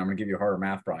patient. I'm going to give you a harder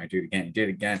math problem. You do it again. You did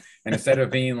it again. And instead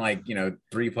of being like,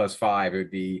 3 + 5, it would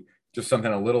be just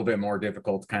something a little bit more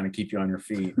difficult to kind of keep you on your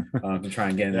feet to try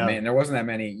and get in the mint. And there wasn't that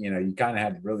many, you kind of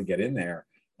had to really get in there.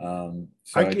 So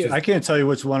I can't tell you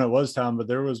which one it was, Tom, but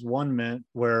there was one mint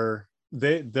where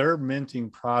their minting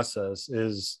process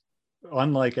is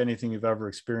unlike anything you've ever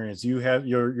experienced.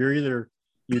 You're either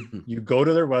you go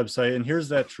to their website, and here's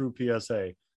that true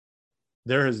PSA.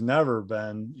 There has never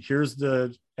been, here's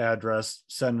the address,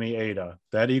 send me ADA.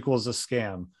 That equals a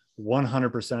scam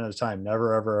 100% of the time.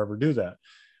 Never, ever, ever do that.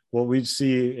 What we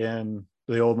see in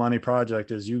the Old Money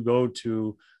project is you go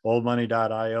to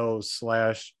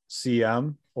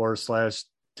oldmoney.io/CM or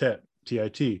 /TIT,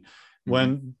 TIT,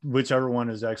 when whichever one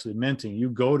is actually minting. You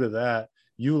go to that,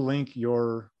 you link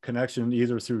your connection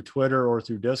either through Twitter or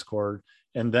through Discord,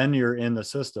 and then you're in the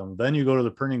system. Then you go to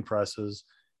the printing presses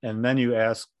and then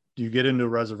you get into a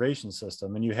reservation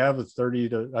system, and you have a 30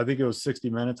 to, I think it was 60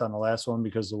 minutes on the last one,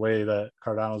 because the way that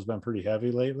Cardano's been pretty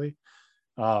heavy lately.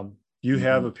 You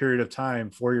have a period of time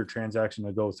for your transaction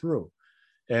to go through.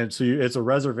 And so it's a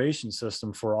reservation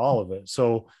system for all of it.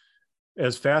 So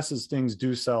as fast as things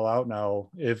do sell out now,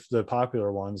 if the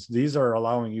popular ones, these are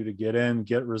allowing you to get in,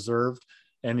 get reserved,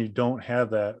 and you don't have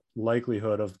that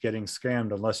likelihood of getting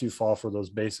scammed unless you fall for those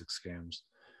basic scams.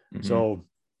 So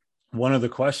one of the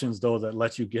questions, though, that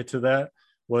lets you get to that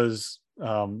was,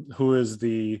 who is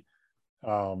the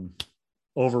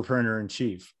overprinter in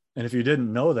chief? And if you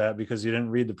didn't know that because you didn't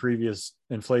read the previous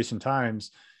inflation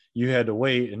times, you had to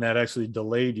wait, and that actually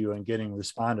delayed you in getting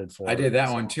responded for. I did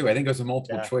that one too. I think it was a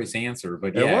multiple choice answer,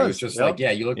 but yeah, it was just like,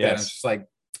 yeah, you looked at it and it's just like,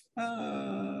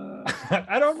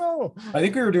 I don't know. I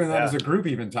think we were doing that as a group,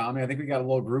 even, Tommy. I think we got a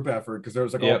little group effort because there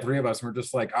was like all three of us, and we're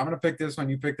just like, I'm gonna pick this one,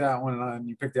 you pick that one, and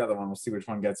you pick the other one. We'll see which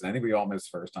one gets it. I think we all missed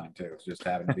the first time too. It just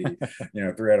happened to be,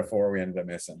 3 out of 4 we ended up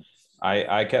missing.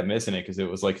 I kept missing it because it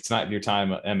was like, it's not your time,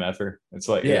 MFer. It's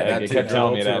like, it kept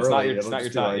telling me that it's not your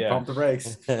time. Like, pump the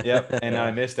brakes. Yep. And I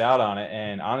missed out on it.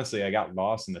 And honestly, I got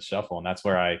lost in the shuffle. And that's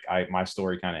where my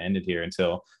story kind of ended here.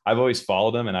 Until I've always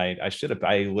followed them. And I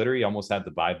literally almost had the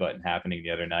buy button happening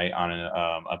the other night on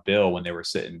a bill when they were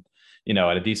sitting,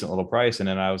 at a decent little price. And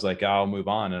then I was like, I'll move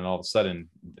on. And all of a sudden,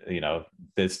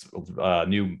 this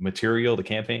new material, the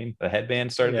campaign, the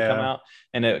headband started to come out,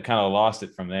 and it kind of lost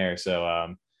it from there.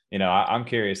 So, I'm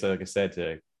curious, like I said,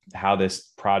 to how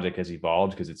this project has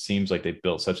evolved, because it seems like they've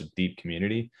built such a deep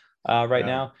community right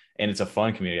now, and it's a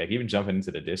fun community. Like even jumping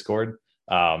into the Discord,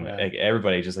 like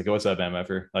everybody just like, what's up,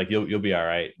 MFer? Like you'll be all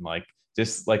right, and like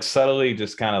just like subtly,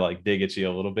 just kind of like dig at you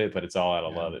a little bit, but it's all out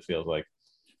of love. It feels like.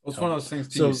 Well, it's one of those things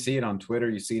too. So, you see it on Twitter,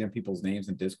 you see it in people's names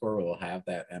in Discord where they'll have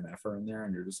that MFer in there,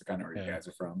 and you're just like, I know where you guys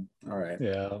are from. All right,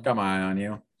 come on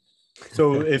you.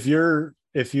 So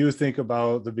if you think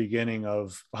about the beginning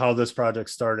of how this project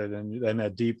started and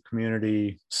that deep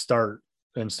community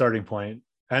starting point,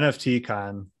 NFT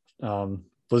Con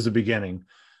was the beginning,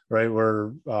 right?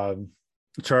 Where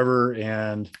Trevor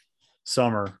and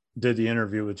Summer did the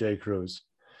interview with Jay Cruz.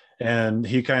 And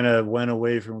he kind of went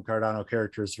away from Cardano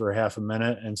characters for half a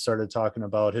minute and started talking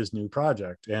about his new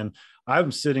project. And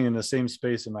I'm sitting in the same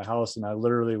space in my house, and I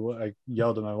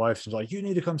yelled at my wife. She's like, "You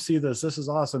need to come see this. This is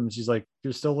awesome." And she's like,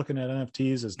 "You're still looking at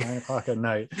NFTs? It's 9:00 at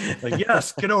night." Like,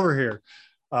 yes, get over here.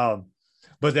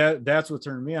 But that's what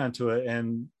turned me onto it.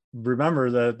 And remember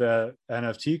that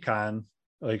NFT Con,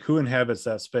 like, who inhabits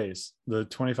that space? The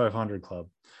 2500 Club.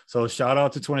 So shout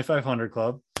out to 2500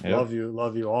 Club. Yep.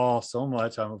 Love you all so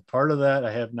much. I'm a part of that.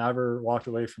 I have never walked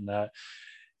away from that.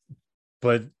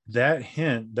 But that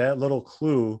hint, that little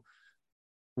clue,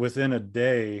 within a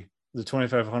day, the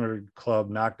 2500 Club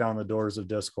knocked down the doors of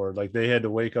Discord. Like, they had to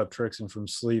wake up Trixon from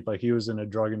sleep. Like, he was in a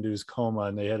drug-induced coma,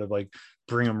 and they had to like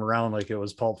bring him around like it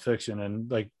was Pulp Fiction. And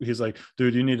like, he's like,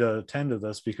 "Dude, you need to attend to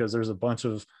this because there's a bunch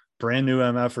of brand new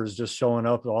MFers just showing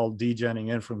up, all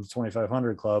degenning in from the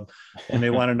 2500 Club, and they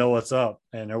want to know what's up."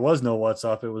 And there was no what's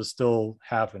up. It was still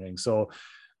happening. So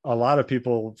a lot of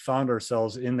people found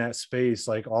ourselves in that space,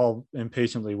 like all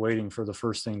impatiently waiting for the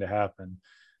first thing to happen.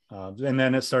 And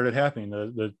then it started happening.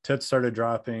 The tits started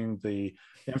dropping, the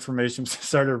information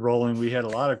started rolling. We had a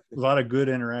lot of good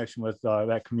interaction with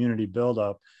that community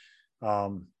buildup.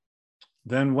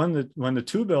 Then when the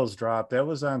two bills dropped, that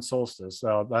was on Solstice,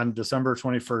 on December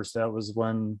 21st. That was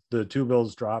when the two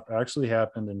bills drop actually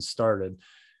happened and started.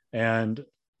 And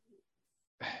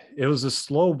it was a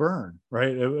slow burn,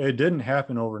 right? It didn't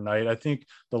happen overnight. I think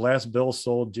the last bill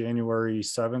sold January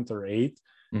 7th or 8th.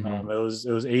 Mm-hmm. It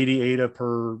was 80 ADA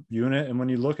per unit. And when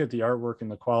you look at the artwork and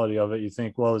the quality of it, you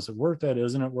think, well, is it worth it?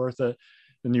 Isn't it worth it?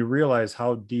 And you realize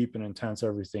how deep and intense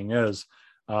everything is.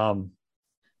 Do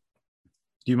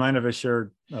you mind if I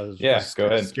shared go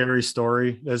ahead. Scary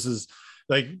story? This is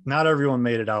like, not everyone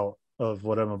made it out of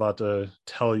what I'm about to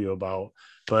tell you about,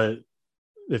 but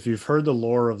if you've heard the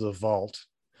lore of the vault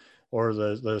or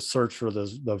the search for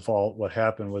the vault, what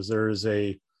happened was there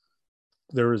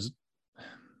was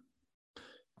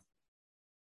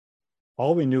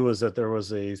all we knew was that there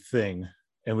was a thing,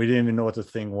 and we didn't even know what the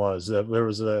thing was. That there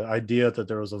was an idea that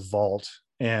there was a vault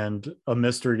and a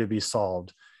mystery to be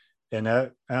solved. And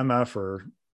that MFer,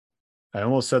 I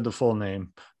almost said the full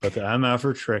name, but the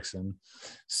MFer Trixon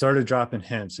started dropping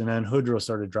hints, and then Hoodro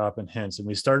started dropping hints, and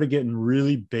we started getting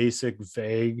really basic,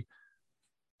 vague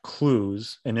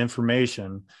clues and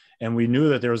information. And we knew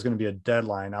that there was going to be a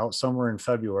deadline out somewhere in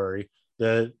February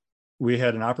that we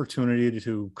had an opportunity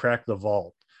to crack the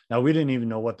vault. Now, we didn't even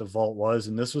know what the vault was,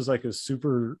 and this was like a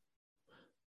super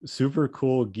super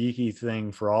cool, geeky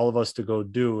thing for all of us to go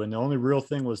do. And the only real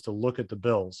thing was to look at the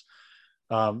bills.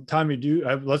 Tommy,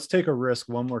 let's take a risk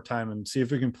one more time and see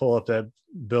if we can pull up that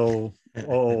bill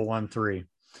 0013.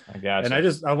 I got And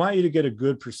you. I want you to get a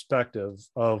good perspective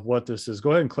of what this is.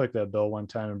 Go ahead and click that bill one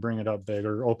time and bring it up big,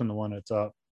 or open the one that's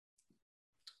up.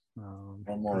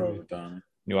 One more over, Don.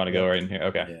 You want to go right in here?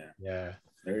 Okay. Yeah.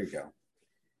 There you go.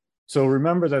 So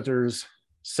remember that there's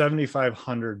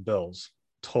 7,500 bills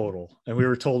total, and we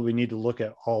were told we need to look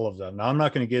at all of them. Now, I'm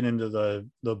not going to get into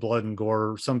the blood and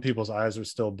gore. Some people's eyes are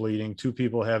still bleeding. 2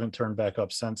 people haven't turned back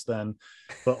up since then,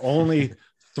 but only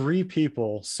 3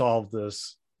 people solved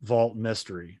this vault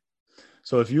mystery.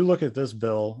 So if you look at this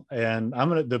bill, and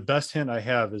the best hint I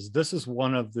have is this is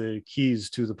one of the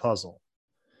keys to the puzzle.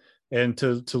 And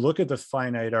to look at the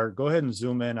finite art, go ahead and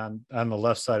zoom in on the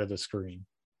left side of the screen.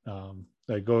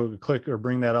 Go click or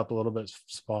bring that up a little bit.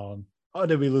 Spawn. Oh,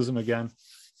 did we lose him again?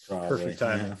 Probably. Perfect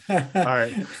timing. Yeah. All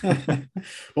right.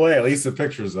 Well, yeah, at least the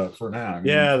picture's up for now. I mean,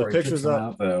 Yeah, the before he picture's kicks them up.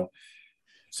 out, though.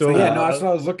 So So yeah, no, that's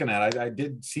what I was looking at. I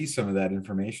did see some of that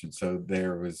information. So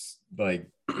there was like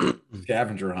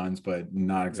scavenger hunts, but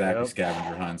not exactly Yep.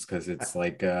 scavenger hunts, because it's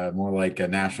like more like a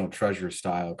national treasure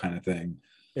style kind of thing.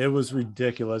 it was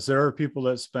ridiculous. There are people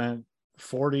that spent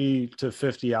 40 to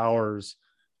 50 hours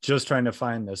just trying to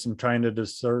find this and trying to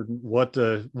discern what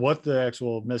the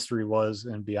actual mystery was,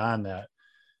 and beyond that.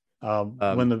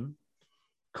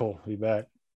 Cool, be back.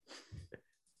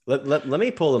 Let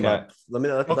me pull them Okay.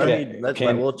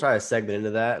 up. We'll try a segment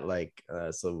into that.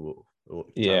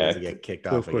 Yeah. to get kicked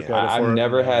Real off quick, again. edit. I've for it.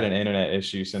 never had an internet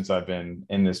issue since I've been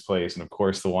in this place, and of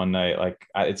course, the one night,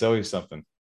 it's always something.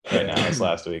 Right now, it's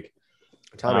last week.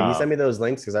 Tommy, you send me those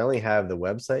links because I only have the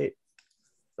website.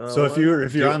 So if you're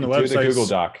on the Do website,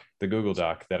 the Google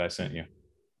Doc that I sent you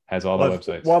has all the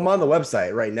websites. Well, I'm on the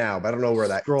website right now, but I don't know where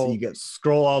that.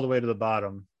 scroll all the way to the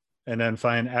bottom, and then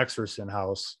find Exerson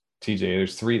House.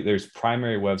 TJ, there's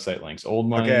primary website links: Old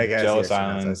Money, Okay, I see Jealous it.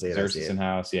 I Island, see it. Xerxes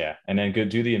House, yeah, and then go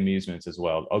do the amusements as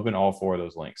well. Open all 4 of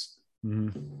those links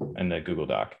in the Google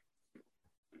Doc,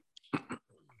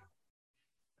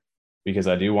 because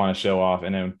I do want to show off.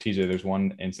 And then TJ, there's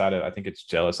one inside of, I think it's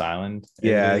Jealous Island.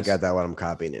 Yeah, I got that one. I'm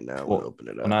copying it now. We'll open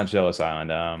it up. Well, not Jealous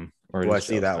Island. I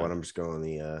see that one. I'm just going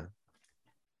the.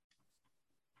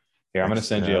 Here, I'm going to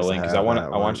send you a link because I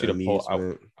want you to pull.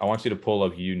 Amusement. I want you to pull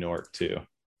up UNork too.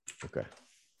 Okay.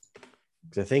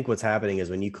 Because I think what's happening is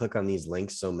when you click on these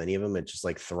links, so many of them, it's just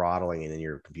like throttling, and then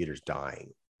your computer's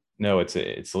dying. No, it's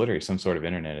literally some sort of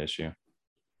internet issue.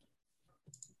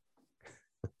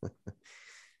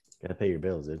 Gotta pay your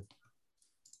bills, dude.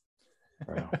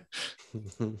 Bro.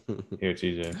 Here,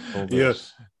 TJ.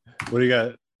 Yes. What do you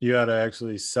got? You got to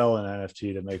actually sell an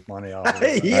NFT to make money off of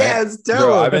it. Yes,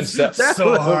 Bro, I've been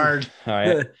So hard.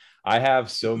 I have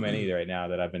so many right now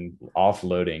that I've been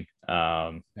offloading.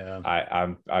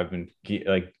 Yeah. I've been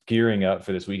gearing up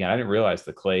for this weekend. I didn't realize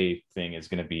the clay thing is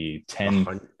going to be 10.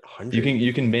 100.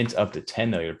 You can mint up to 10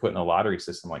 though. You're putting a lottery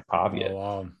system like Pavia. Oh,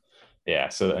 wow. Yeah.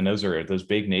 So, and those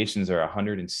big nations are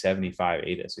 175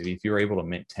 ADA. So if you were able to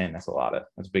mint 10, that's a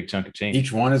big chunk of change.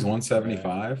 Each one is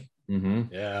 175.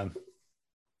 Mm-hmm. Yeah.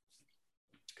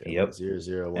 Okay, Yep.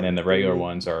 001. And then the regular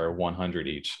ones are 100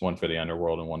 each, one for the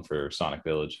Underworld and one for Sonic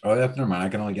Village. Oh, that's never mind. I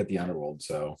can only get the Underworld.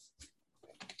 So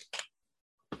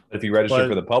If you register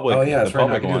for the public, oh yeah, that's the right. I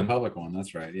public can do one, the public one.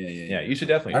 That's right. Yeah. you should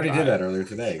definitely. I already try did it. that earlier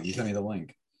today. You sent me the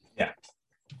link.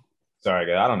 Sorry,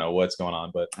 guys. I don't know what's going on,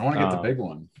 but I want to get the big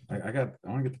one. I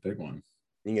want to get the big one.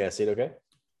 You guys see it okay?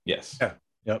 yes. Yeah.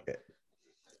 Yep. Okay.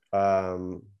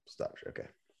 Stop. Okay.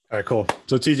 All right, cool.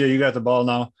 So TJ, you got the ball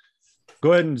now.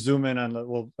 Go ahead and zoom in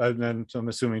on and then I'm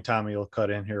assuming Tommy will cut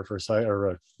in here for a second,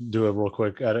 or do a real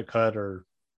quick edit cut, or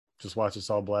just watch us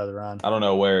all blather on. I don't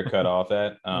know where it cut off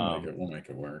at. We'll make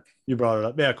it work. You brought it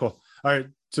up. Yeah, cool. All right.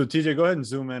 So TJ, go ahead and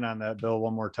zoom in on that bill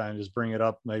one more time. Just bring it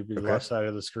up, maybe the left side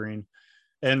of the screen.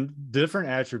 And different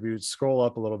attributes, scroll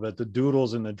up a little bit. The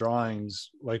doodles and the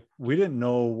drawings, like we didn't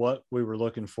know what we were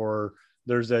looking for.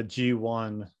 There's that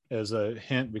G1 as a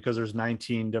hint because there's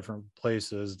 19 different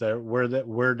places where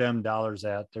them dollars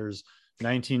at. There's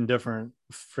 19 different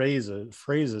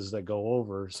phrases that go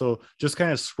over. So just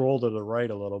kind of scroll to the right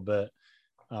a little bit.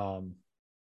 And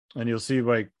you'll see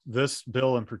like this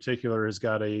bill in particular has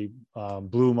got a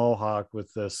blue mohawk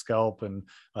with the scalp and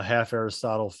a half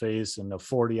Aristotle face and a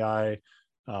 40 eye.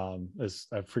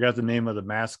 I forgot the name of the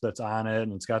mask that's on it,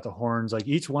 and it's got the horns. Like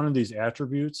each one of these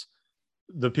attributes,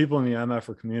 the people in the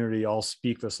MFR community all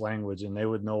speak this language, and they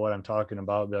would know what I'm talking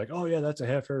about. Be like, oh yeah, that's a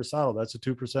half Aristotle, that's a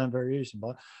 2% variation,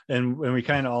 and we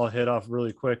kind of all hit off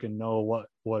really quick and know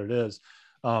what it is.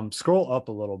 Scroll up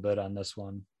a little bit on this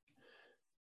one,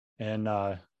 and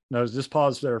No, just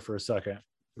pause there for a second.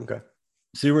 Okay.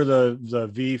 See where the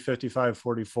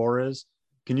V5544 is?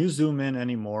 Can you zoom in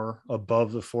any more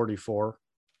above the 44?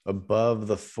 Above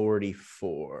the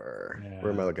 44. Yeah.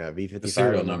 Where am I looking at? V55. The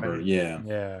serial number. Yeah.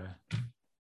 Yeah.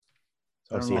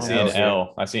 So I see I see an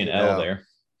L. I see an L there.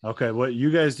 Okay. What you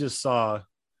guys just saw,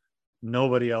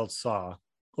 nobody else saw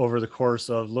over the course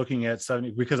of looking at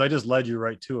 70, because I just led you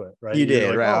right to it, right? You did,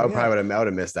 like, right? oh, I would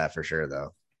have missed that for sure,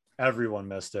 though. Everyone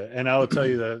missed it. And I will tell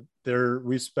you that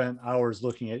we spent hours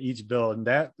looking at each bill, and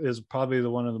that is probably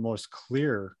one of the most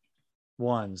clear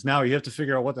ones. Now you have to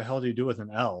figure out what the hell do you do with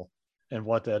an L and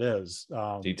what that is.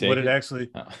 What it actually,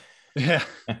 yeah,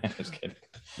 just kidding.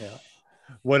 Yeah,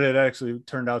 what it actually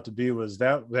turned out to be was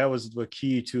that was the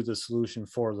key to the solution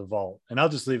for the vault. And I'll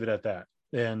just leave it at that.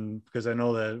 And because I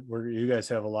know that you guys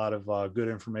have a lot of good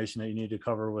information that you need to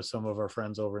cover with some of our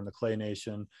friends over in the Clay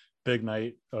Nation. Big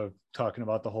night of talking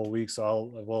about the whole week.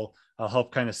 So I'll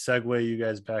help kind of segue you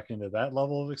guys back into that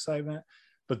level of excitement.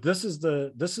 But this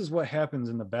is what happens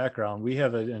in the background. We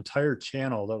have an entire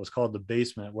channel that was called The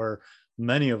Basement, where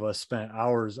many of us spent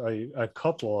hours. A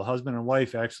couple, a husband and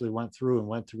wife, actually went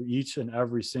through each and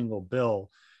every single bill.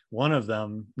 One of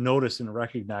them noticed and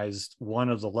recognized one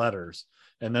of the letters,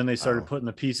 and then they started putting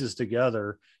the pieces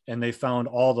together, and they found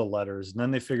all the letters, and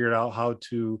then they figured out how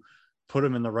to put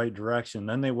them in the right direction.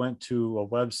 Then they went to a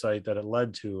website that it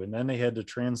led to, and then they had to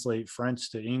translate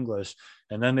French to English,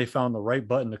 and then they found the right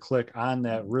button to click on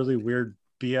that really weird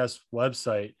BS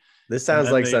website. This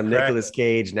sounds like some Nicolas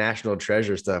Cage National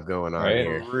Treasure stuff going on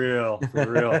here. For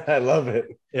real. I love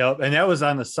it. Yeah, and that was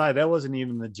on the side. That wasn't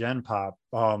even the Gen Pop.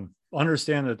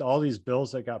 Understand that all these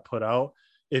bills that got put out,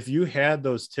 if you had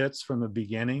those tits from the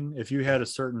beginning, if you had a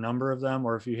certain number of them,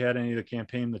 or if you had any of the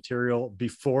campaign material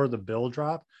before the bill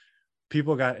drop,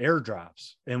 people got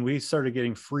airdrops, and we started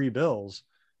getting free bills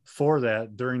for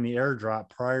that during the airdrop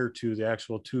prior to the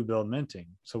actual 2-bill minting.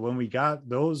 So when we got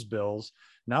those bills,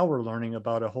 now we're learning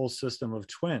about a whole system of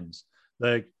twins.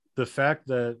 Like the fact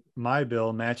that my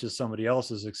bill matches somebody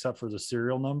else's except for the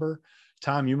serial number.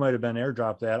 Tom, you might have been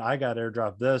airdropped that. I got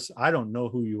airdropped this. I don't know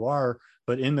who you are,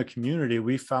 but in the community,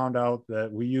 we found out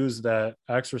that we use that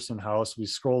Exerson house. We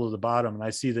scroll to the bottom, and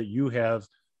I see that you have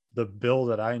the bill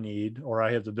that I need, or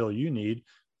I have the bill you need,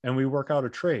 and we work out a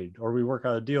trade, or we work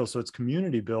out a deal. So it's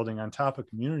community building on top of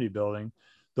community building.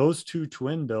 Those 2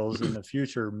 twin bills in the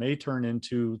future may turn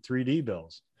into 3D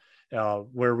bills,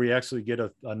 where we actually get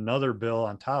another bill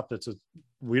on top.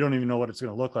 We don't even know what it's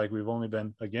going to look like. We've only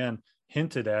been, again,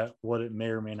 hinted at what it may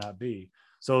or may not be.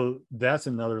 So that's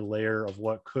another layer of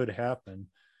what could happen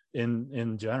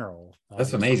in general.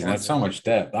 That's amazing. That's so much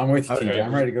depth. I'm with you, TJ.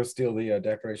 I'm ready to go steal the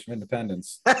Declaration of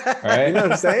Independence. Right? You know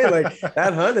what I'm saying? Like,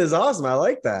 that hunt is awesome. I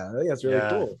like that. I think that's really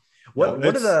cool. What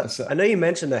are the? I know you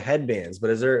mentioned the headbands, but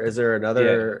is there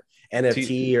another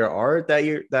NFT or art that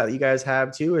you guys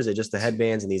have too, or is it just the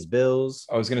headbands and these bills?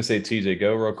 I was gonna say, TJ,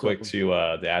 go real quick to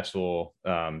the actual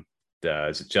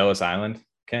is it Jealous Island,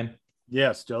 Ken?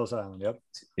 Yes, Jealous Island. Yep.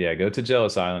 Yeah, go to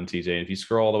Jealous Island, TJ. And if you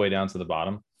scroll all the way down to the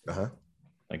bottom,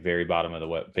 like very bottom of the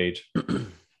web page.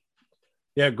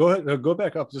 Yeah, go ahead. Go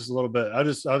back up just a little bit. I'll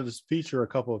just feature a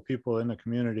couple of people in the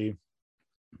community.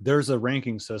 There's a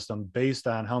ranking system based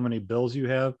on how many bills you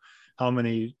have, how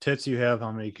many tits you have,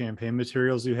 how many campaign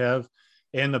materials you have,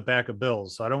 and the back of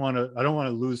bills. So I don't want to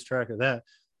lose track of that.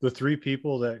 The 3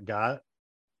 people that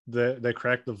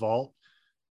cracked the vault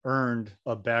earned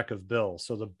a back of bill.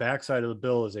 So the backside of the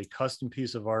bill is a custom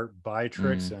piece of art by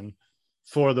Trixon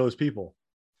for those people.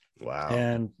 Wow.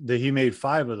 And he made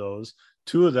 5 of those.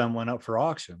 2 of them went up for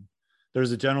auction.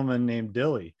 There's a gentleman named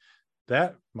Dilly,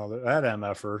 that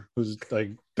MFer, who's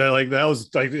like that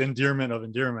was like the endearment of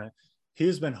endearment.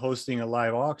 He's been hosting a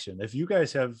live auction. If you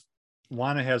guys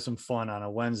want to have some fun on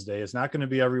a Wednesday, it's not going to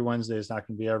be every Wednesday. It's not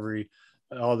going to be every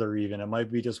other even. It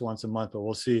might be just once a month, but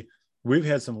we'll see. We've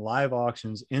had some live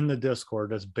auctions in the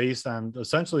Discord that's based on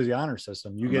essentially the honor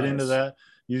system. You get into that,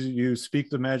 you speak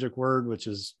the magic word, which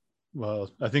is,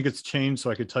 well, I think it's changed. So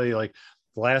I could tell you, like,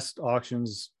 the last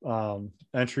auction's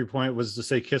entry point was to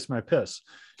say "kiss my piss."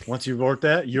 Once you wrote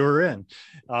that, you're in.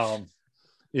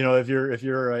 If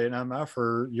you're an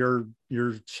MF-er,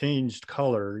 you're changed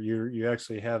color. You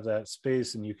actually have that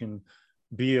space, and you can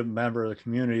be a member of the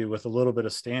community with a little bit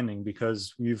of standing,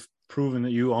 because you've proven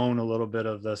that you own a little bit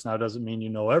of this. Now, it doesn't mean you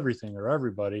know everything or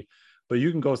everybody, but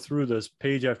you can go through this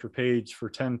page after page for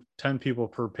 10 people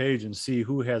per page and see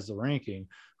who has the ranking,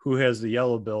 who has the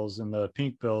yellow bills and the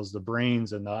pink bills, the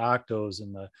brains and the octos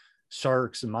and the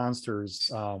sharks and monsters.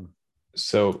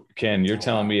 So Ken, you're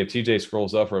telling me if TJ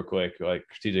scrolls up real quick, like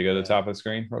TJ, go to the top of the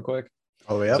screen real quick.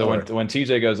 Oh yeah. So when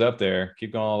TJ goes up there,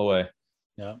 keep going all the way.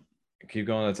 Yeah. keep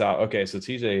going to the top. Okay, so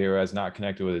TJ here has not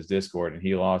connected with his Discord, and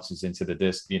he launches into the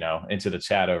into the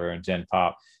chat over in Gen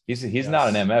Pop. He's not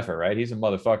an MFer, right? He's a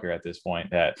motherfucker at this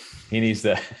point that he needs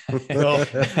to. Well,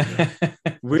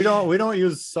 we don't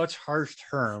use such harsh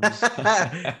terms,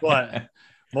 but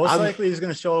most likely he's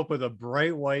going to show up with a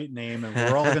bright white name, and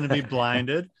we're all going to be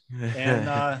blinded.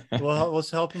 And we'll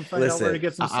help him find out where to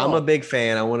get some salt. I'm a big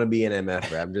fan. I want to be an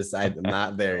MFer. I'm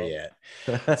not there yet.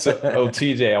 So,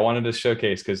 TJ, I wanted to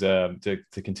showcase because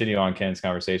to continue on Ken's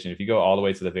conversation, if you go all the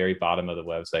way to the very bottom of the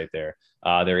website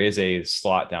there is a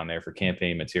slot down there for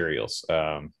campaign materials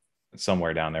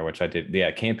somewhere down there, which I did.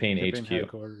 Yeah, campaign HQ.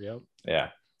 Yep. Yeah.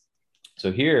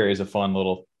 So here is a fun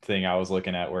little thing I was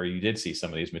looking at where you did see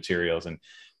some of these materials. And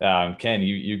Ken,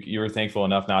 you were thankful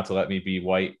enough not to let me be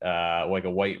white, like a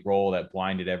white role that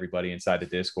blinded everybody inside the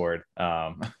Discord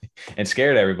and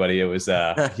scared everybody. It was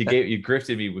you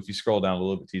grifted me. If you scroll down a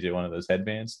little bit, TJ, one of those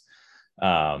headbands.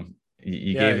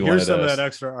 You gave me one of those. Here's some of that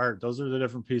extra art. Those are the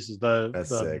different pieces. That's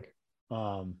sick.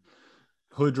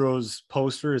 Hoodro's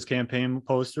poster, his campaign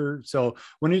poster. So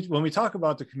when we talk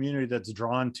about the community that's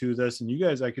drawn to this, and you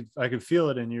guys, I could feel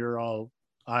it in your all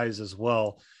eyes as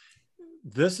well.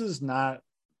 It's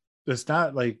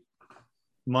not like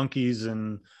monkeys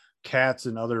and cats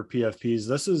and other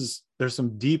PFPs. There's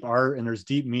some deep art and there's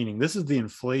deep meaning. This is the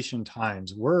inflation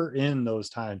times. We're in those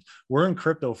times. We're in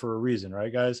crypto for a reason,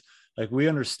 right, guys? Like, we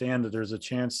understand that there's a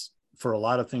chance for a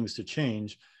lot of things to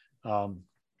change.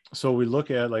 So we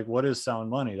look at, like, what is sound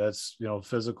money? That's,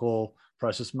 physical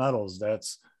precious metals.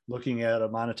 That's looking at a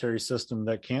monetary system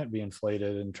that can't be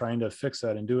inflated and trying to fix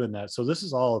that and doing that. So this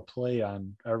is all a play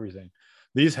on everything.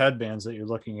 These headbands that you're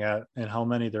looking at and how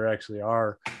many there actually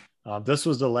are, this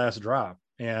was the last drop,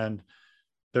 and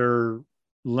they're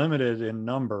limited in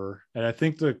number. And I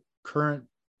think the current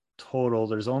total,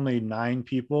 there's only 9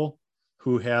 people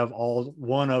who have all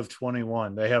one of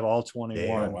 21. They have all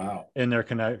 21 in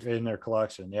their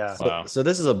collection. Yeah. Wow. So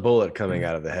this is a bullet coming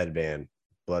out of the headband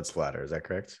blood splatter. Is that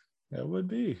correct? That would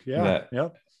be. Yeah.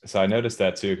 Yep. So I noticed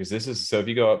that too, because if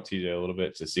you go up, TJ, a little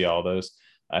bit to see all those,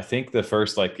 I think the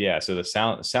first, so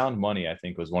the sound money, I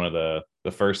think, was one of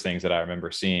the first things that I remember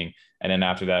seeing. And then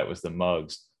after that was the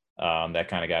mugs. That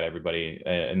kind of got everybody.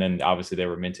 And then obviously they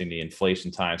were minting the inflation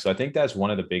time. So I think that's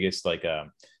one of the biggest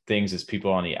things is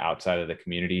people on the outside of the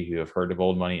community who have heard of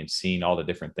old money and seen all the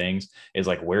different things is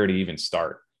like where to even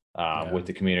start with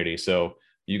the community. So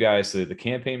you guys, the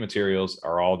campaign materials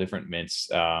are all different mints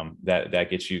that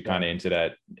gets you kind of into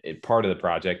that part of the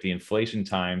project. The inflation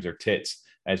times, or tits,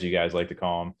 as you guys like to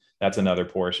call them, that's another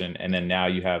portion. And then now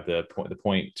you have the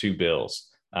 0.2 bills,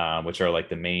 which are like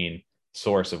the main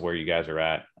source of where you guys are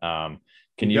at.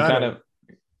 Can you kind of,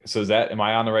 so am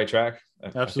I on the right track?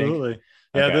 Absolutely.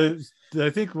 Yeah. I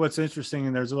think what's interesting,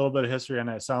 and there's a little bit of history on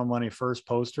that Sound Money first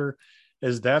poster,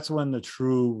 is that's when the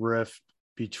true rift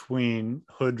between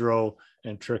Hoodro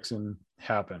and Trixon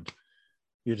happened.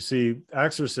 You see,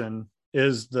 Exerson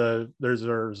is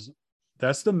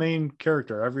that's the main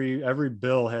character. Every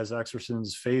bill has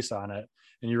Exerson's face on it,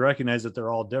 and you recognize that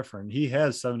they're all different. He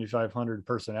has 7,500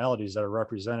 personalities that are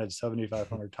represented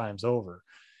 7,500 times over.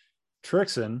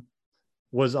 Trixon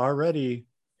was already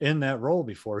in that role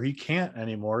before. He can't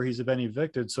anymore. He's been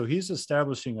evicted. So he's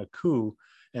establishing a coup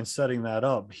and setting that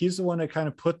up. He's the one that kind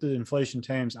of put the inflation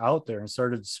times out there and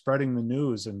started spreading the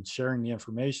news and sharing the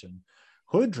information.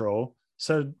 Hoodro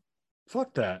said,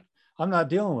 fuck that. I'm not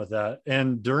dealing with that.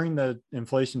 And during the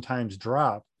inflation times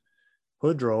drop,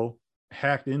 Hoodro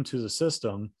hacked into the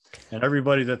system, and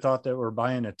everybody that thought that were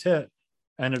buying a tit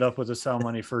ended up with a Sound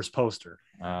Money first poster.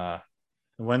 And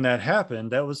when that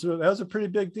happened, that was a pretty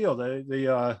big deal.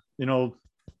 That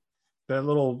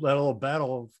little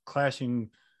battle of clashing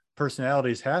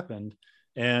personalities happened,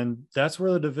 and that's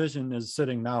where the division is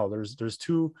sitting now. There's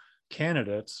 2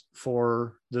 candidates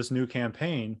for this new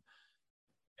campaign,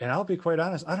 and I'll be quite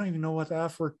honest, I don't even know what the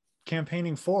F we're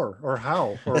campaigning for, or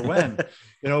how, or when.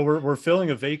 We're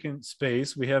filling a vacant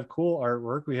space. We have cool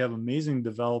artwork. We have amazing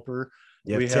developer.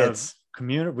 We have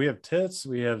community. We have tits.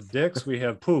 We have dicks. We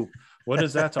have poop. What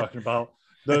is that talking about?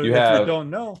 If you don't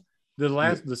know, go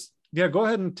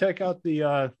ahead and check out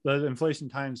the inflation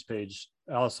times page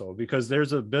also, because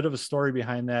there's a bit of a story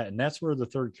behind that, and that's where the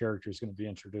third character is going to be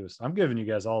introduced. I'm giving you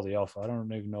guys all the alpha. I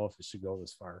don't even know if it should go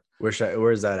this far. Where's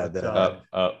that at?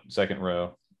 Up, second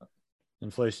row.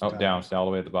 Inflation. Down, all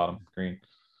the way at the bottom. Green.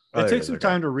 It takes some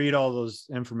time to read all those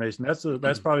information.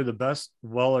 That's probably the best,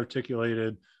 well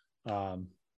articulated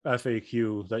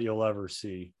FAQ that you'll ever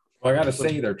see. Well, I got to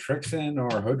say, either Trixon or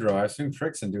Hoodro. I assume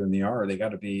Trixon doing the art. They got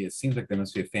to be. It seems like they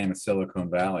must be a fan of Silicon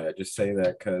Valley. I just say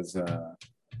that because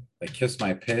like Kiss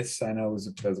My Piss, I know was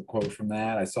a quote from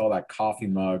that. I saw that coffee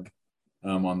mug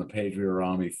on the page we were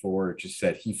on before. It just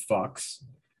said he fucks.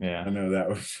 Yeah. I know that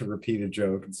was a repeated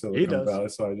joke in Silicon Valley,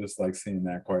 so I just like seeing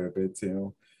that quite a bit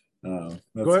too. Go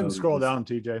ahead and scroll down,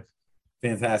 TJ.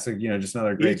 Fantastic, just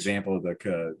another great example of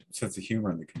the sense of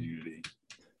humor in the community.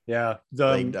 Yeah,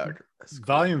 the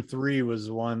volume 3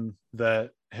 was one that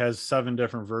has 7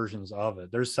 different versions of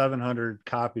it. There's 700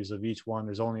 copies of each one.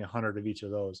 There's only 100 of each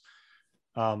of those.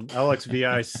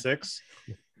 LXVI 6,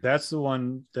 that's the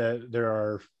one that there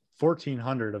are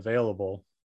 1,400 available.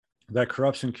 That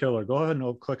Corruption Killer, go ahead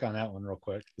and click on that one real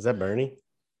quick. Is that Bernie?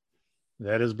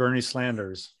 That is Bernie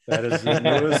Slanders. That is the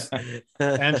newest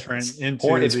entrant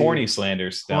into it's Horny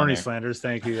Slanders. Horny Slanders,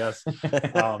 thank you. Yes.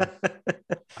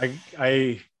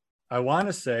 I want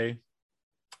to say,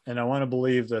 and I want to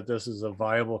believe that this is a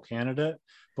viable candidate,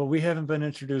 but we haven't been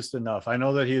introduced enough. I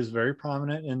know that he is very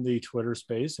prominent in the Twitter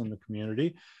space, in the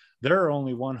community. There are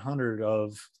only 100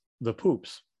 of the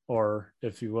poops, or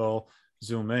if you will,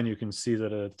 zoom in, you can see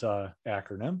that it's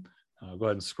acronym. Go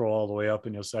ahead and scroll all the way up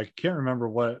and you'll see, I can't remember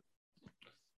what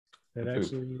it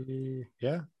actually,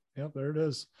 yeah, yep, there it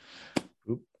is.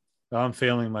 Oop. I'm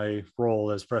failing my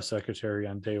role as press secretary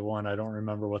on day one. I don't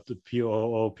remember what the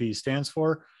POOP stands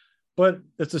for, but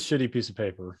it's a shitty piece of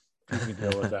paper. You can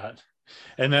deal with that.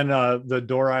 And then the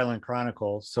Door Island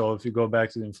Chronicle. So if you go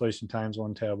back to the Inflation Times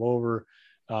one tab over,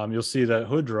 you'll see that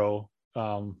Hoodrow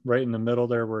right in the middle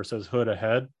there where it says Hood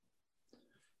Ahead.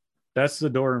 That's the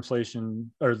Door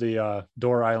Inflation or the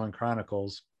Door Island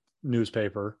Chronicles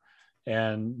newspaper.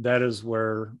 And that is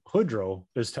where Hoodrow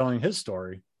is telling his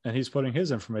story and he's putting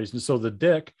his information. So the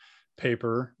Dick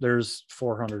paper, there's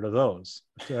 400 of those.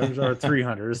 There's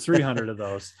 300. There's 300 of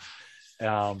those.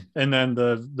 And then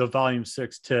the volume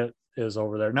 6 tit is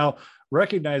over there. Now,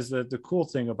 recognize that the cool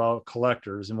thing about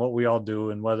collectors and what we all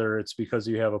do, and whether it's because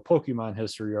you have a Pokemon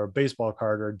history or a baseball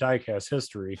card or a diecast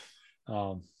history,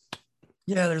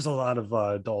 yeah, there's a lot of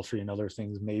adultery and other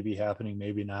things maybe happening,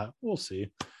 maybe not. We'll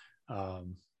see.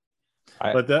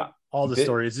 But the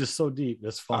story is just so deep.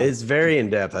 It's fun. It's very in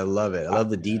depth. I love it. I love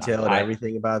the detail and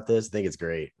everything about this. I think it's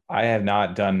great. I have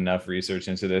not done enough research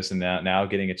into this, and now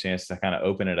getting a chance to kind of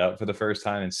open it up for the first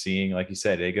time and seeing, like you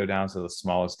said, they go down to the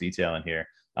smallest detail in here.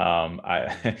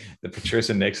 The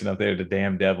Patricia Nixon up there, the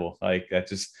damn devil, like that,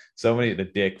 just so many, the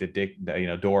Dick,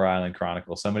 Door Island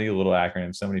Chronicle, so many little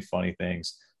acronyms, so many funny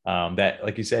things. That,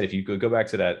 like you said, if you could go back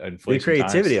to that Inflation the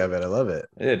creativity Times, of it, I love it.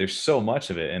 Yeah, there's so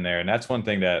much of it in there, and that's one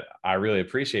thing that I really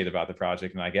appreciate about the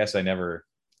project. And I guess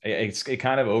it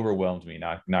kind of overwhelmed me,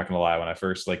 not gonna lie, when I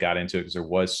first got into it, because there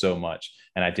was so much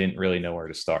and I didn't really know where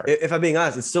to start. If I'm being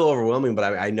honest, it's still overwhelming, but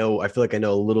I feel like I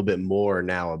know a little bit more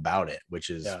now about it, which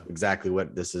is exactly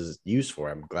what this is used for.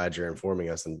 I'm glad you're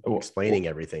informing us and explaining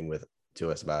everything to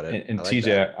us about it. And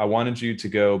TJ, I wanted you to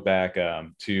go back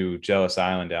to Jealous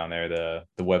Island down there, the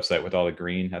website with all the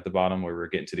green at the bottom where we're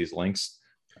getting to these links.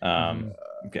 Get out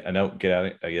of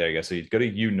it. Oh, yeah, there you go. So you go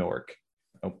to UNORC.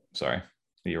 Oh, sorry,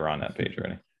 you were on that page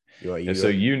already. So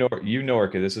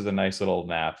UNORC, this is a nice little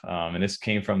map, and this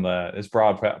came from this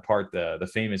broad part, the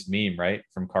famous meme, right,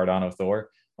 from Cardano Thor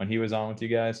when he was on with you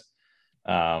guys,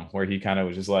 where he kind of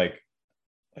was just like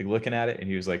looking at it and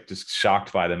he was just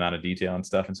shocked by the amount of detail and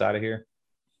stuff inside of here.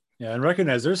 Yeah, and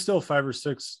recognize there's still 5 or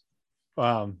 6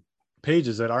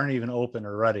 pages that aren't even open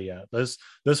or ready yet.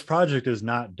 This project is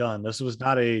not done. This was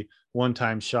not a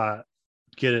one-time shot,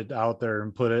 get it out there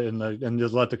and put it in and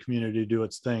just let the community do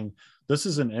its thing. This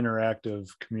is an interactive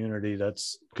community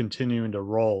that's continuing to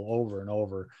roll over and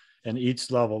over. And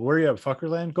each level, where you have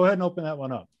Fuckerland, go ahead and open that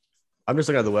one up. I'm just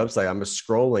looking at the website. I'm just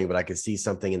scrolling, but I can see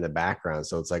something in the background.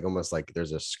 So it's almost like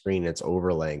there's a screen that's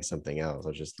overlaying something else. I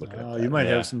was just looking at that. You might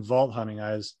have some vault hunting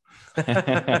eyes.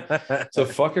 So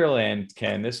Fuckerland,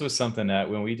 Ken, this was something that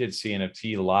when we did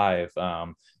CNFT live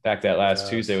back that last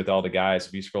Tuesday with all the guys,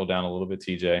 if you scroll down a little bit,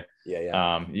 TJ,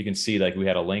 you can see we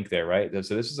had a link there, right?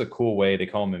 So this is a cool way. They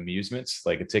call them amusements,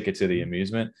 like a ticket to the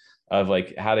amusement of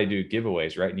how they do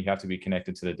giveaways, right? And you have to be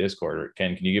connected to the Discord.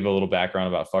 Ken, can you give a little background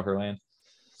about Fuckerland?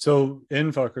 So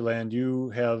in Fuckerland, you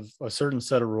have a certain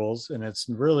set of rules, and it's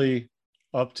really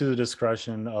up to the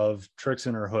discretion of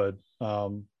Trixon or Hood. I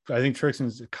think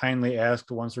Trixon's kindly asked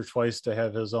once or twice to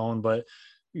have his own, but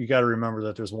you got to remember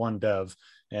that there's one dev,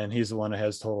 and he's the one that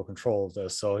has total control of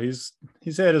this. So he's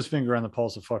had his finger on the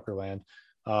pulse of Fuckerland.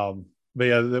 But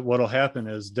yeah, what'll happen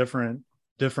is different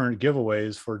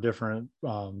giveaways for different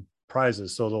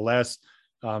prizes. So the last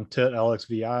TIT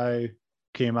LXVI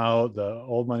came out, the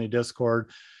Old Money Discord.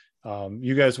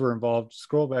 You guys were involved.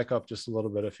 Scroll back up just a little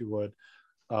bit if you would.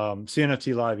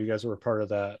 CNFT Live, you guys were a part of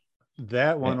that.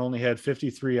 that one only had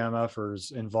 53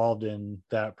 MFers involved in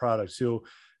that product. So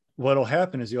what'll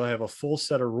happen is you'll have a full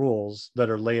set of rules that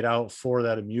are laid out for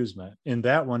that amusement. In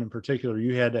that one in particular,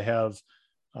 you had to have,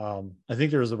 I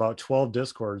think there was about 12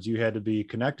 Discords you had to be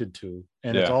connected to,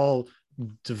 and it's all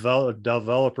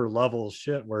developer level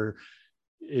shit where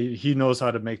he knows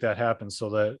how to make that happen so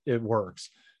that it works.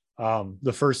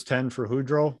 The first 10 for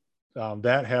Hudro,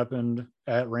 that happened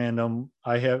at random.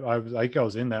 I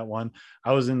was in that one.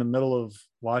 I was in the middle of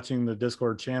watching the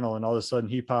Discord channel, and all of a sudden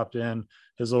he popped in,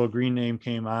 his little green name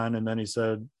came on, and then he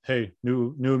said, "Hey,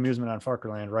 new amusement on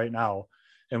Fuckerland right now."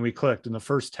 And we clicked, and the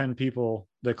first 10 people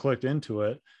that clicked into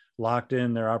it locked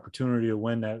in their opportunity to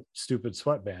win that stupid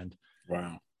sweatband.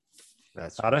 Wow.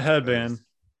 That's not a headband.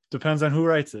 Depends on who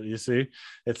writes it. You see,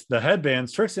 it's the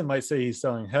headbands. Trixon might say he's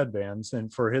selling headbands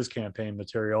and for his campaign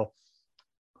material.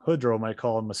 Hudro might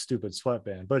call him a stupid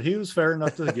sweatband, but he was fair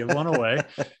enough to give one away,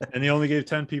 and he only gave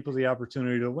 10 people the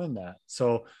opportunity to win that.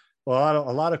 So a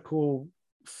lot of cool,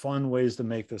 fun ways to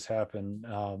make this happen.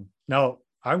 Now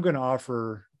I'm going to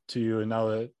offer to you, and now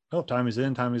that Tommy's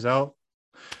in, Tommy's out.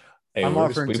 Hey, I'm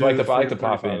offering we'd to like to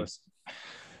pop in.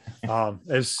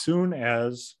 As soon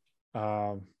as,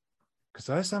 because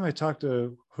last time I talked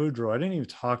to Hudro, I didn't even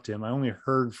talk to him. I only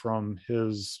heard from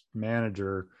his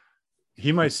manager.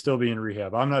 He might still be in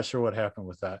rehab. I'm not sure what happened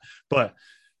with that. But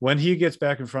when he gets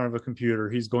back in front of a computer,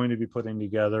 he's going to be putting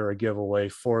together a giveaway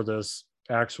for this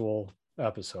actual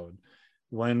episode.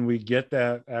 When we get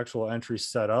that actual entry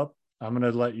set up, I'm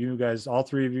going to let you guys, all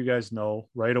three of you guys, know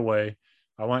right away.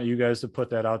 I want you guys to put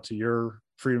that out to your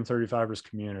Freedom 35ers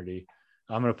community.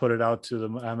 I'm going to put it out to the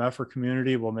MFer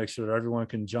community. We'll make sure that everyone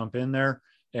can jump in there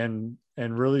and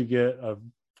really get a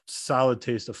solid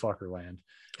taste of Fuckerland.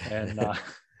 And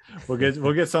we'll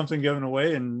get something given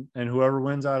away, and whoever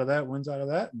wins out of that,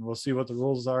 and we'll see what the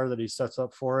rules are that he sets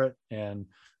up for it, and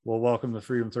we'll welcome the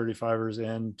Freedom 35ers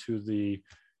into the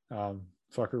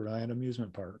Fuckerland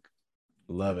amusement park.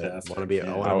 Love it. I want to be an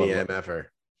MFer.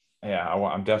 Yeah,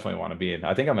 I'm definitely want to be in.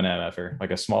 I think I'm an MFer, like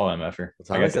a small MFer.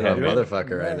 I guess I'm a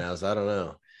motherfucker right now, so I don't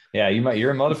know. Yeah,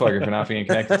 you're a motherfucker for not being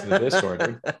connected to the Discord,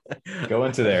 dude. Go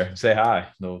into there, say hi.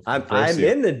 I'm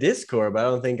in the Discord, but I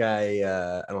don't think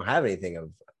I don't have anything of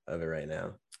it right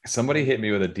now. Somebody hit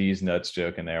me with a D's nuts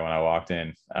joke in there when I walked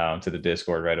in to the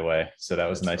Discord right away, so that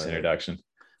was a nice funny introduction.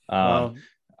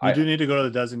 You do need to go to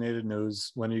the designated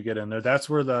news when you get in there. That's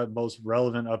where the most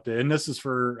relevant update, and this is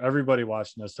for everybody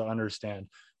watching this to understand.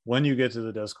 When you get to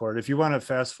the Discord, if you want to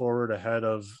fast forward ahead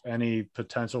of any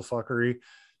potential fuckery,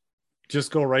 just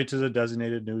go right to the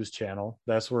designated news channel.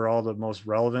 That's where all the most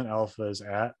relevant alpha is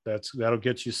at. That'll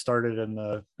get you started in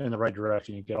the right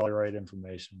direction. You get all the right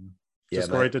information.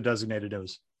 Just go right to designated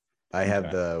news. I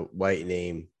have the white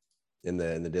name in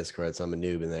the Discord, so I'm a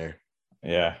noob in there.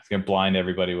 Yeah, it's gonna blind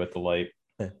everybody with the light.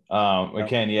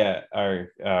 Ken,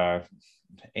 our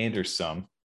Andersson,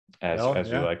 as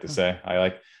we like to say.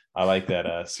 I like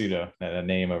that pseudo that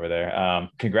name over there.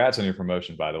 Congrats on your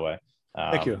promotion, by the way.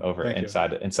 Thank you.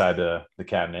 Inside the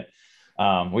cabinet.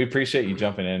 We appreciate you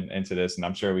jumping into this, and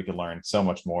I'm sure we could learn so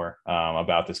much more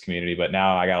about this community. But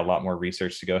now I got a lot more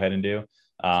research to go ahead and do.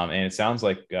 And it sounds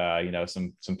like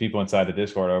some people inside the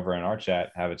Discord over in our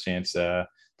chat have a chance to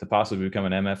possibly become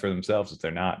an MF for themselves if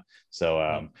they're not.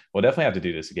 So we'll definitely have to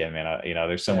do this again, man.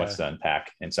 There's so much to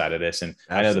unpack inside of this, and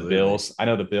absolutely. I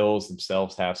know the bills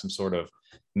themselves have some sort of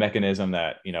mechanism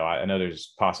that I know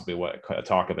there's possibly a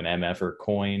talk of an MF or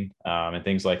coin and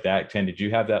things like that. Ken, did you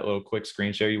have that little quick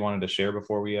screen share you wanted to share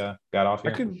before we got off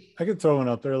here? I could throw one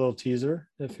up there, a little teaser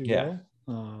if you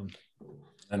will.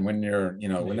 And when you're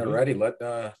when they're ready, let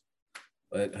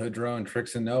Hudro and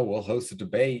Trixon know. We'll host a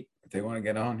debate if they want to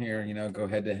get on here. Go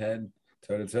head to head,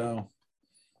 toe to toe.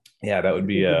 Yeah, that would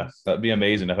be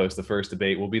amazing to host the first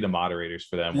debate. We'll be the moderators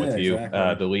for them with you,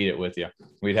 to lead it with you.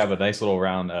 We'd have a nice little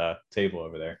round table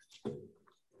over there.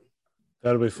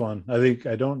 That'll be fun.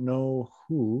 I don't know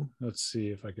who. Let's see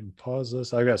if I can pause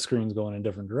this. I got screens going in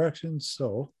different directions,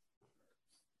 so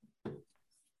let's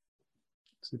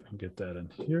see if I can get that in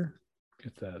here.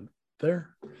 Get that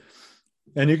there.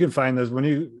 And you can find this when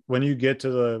you get to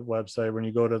the website, when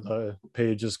you go to the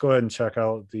page, just go ahead and check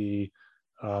out the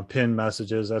pinned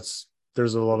messages.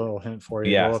 There's a little hint for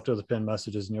you. Go up to the pinned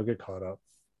messages and you'll get caught up.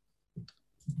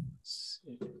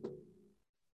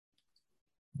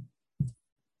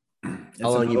 How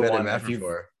long you been in MF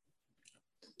for?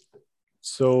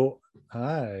 So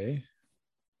can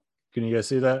you guys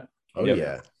see that? Oh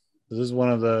yeah. This is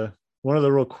one of the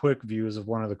real quick views of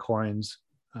one of the coins.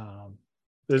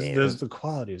 There's the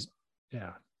qualities.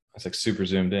 Yeah. It's like super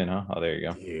zoomed in, huh? Oh, there you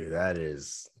go. Dude, that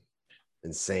is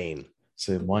insane.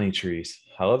 So money trees.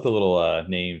 I love the little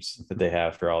names that they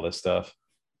have for all this stuff.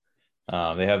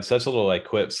 They have such little like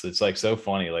quips. It's like so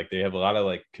funny. Like they have a lot of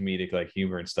like comedic like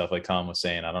humor and stuff. Like Tom was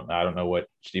saying, I don't know what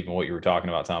you were talking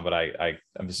about, Tom, but I'm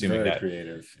assuming Very that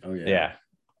creative. Oh yeah. yeah.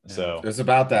 So it's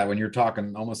about that when you're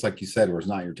talking almost like you said, where it's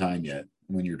not your time yet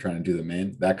when you're trying to do the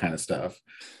mint, that kind of stuff.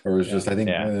 Or it was just, I think,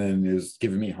 and it was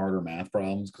giving me harder math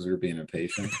problems because we were being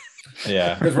impatient.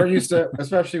 Yeah. Because we're used to,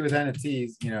 especially with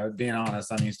NFTs, you know, being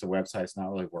honest, I'm used to websites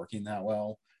not really working that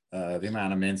well. The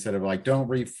amount of mints that are like, don't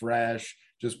refresh,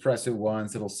 just press it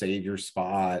once, it'll save your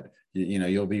spot. You know,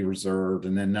 you'll be reserved.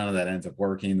 And then none of that ends up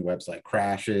working. The website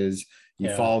crashes. You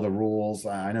follow the rules.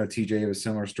 I know TJ was a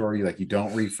similar story. Like you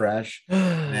don't refresh,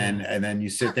 and then you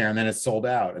sit there, and then it's sold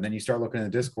out. And then you start looking at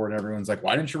the Discord, and everyone's like,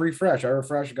 "Why didn't you refresh?" I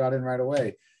refreshed, got in right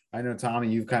away. I know Tommy,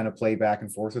 you've kind of played back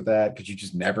and forth with that because you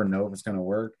just never know if it's going to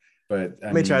work. But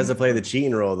I mean, tries to play the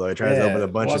cheating role though. He tries to open a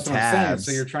bunch of tabs.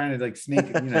 So you're trying to like sneak,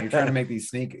 you know, you're trying to make these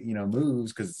sneak, you know,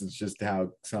 moves because it's just how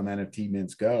some NFT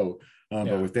mints go.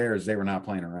 But with theirs, they were not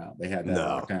playing around. They had that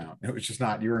locked down. It was just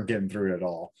not, you weren't getting through it at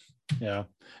all. Yeah.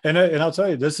 And I'll tell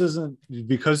you, this isn't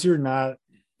because you're not,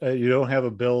 you don't have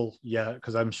a bill yet.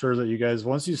 Cause I'm sure that you guys,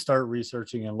 once you start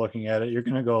researching and looking at it, you're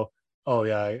going to go, oh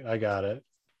yeah, I got it.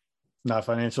 Not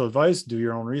financial advice. Do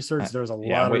your own research. There's a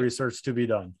lot of research to be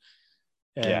done.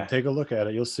 And take a look at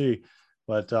it. You'll see.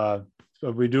 But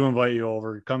we do invite you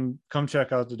over. Come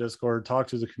check out the Discord. Talk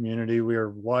to the community. We are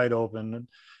wide open,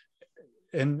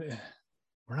 and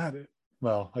we're not.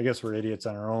 Well, I guess we're idiots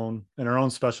in our own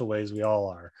special ways. We all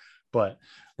are. But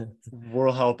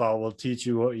we'll help out. We'll teach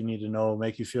you what you need to know.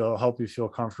 Help you feel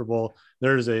comfortable.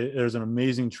 There's an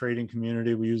amazing trading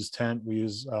community. We use Tent. We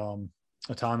use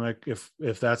Atomic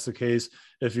if that's the case.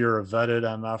 If you're a vetted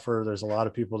MFer, there's a lot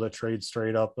of people that trade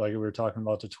straight up, like we were talking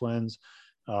about the twins.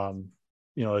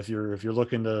 You know, if you're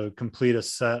looking to complete a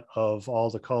set of all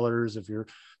the colors,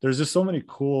 there's just so many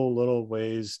cool little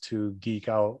ways to geek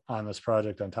out on this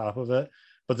project on top of it.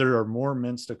 But there are more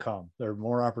mints to come. There are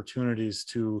more opportunities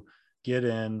to get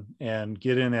in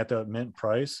at the mint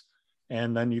price,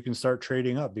 and then you can start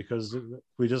trading up, because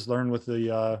we just learned with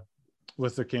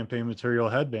the campaign material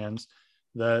headbands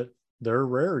that there are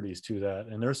rarities to that,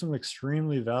 and there's some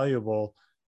extremely valuable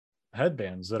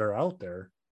headbands that are out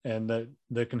there and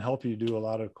that can help you do a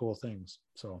lot of cool things.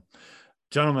 So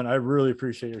gentlemen, I really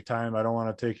appreciate your time. I don't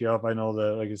want to take you up. I know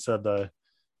that, like I said,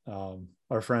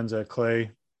 our friends at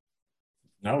Clay.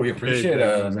 No, we appreciate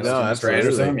Mr.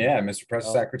 Anderson. Yeah, Mr.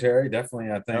 Press Secretary.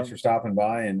 Definitely. Thanks for stopping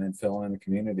by and filling in the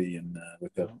community and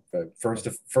with the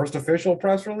first official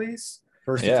press release.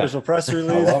 Official press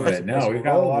release. I love it. No, we've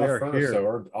got a lot of firsts, so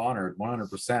we're honored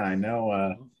 100%. I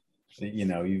know, you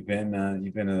know, you've been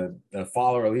a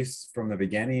follower at least from the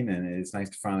beginning, and it's nice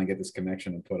to finally get this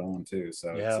connection and put on too.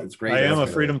 So it's great. I am a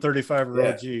Freedom 35 OG. I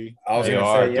was going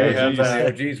to say, have the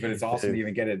OGs, but it's awesome to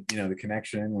even get it, you know, the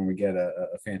connection when we get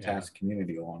a fantastic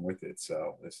community along with it.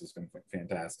 So this has been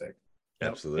fantastic.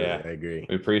 Absolutely. I agree.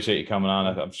 We appreciate you coming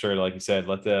on. I'm sure, like you said,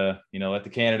 let the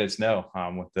candidates know.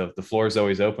 With the floor is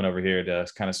always open over here to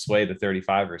kind of sway the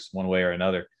 35ers one way or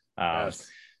another.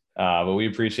 But we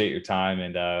appreciate your time,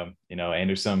 and you know,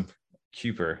 Anderson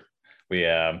Cooper, we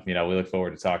look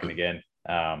forward to talking again.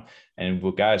 And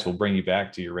guys, we'll bring you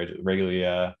back to your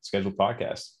regularly scheduled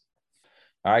podcast.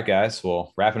 All right, guys.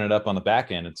 Well, wrapping it up on the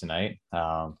back end of tonight.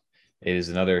 It is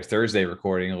another Thursday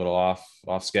recording, a little off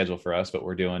schedule for us, but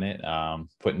we're doing it.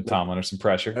 Putting Tom under some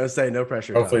pressure. I would say no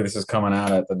pressure. Hopefully this is coming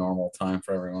out at the normal time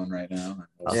for everyone right now.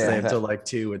 I'll stay until like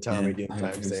 2 with Tommy doing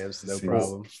timestamps. No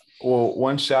problem. Well,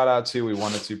 one shout out we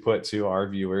wanted to put to our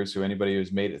viewers, anybody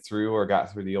who's made it through or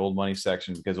got through the Old Money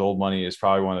section, because Old Money is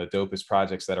probably one of the dopest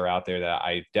projects that are out there that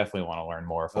I definitely want to learn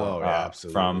more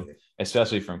from,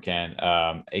 especially from Ken,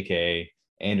 aka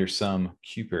Anderson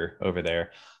Cooper over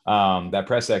there. That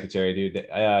press secretary, dude.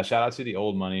 Shout out to the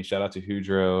Old Money. Shout out to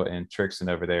Houdreau and Trixon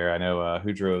over there. I know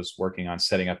Houdreau's working on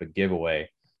setting up a giveaway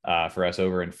for us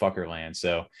over in Fuckerland.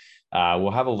 So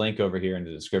we'll have a link over here in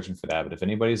the description for that. But if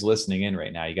anybody's listening in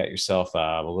right now, you got yourself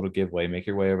a little giveaway. Make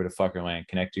your way over to Fuckerland,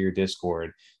 connect to your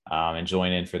Discord, and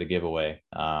join in for the giveaway.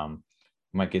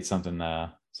 Might get something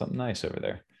nice over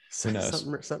there. Who knows?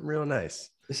 Something real nice.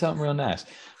 Something real nice.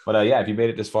 But if you made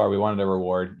it this far, we wanted to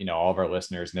reward, all of our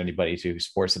listeners and anybody who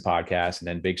supports the podcast. And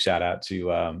then big shout out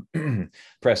to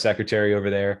press secretary over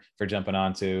there for jumping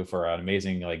on for an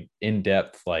amazing,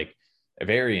 in-depth,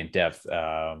 very in-depth,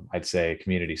 I'd say,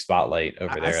 community spotlight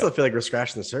over there. I still feel like we're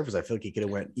scratching the surface. I feel like he could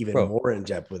have went even more in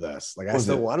depth with us. Like I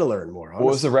still want to learn more. Honestly.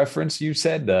 What was the reference you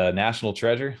said? The National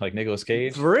Treasure, like Nicolas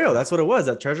Cage? For real, that's what it was.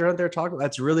 That treasure hunt they're talking about.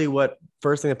 That's really what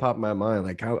first thing that popped in my mind.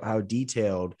 Like how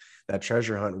detailed that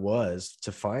treasure hunt was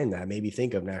to find that. Made me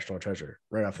think of National Treasure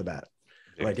right off the bat.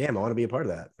 I'm like, damn, I want to be a part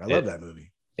of that. I love that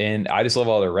movie. And I just love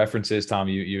all the references. Tom,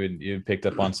 you picked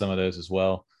up on some of those as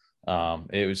well.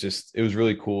 It was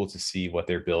really cool to see what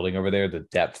they're building over there, the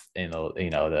depth and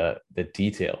the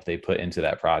detail they put into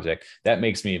that project. That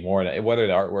makes me more, whether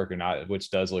the artwork or not,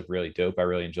 which does look really dope. I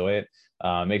really enjoy it.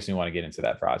 Makes me want to get into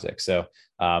that project. So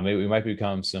maybe we might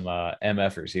become some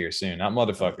MFers here soon. Not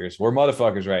motherfuckers. We're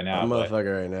motherfuckers right now. I'm a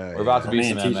motherfucker right now. We're about to be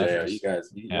some TJ, MFers. You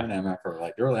guys, you're an MFer.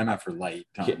 Like you're an MFer light.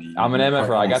 Tommy. I'm an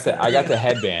MFer. I got the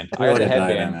headband. I got the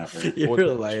headband. You're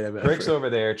a light MFer. Trick's over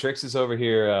there. Tricks is over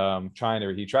here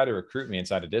he tried to recruit me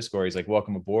inside of Discord. He's like,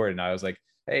 welcome aboard. And I was like,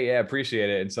 hey, yeah, appreciate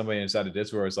it. And somebody inside of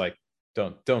Discord was like,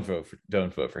 don't vote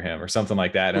for him or something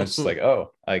like that. And I was just like,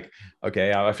 oh, like,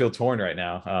 okay, I feel torn right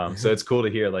now. So it's cool to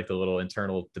hear like the little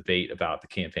internal debate about the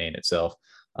campaign itself.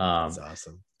 That's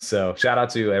awesome. So shout out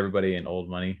to everybody in Old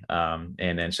Money.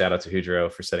 And then shout out to Hudro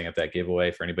for setting up that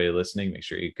giveaway. For anybody listening, make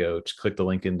sure you go click the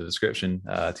link in the description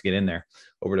to get in there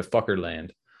over to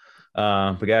Fuckerland.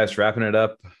 But guys, wrapping it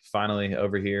up finally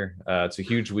over here. It's a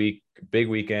huge week, big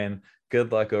weekend.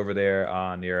 Good luck over there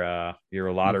on your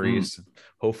lotteries. Mm-hmm.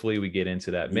 Hopefully we get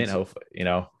into that mint. Hopefully,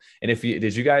 and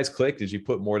did you guys click? Did you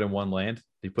put more than one land?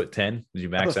 Did you put 10? Did you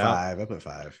max out? I put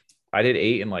 5. I did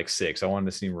 8 and like 6. I wanted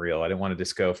to seem real. I didn't want to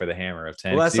just go for the hammer of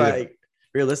 10. Well, that's like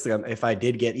realistic. If I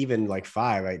did get even like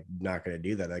 5, I'm not going to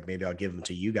do that. Like maybe I'll give them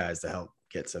to you guys to help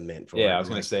get some mint for. Yeah, I was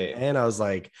going to say. And I was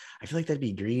like, I feel like that'd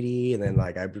be greedy, and then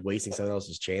like I'd be wasting someone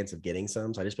else's chance of getting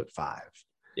some. So I just put 5.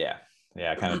 Yeah,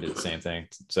 I kind of did the same thing.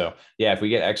 So yeah, if we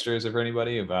get extras for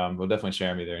anybody, we'll definitely share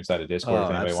them either inside of Discord if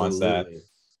anybody wants that,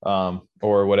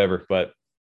 or whatever. But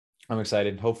I'm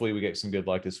excited. Hopefully we get some good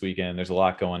luck this weekend. There's a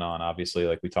lot going on, obviously,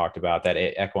 like we talked about that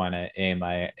Equine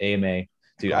AMA.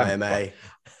 Dude, IMA.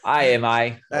 All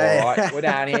right, we're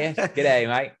down here. G'day,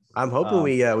 mate. I'm hoping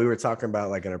we were talking about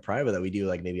like in a private that we do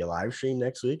like maybe a live stream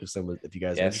next week if you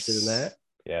guys are interested in that.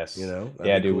 Yes.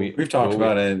 Yeah, dude. Cool. We've talked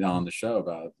about it on the show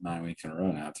about 9 weeks in a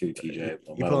row now too, TJ.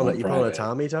 You pulling a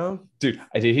Tommy, Tom? Dude,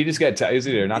 he just got it was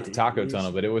either not the taco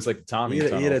tunnel, but it was like the Tommy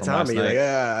tunnel. You had a Tommy, like,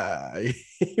 I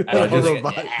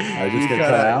just get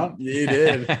cut out. You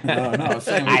did. No,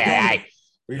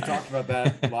 we've talked about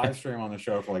that live stream on the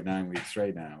show for like 9 weeks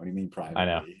straight now. What do you mean private? I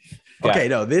know. Okay,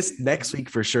 no, this next week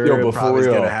for sure probably is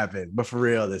going to happen. But for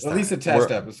real, this time. At least a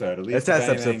test episode. At least a test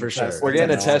episode for sure. We're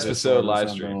getting a test episode live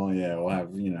stream. Yeah, we'll have,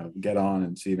 get on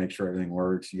and see, make sure everything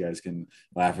works. You guys can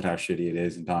laugh at how shitty it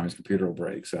is and Tommy's computer will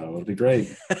break. So it'll be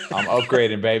great. I'm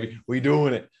upgrading, baby. We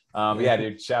doing it. Yeah,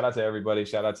 dude, shout out to everybody.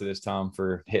 Shout out to this Tom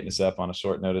for hitting us up on a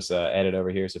short notice edit over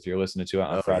here. So if you're listening to it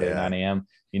on Friday at 9 a.m.,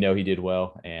 he did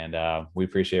well. And we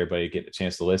appreciate everybody getting a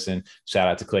chance to listen. Shout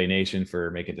out to Clay Nation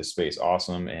for making this space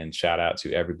awesome. And shout out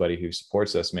to everybody who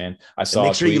supports us, man.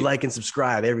 Make sure you like and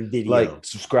subscribe every video. Like,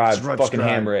 subscribe, fucking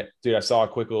hammer it. Dude, I saw a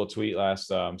quick little tweet last,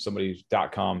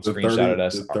 somebody.com screenshotted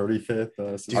us. The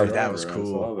 35th. Dude, that was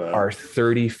cool. Our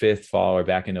 35th follower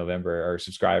back in November, or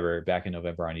subscriber back in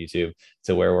November on YouTube,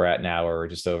 to where we're at now, where we're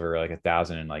just over like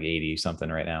 1,080 something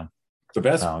right now.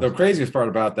 The craziest part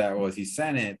about that was he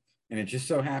sent it, and it just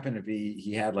so happened to be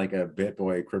he had like a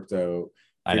BitBoy crypto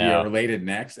video related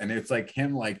next, and it's like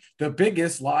him like the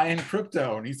biggest lie in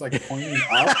crypto, and he's like pointing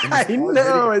up. I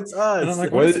know it's us. And I'm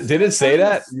like, did it say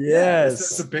that? Yes,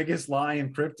 it's the biggest lie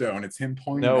in crypto, and it's him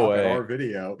pointing up at our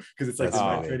video because it's like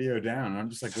the next video down. And I'm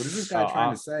just like, what is this guy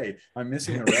trying to say? I'm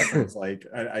missing a reference. Like,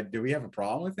 do we have a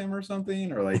problem with him or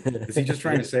something, or like, is he just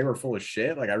trying to say we're full of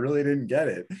shit? Like, I really didn't get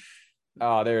it.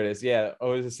 Oh, there it is. Yeah. Oh,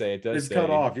 what does it say? It does. It's cut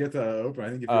off. You have to open. I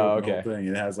think if you open the whole thing,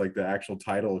 it has like the actual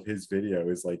title of his video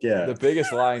is like, the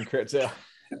biggest lie in crypto.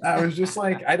 I was just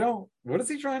like, what is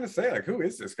he trying to say? Like, who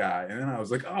is this guy? And then I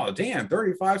was like, oh, damn,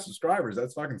 35 subscribers.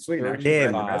 That's fucking sweet. Actually,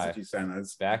 the message he sent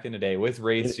us back in the day with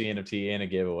Wraith's NFT and a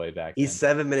giveaway back then. He's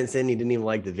 7 minutes in. He didn't even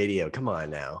like the video. Come on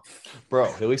now. Bro,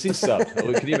 at least he subbed.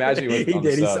 Can you imagine? He did.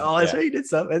 He did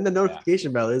sub. And the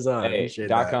notification bell is on. Hey,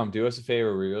 .com, do us a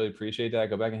favor. We really appreciate that.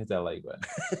 Go back and hit that like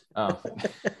button.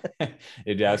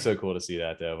 Yeah, it's so cool to see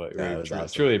that, though. But we're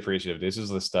truly appreciative. This is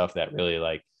the stuff that really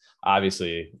like,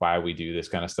 obviously why we do this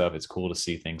kind of stuff. It's cool to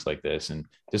see things like this, and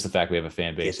just the fact we have a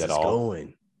fan base at all.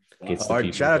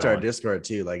 Shout out to our Discord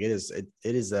too. Like it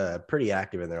is pretty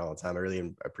active in there all the time. I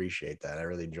really appreciate that. I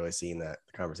really enjoy seeing that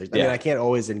conversation. I mean, I can't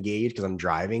always engage because I'm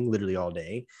driving literally all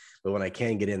day, But when I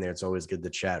can get in there, it's always good to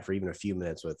chat for even a few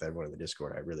minutes with everyone in the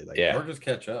Discord. I really like Yeah. that. Or just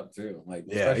catch up too. Like,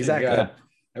 Yeah, especially exactly. you got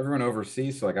everyone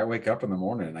overseas. So like I wake up in the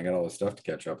morning and I got all this stuff to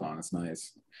catch up on. It's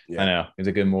nice. Yeah. I know it's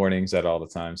a good morning set all the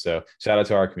time. So shout out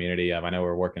to our community. I know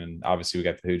we're working. Obviously, we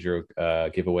got the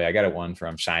Hoodro giveaway. I got one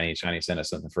from Shiny. Shiny sent us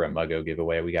something for a Muggo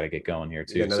giveaway. We got to get going here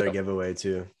too. We got another giveaway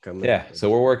too coming. Yeah, so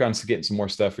we're working on getting some more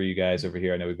stuff for you guys over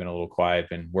here. I know we've been a little quiet,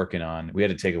 been working on. We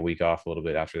had to take a week off a little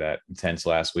bit after that intense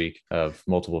last week of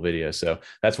multiple videos. So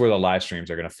that's where the live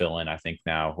streams are going to fill in. I think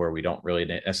now where we don't really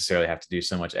necessarily have to do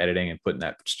so much editing and putting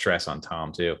that stress on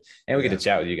Tom too, and we get to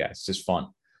chat with you guys. It's just fun.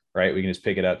 Right, we can just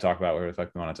pick it up, talk about whatever the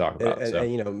fuck we want to talk about. And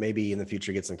you know, maybe in the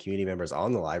future get some community members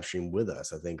on the live stream with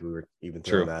us. I think we were even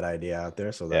throwing that idea out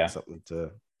there, so that's something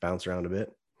to bounce around a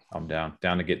bit. I'm down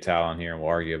to get Tal on here and we'll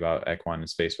argue about equine and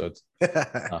space boats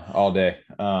all day.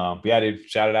 But yeah, dude,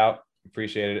 shout it out,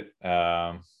 appreciate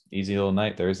it. Easy little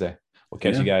night Thursday. We'll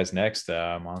catch you guys next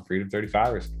on Freedom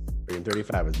 35ers. Freedom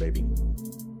 35ers, baby.